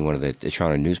you've seen one of the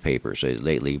Toronto newspapers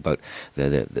lately, but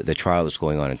the trial that's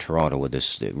going on in Toronto with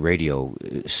this radio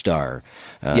star.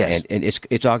 Yes. And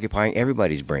it's occupying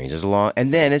everybody's brains.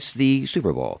 And then it's the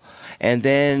Super Bowl. And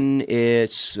then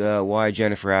it's why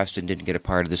Jennifer Aniston didn't get a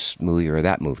part of this movie or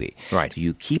that movie. Right.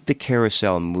 You keep the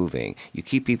carousel moving. You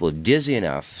keep people dizzy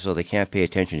enough so they can't pay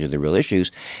attention to the real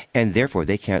issues, and therefore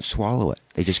they can't swallow it.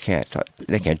 They just can't.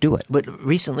 They can't do it. But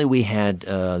recently we had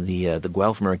the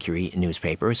Guelph Mercury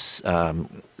newspapers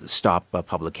stop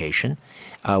publication.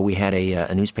 We had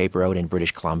a newspaper out in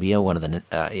British Columbia, one of the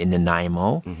in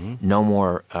Nanaimo. No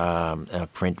more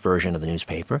print version of the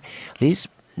newspaper. These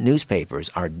newspapers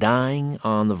are dying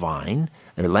on the vine.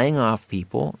 They're laying off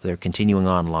people. They're continuing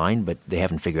online, but they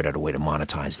haven't figured out a way to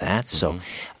monetize that. So,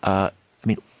 at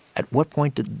what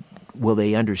point will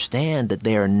they understand that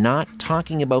they are not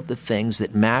talking about the things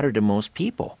that matter to most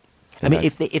people? I mean,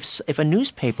 if a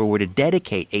newspaper were to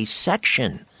dedicate a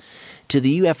section to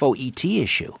the UFO ET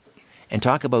issue and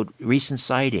talk about recent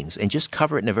sightings and just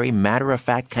cover it in a very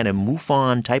matter-of-fact kind of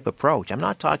MUFON type approach, I'm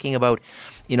not talking about,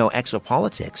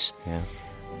 exopolitics. Yeah.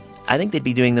 I think they'd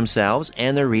be doing themselves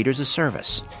and their readers a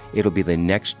service. It'll be the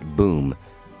next boom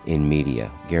in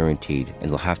media, guaranteed. And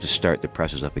they'll have to start the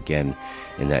presses up again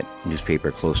in that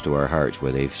newspaper close to our hearts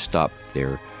where they've stopped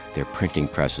their printing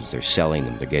presses. They're selling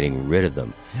them. They're getting rid of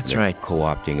them. That's right.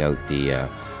 Co-opting out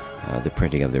the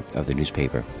printing of the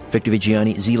newspaper. Victor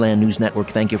Vigiani, Zealand News Network,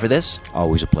 thank you for this.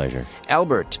 Always a pleasure.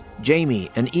 Albert,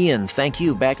 Jamie, and Ian, thank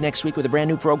you. Back next week with a brand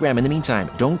new program. In the meantime,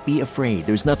 don't be afraid.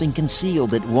 There's nothing concealed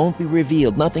that won't be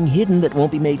revealed, nothing hidden that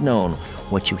won't be made known.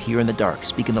 What you hear in the dark,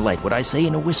 speak in the light. What I say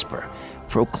in a whisper,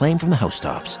 proclaim from the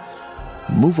housetops.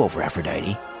 Move over,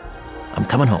 Aphrodite. I'm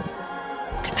coming home.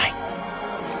 Good night.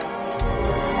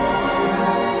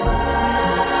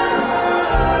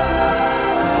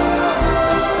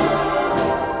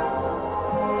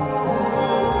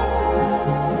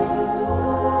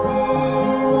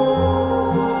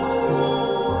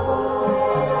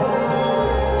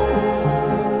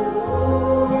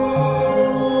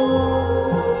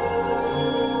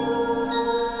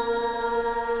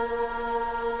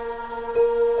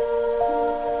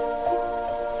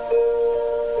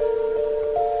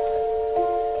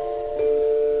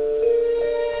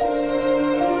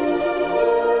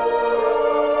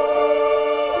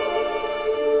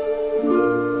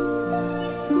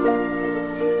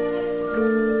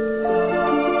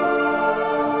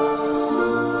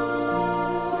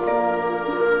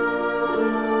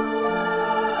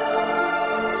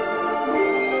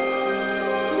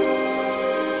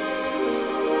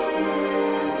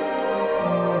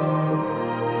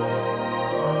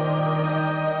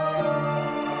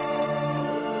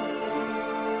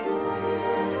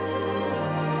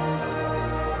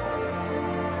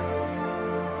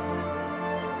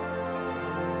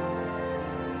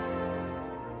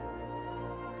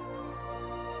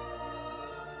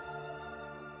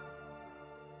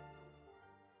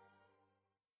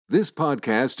 This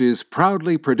podcast is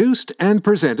proudly produced and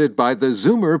presented by the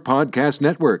Zoomer Podcast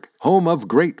Network, home of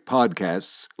great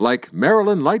podcasts like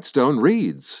Marilyn Lightstone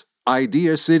Reads,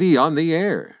 Idea City on the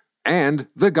Air, and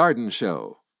The Garden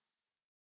Show.